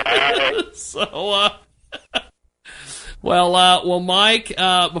 So well, Mike,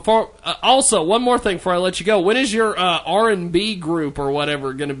 also, one more thing before I let you go. When is your R&B group or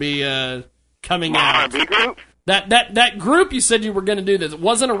whatever going to be coming out? R&B group? That group you said you were going to do this. It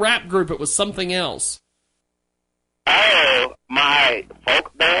wasn't a rap group. It was something else. Oh, my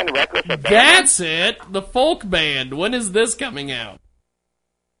folk band, Reckless Abandon? That's it. The folk band. When is this coming out?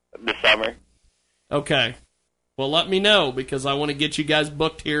 This summer. Okay. Well, let me know, because I want to get you guys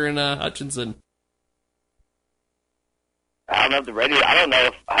booked here in Hutchinson. I don't know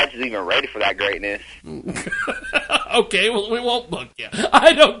if Hutch is even ready for that greatness. Okay, well, we won't book you.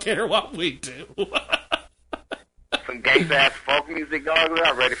 I don't care what we do. Some gangsta-ass folk music, dog. We're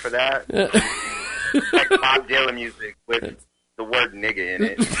not ready for that. Like Bob Dylan music with the word nigga in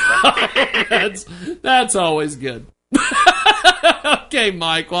it. That's always good. Okay,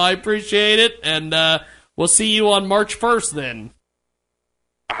 Mike. Well, I appreciate it, and we'll see you on March 1st then.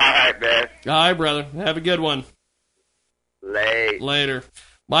 All right, man. All right, brother. Have a good one. Later.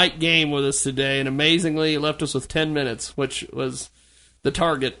 Mike Game with us today, and amazingly, he left us with 10 minutes, which was the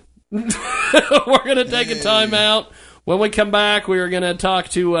target. We're going to take a timeout. When we come back, we're going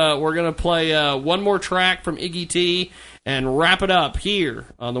to play one more track from Iggy T and wrap it up here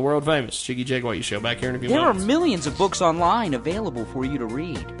on the world-famous Jiggy Jaguar Show. Back here in a few moments. There are millions of books online available for you to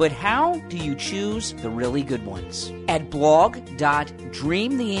read, but how do you choose the really good ones? At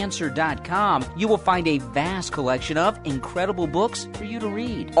blog.dreamtheanswer.com, you will find a vast collection of incredible books for you to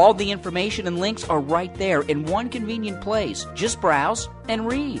read. All the information and links are right there in one convenient place. Just browse and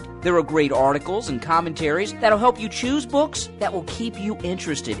read. There are great articles and commentaries that'll help you choose books that will keep you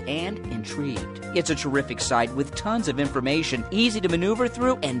interested and intrigued. It's a terrific site with tons of information, easy to maneuver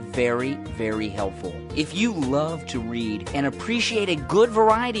through, and very, very helpful. If you love to read and appreciate a good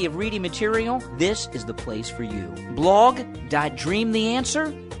variety of reading material, this is the place for you.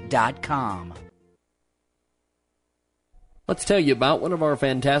 blog.dreamtheanswer.com. Let's tell you about one of our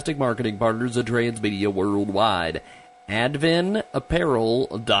fantastic marketing partners at Transmedia Worldwide,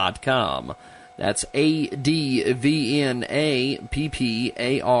 advinapparel.com. That's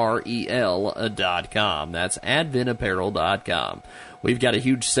ADVNAPPAREL.com. That's advinapparel.com. We've got a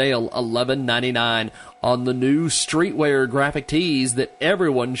huge sale, $11.99, on the new streetwear graphic tees that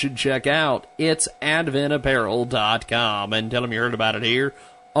everyone should check out. It's advinapparel.com. And tell them you heard about it here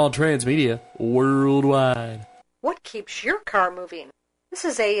on Transmedia Worldwide. What keeps your car moving? This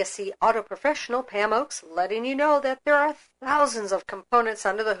is ASC Auto Professional Pam Oaks letting you know that there are thousands of components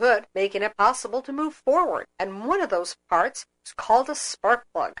under the hood making it possible to move forward. And one of those parts is called a spark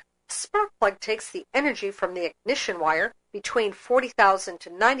plug. A spark plug takes the energy from the ignition wire between 40,000 to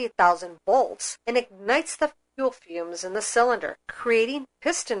 90,000 volts and ignites the fuel fumes in the cylinder, creating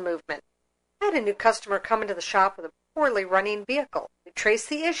piston movement. I had a new customer come into the shop with a poorly running vehicle. We traced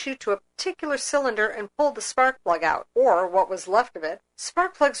the issue to a particular cylinder and pulled the spark plug out, or what was left of it.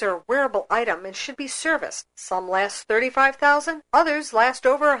 Spark plugs are a wearable item and should be serviced. Some last 35,000, others last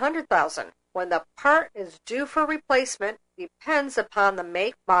over 100,000. When the part is due for replacement depends upon the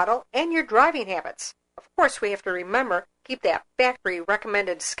make, model, and your driving habits. Of course, we have to remember, keep that factory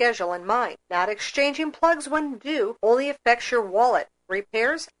recommended schedule in mind. Not exchanging plugs when due only affects your wallet,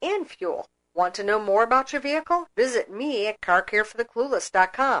 repairs, and fuel. Want to know more about your vehicle? Visit me at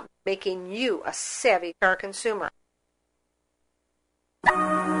carcarefortheclueless.com, making you a savvy car consumer.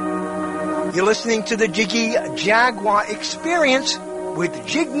 You're listening to the Jiggy Jaguar Experience with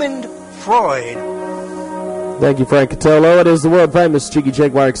Jigmund Freud. Thank you, Frank Catolo. It is the world-famous Jiggy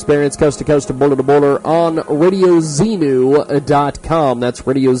Jaguar Experience, coast-to-coast and border-to-border on RadioZenu.com. That's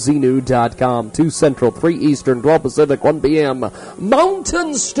RadioZenu.com. 2 Central, 3 Eastern, 12 Pacific, 1 p.m.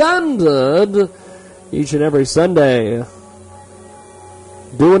 Mountain Standard each and every Sunday.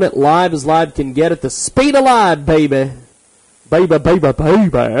 Doing it live as live can get at the speed of live, baby. Baby.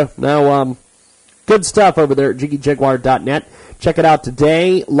 Now, good stuff over there at JiggyJaguar.net. Check it out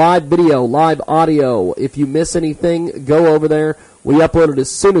today. Live video, live audio. If you miss anything, go over there. We upload it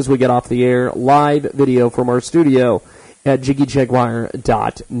as soon as we get off the air. Live video from our studio at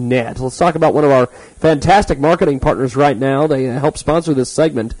JiggyJaguar.net. Let's talk about one of our fantastic marketing partners right now. They help sponsor this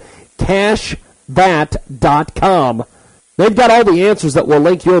segment, CashVat.com. They've got all the answers that will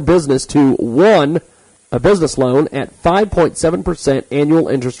link your business to, 1, a business loan at 5.7% annual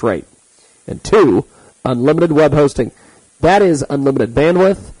interest rate, and 2, unlimited web hosting. That is unlimited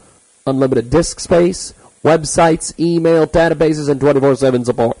bandwidth, unlimited disk space, websites, email, databases, and 24/7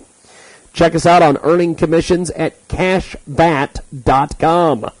 support. Check us out on earning commissions at cashvat.com.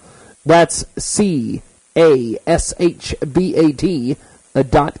 That's CASHBAT.com,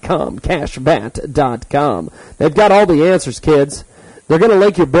 cashvat.com. They've got all the answers, kids. They're going to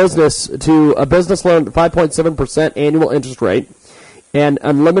link your business to a business loan at 5.7% annual interest rate, and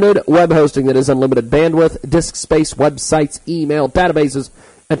unlimited web hosting that is unlimited bandwidth, disk space, websites, email, databases,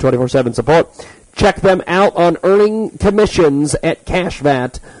 and 24/7 support. Check them out on earning commissions at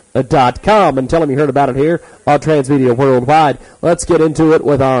cashvat.com and tell them you heard about it here on Transmedia Worldwide. Let's get into it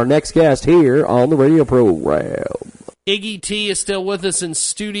with our next guest here on the radio program. Iggy T is still with us in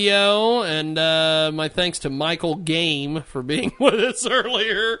studio, and my thanks to Michael Game for being with us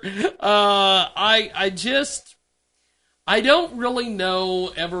earlier. I don't really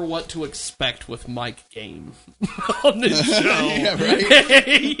know ever what to expect with Mike Game on this show. Yeah, right?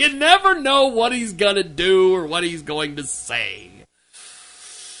 You never know what he's going to do or what he's going to say.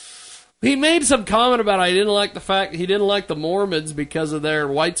 He made some comment about he didn't like the fact he didn't like the Mormons because of their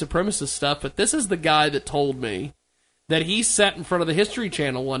white supremacist stuff, but this is the guy that told me that he sat in front of the History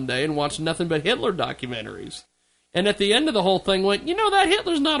Channel one day and watched nothing but Hitler documentaries. And at the end of the whole thing went, that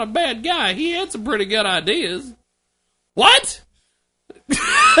Hitler's not a bad guy. He had some pretty good ideas. What?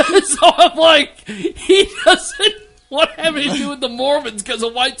 So I'm like, he doesn't want to have anything to do with the Mormons because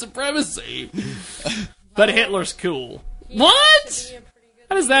of white supremacy. But Hitler's cool. What?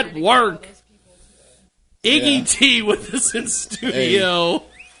 How does that work? Iggy T with us in studio.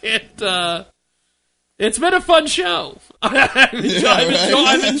 Hey. It's been a fun show. I've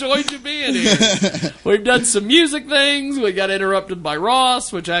enjoyed you being here. We've done some music things. We got interrupted by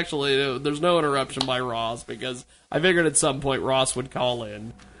Ross, which actually there's no interruption by Ross because I figured at some point Ross would call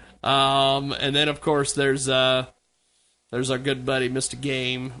in. And then of course there's our good buddy Mr.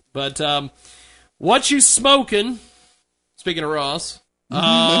 Game. But what you smoking? Speaking of Ross,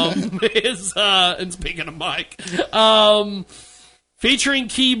 is and speaking of Mike. Featuring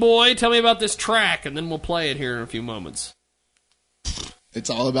Keyboy, tell me about this track, and then we'll play it here in a few moments.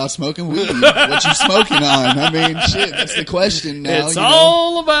 It's all about smoking weed. What you smoking on? I mean, shit, that's the question now. It's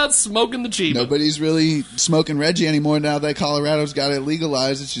all about smoking the cheap. Nobody's really smoking Reggie anymore now that Colorado's got it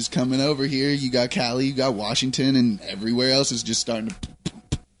legalized. It's just coming over here. You got Cali, you got Washington, and everywhere else is just starting to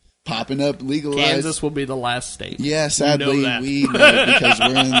popping up legalized. Kansas will be the last state. Yeah, sadly, we know because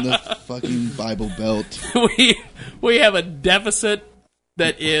we're in the fucking Bible Belt. We have a deficit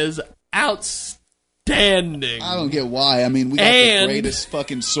that is outstanding. I don't get why. I mean, we got the greatest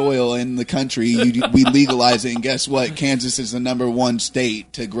fucking soil in the country. We legalize it, and guess what? Kansas is the #1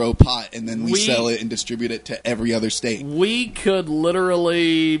 state to grow pot, and then we sell it and distribute it to every other state. We could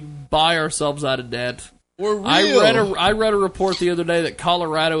literally buy ourselves out of debt. We're real. I read a report the other day that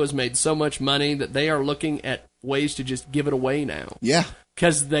Colorado has made so much money that they are looking at ways to just give it away now. Yeah.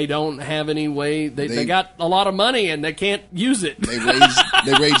 Because they don't have any way. They got a lot of money and they can't use it. They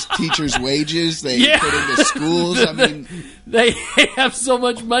raise teachers' wages. They put into schools. I mean, they have so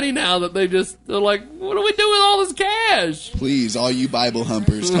much money now that they're like, what do we do with all this cash? Please, all you Bible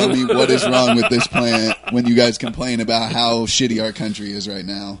humpers, tell me what is wrong with this plant when you guys complain about how shitty our country is right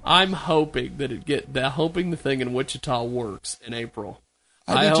now. I'm hoping that hoping the thing in Wichita works in April.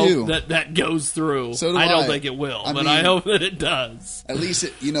 I hope that goes through. So I don't think it will, but I hope that it does. At least,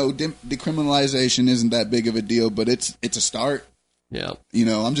 decriminalization isn't that big of a deal, but it's a start. Yeah.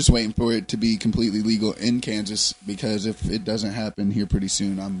 I'm just waiting for it to be completely legal in Kansas because if it doesn't happen here pretty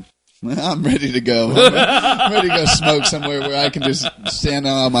soon, I'm ready to go. I'm ready to go smoke somewhere where I can just stand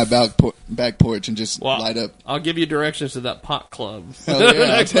on my back porch and just light up. I'll give you directions to that pot club.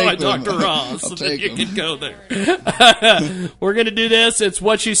 Next time I talk to Ross, so that you can go there. We're going to do this. It's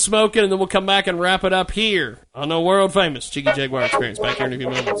What You Smoking, and then we'll come back and wrap it up here on the world famous Jiggy Jaguar Experience. Back here in a few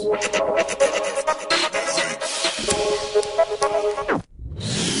moments.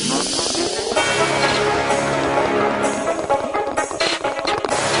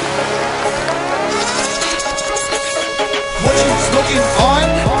 Smoking on,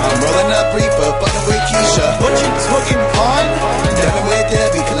 I'm rolling up reefer, fucking with Keisha. What you smoking on? Dabbing with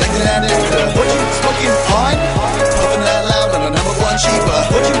Debbie, collecting that extra. What you smoking on? Puffing that loud on the #1 cheaper.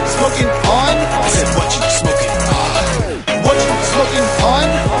 What you smoking on? I said, what you smoking on? What you smoking on?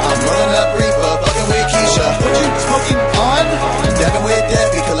 I'm rolling up reefer, fucking with Keisha. What you smoking on? Dabbing with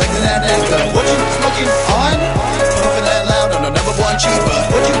Debbie, collecting that extra. What you smoking on? Puffing that loud on the #1 cheaper.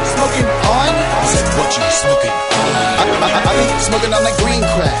 What you smoking on? I said, what you smoking on? I be smoking on that green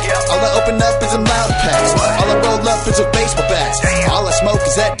crack. All I open up is them loud packs. All I roll up is a baseball bats. All I smoke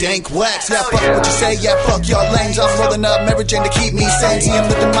is that dank wax. Yeah, fuck what you say. Yeah, fuck y'all lames. I'm rolling up Mary Jane to keep me sane. See, I'm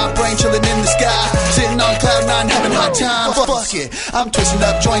lifting my brain, chilling in the sky. Sitting on cloud 9, having my time. Fuck it. I'm twisting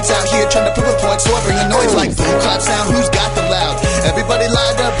up joints out here, trying to prove a point. So I bring a noise like boom, clap sound. Who's got the loud? Everybody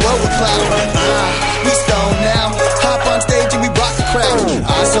lined up, blow a cloud. We stone now. Hop on stage and we rock the crowd.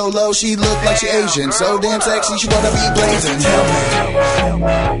 Eyes so low, she look like she Asian. So damn sexy, she wanna be blazing. Tell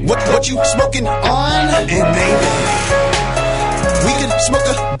me, what you smoking on? And maybe we could smoke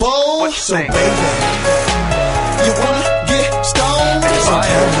a bowl. So baby, you wanna get stoned? So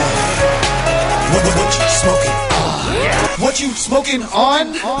tell me, what you smoking on? What you smoking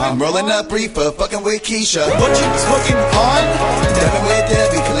on? I'm rolling up reefer, fucking with Keisha. What you smoking on? Dabbing with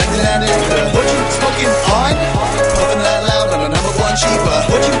Debbie, collecting that extra. What you smoking on? Puffing that loud on the #1 cheaper.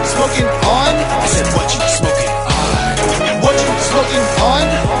 What you smoking on? I said, what you smoking on? What you smoking on?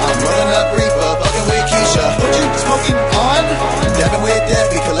 I'm rolling up reefer, fucking with Keisha. What you smoking on?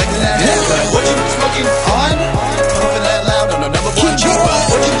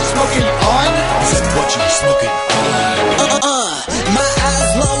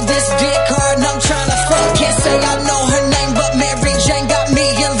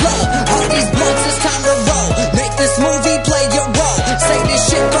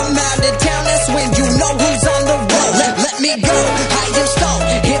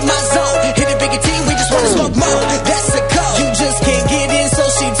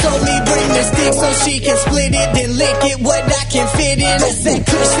 big so she can split it, then lick it what I can fit in. It's that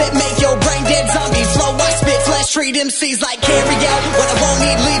kush that make your brain dead zombie flow. I spit flesh, treat MCs like carry out. What I won't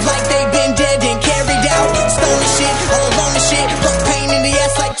need, leave like they've been dead and carried out. Stone the shit, all alone the shit. Fuck pain in the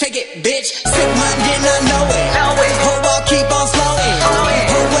ass like take it, bitch. Sick mind, didn't I know it? Ho, I'll keep on flowing.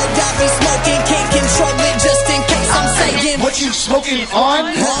 Ho, what I be smoking, can't control it just in case I'm saying. What you smoking on?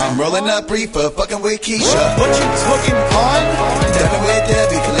 I'm rolling up reefer, fucking with Keisha. What you smoking on? Dabbing with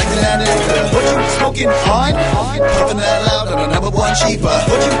Debbie, collecting that nigga. What you smoking on? Puffing that loud on the number one cheaper.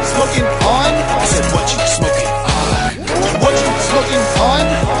 What you smoking on? I said, what you smoking on? What you smoking on?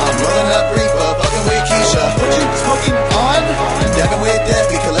 I'm rolling up reefer, fucking with Keisha. What you smoking on? Dabbing with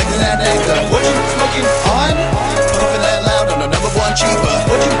Debbie, collecting that nigga. What you smoking on? Puffing that loud on the number one cheaper.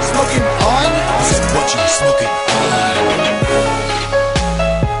 What you smoking on? I said, what you smoking on?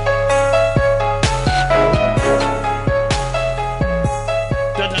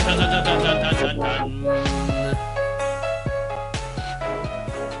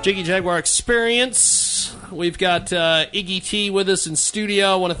 Jiggy Jaguar Experience. We've got Iggy T with us in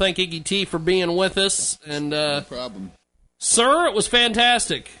studio. I want to thank Iggy T for being with us. And No problem. Sir, it was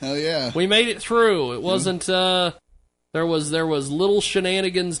fantastic. Hell yeah. We made it through. It wasn't there was little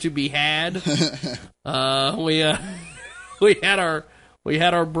shenanigans to be had. We had our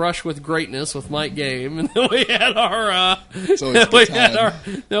brush with greatness with Mike Game, and then we had our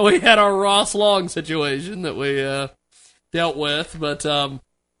we had our Ross Long situation that we dealt with, but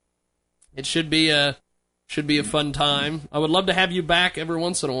it should be a fun time. I would love to have you back every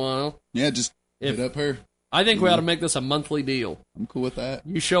once in a while. Yeah, just hit up her. I think we ought to make this a monthly deal. I'm cool with that.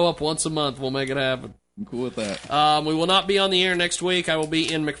 You show up once a month, we'll make it happen. I'm cool with that. We will not be on the air next week. I will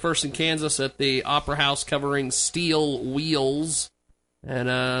be in McPherson, Kansas at the Opera House covering Steel Wheels. And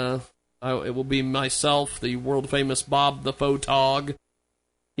it will be myself, the world-famous Bob the Photog.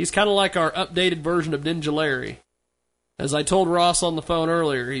 He's kind of like our updated version of Ninja Larry. As I told Ross on the phone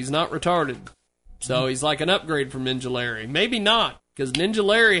earlier, he's not retarded. So he's like an upgrade from Ninja Larry. Maybe not, because Ninja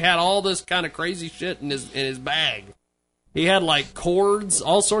Larry had all this kind of crazy shit in his bag. He had, like, cords,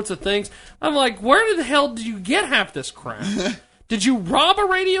 all sorts of things. I'm like, where the hell did you get half this crap? Did you rob a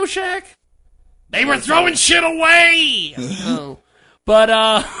Radio Shack? They were throwing shit away! Oh. But,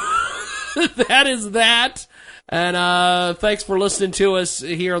 that is that. And, thanks for listening to us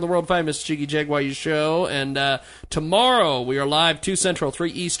here on the world-famous Jiggy Jaguar show. And, tomorrow we are live 2 Central,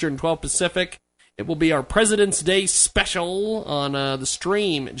 3 Eastern, 12 Pacific. It will be our President's Day special on the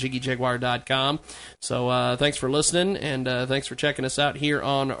stream at JiggyJaguar.com. So thanks for listening, and thanks for checking us out here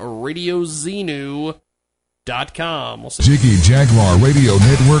on RadioZenu.com. Jiggy Jaguar Radio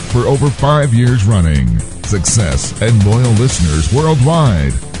Network for over 5 years running. Success and loyal listeners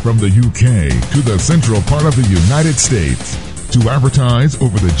worldwide, from the UK to the central part of the United States. To advertise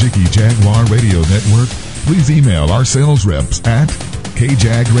over the Jiggy Jaguar Radio Network, please email our sales reps at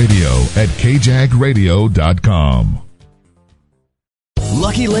kjagradio@kjagradio.com.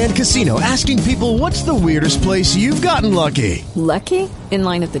 Lucky Land Casino, asking people, what's the weirdest place you've gotten lucky? Lucky? In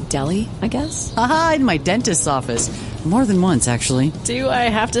line at the deli, I guess? Aha, in my dentist's office. More than once, actually. Do I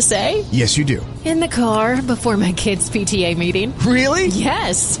have to say? Yes, you do. In the car before my kids' PTA meeting. Really?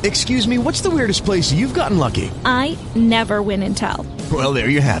 Yes. Excuse me, what's the weirdest place you've gotten lucky? I never win and tell. Well, there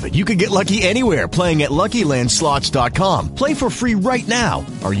you have it. You can get lucky anywhere, playing at LuckyLandSlots.com. Play for free right now.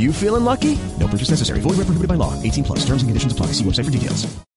 Are you feeling lucky? No purchase necessary. Void where prohibited by law. 18+. Terms and conditions apply. See website for details.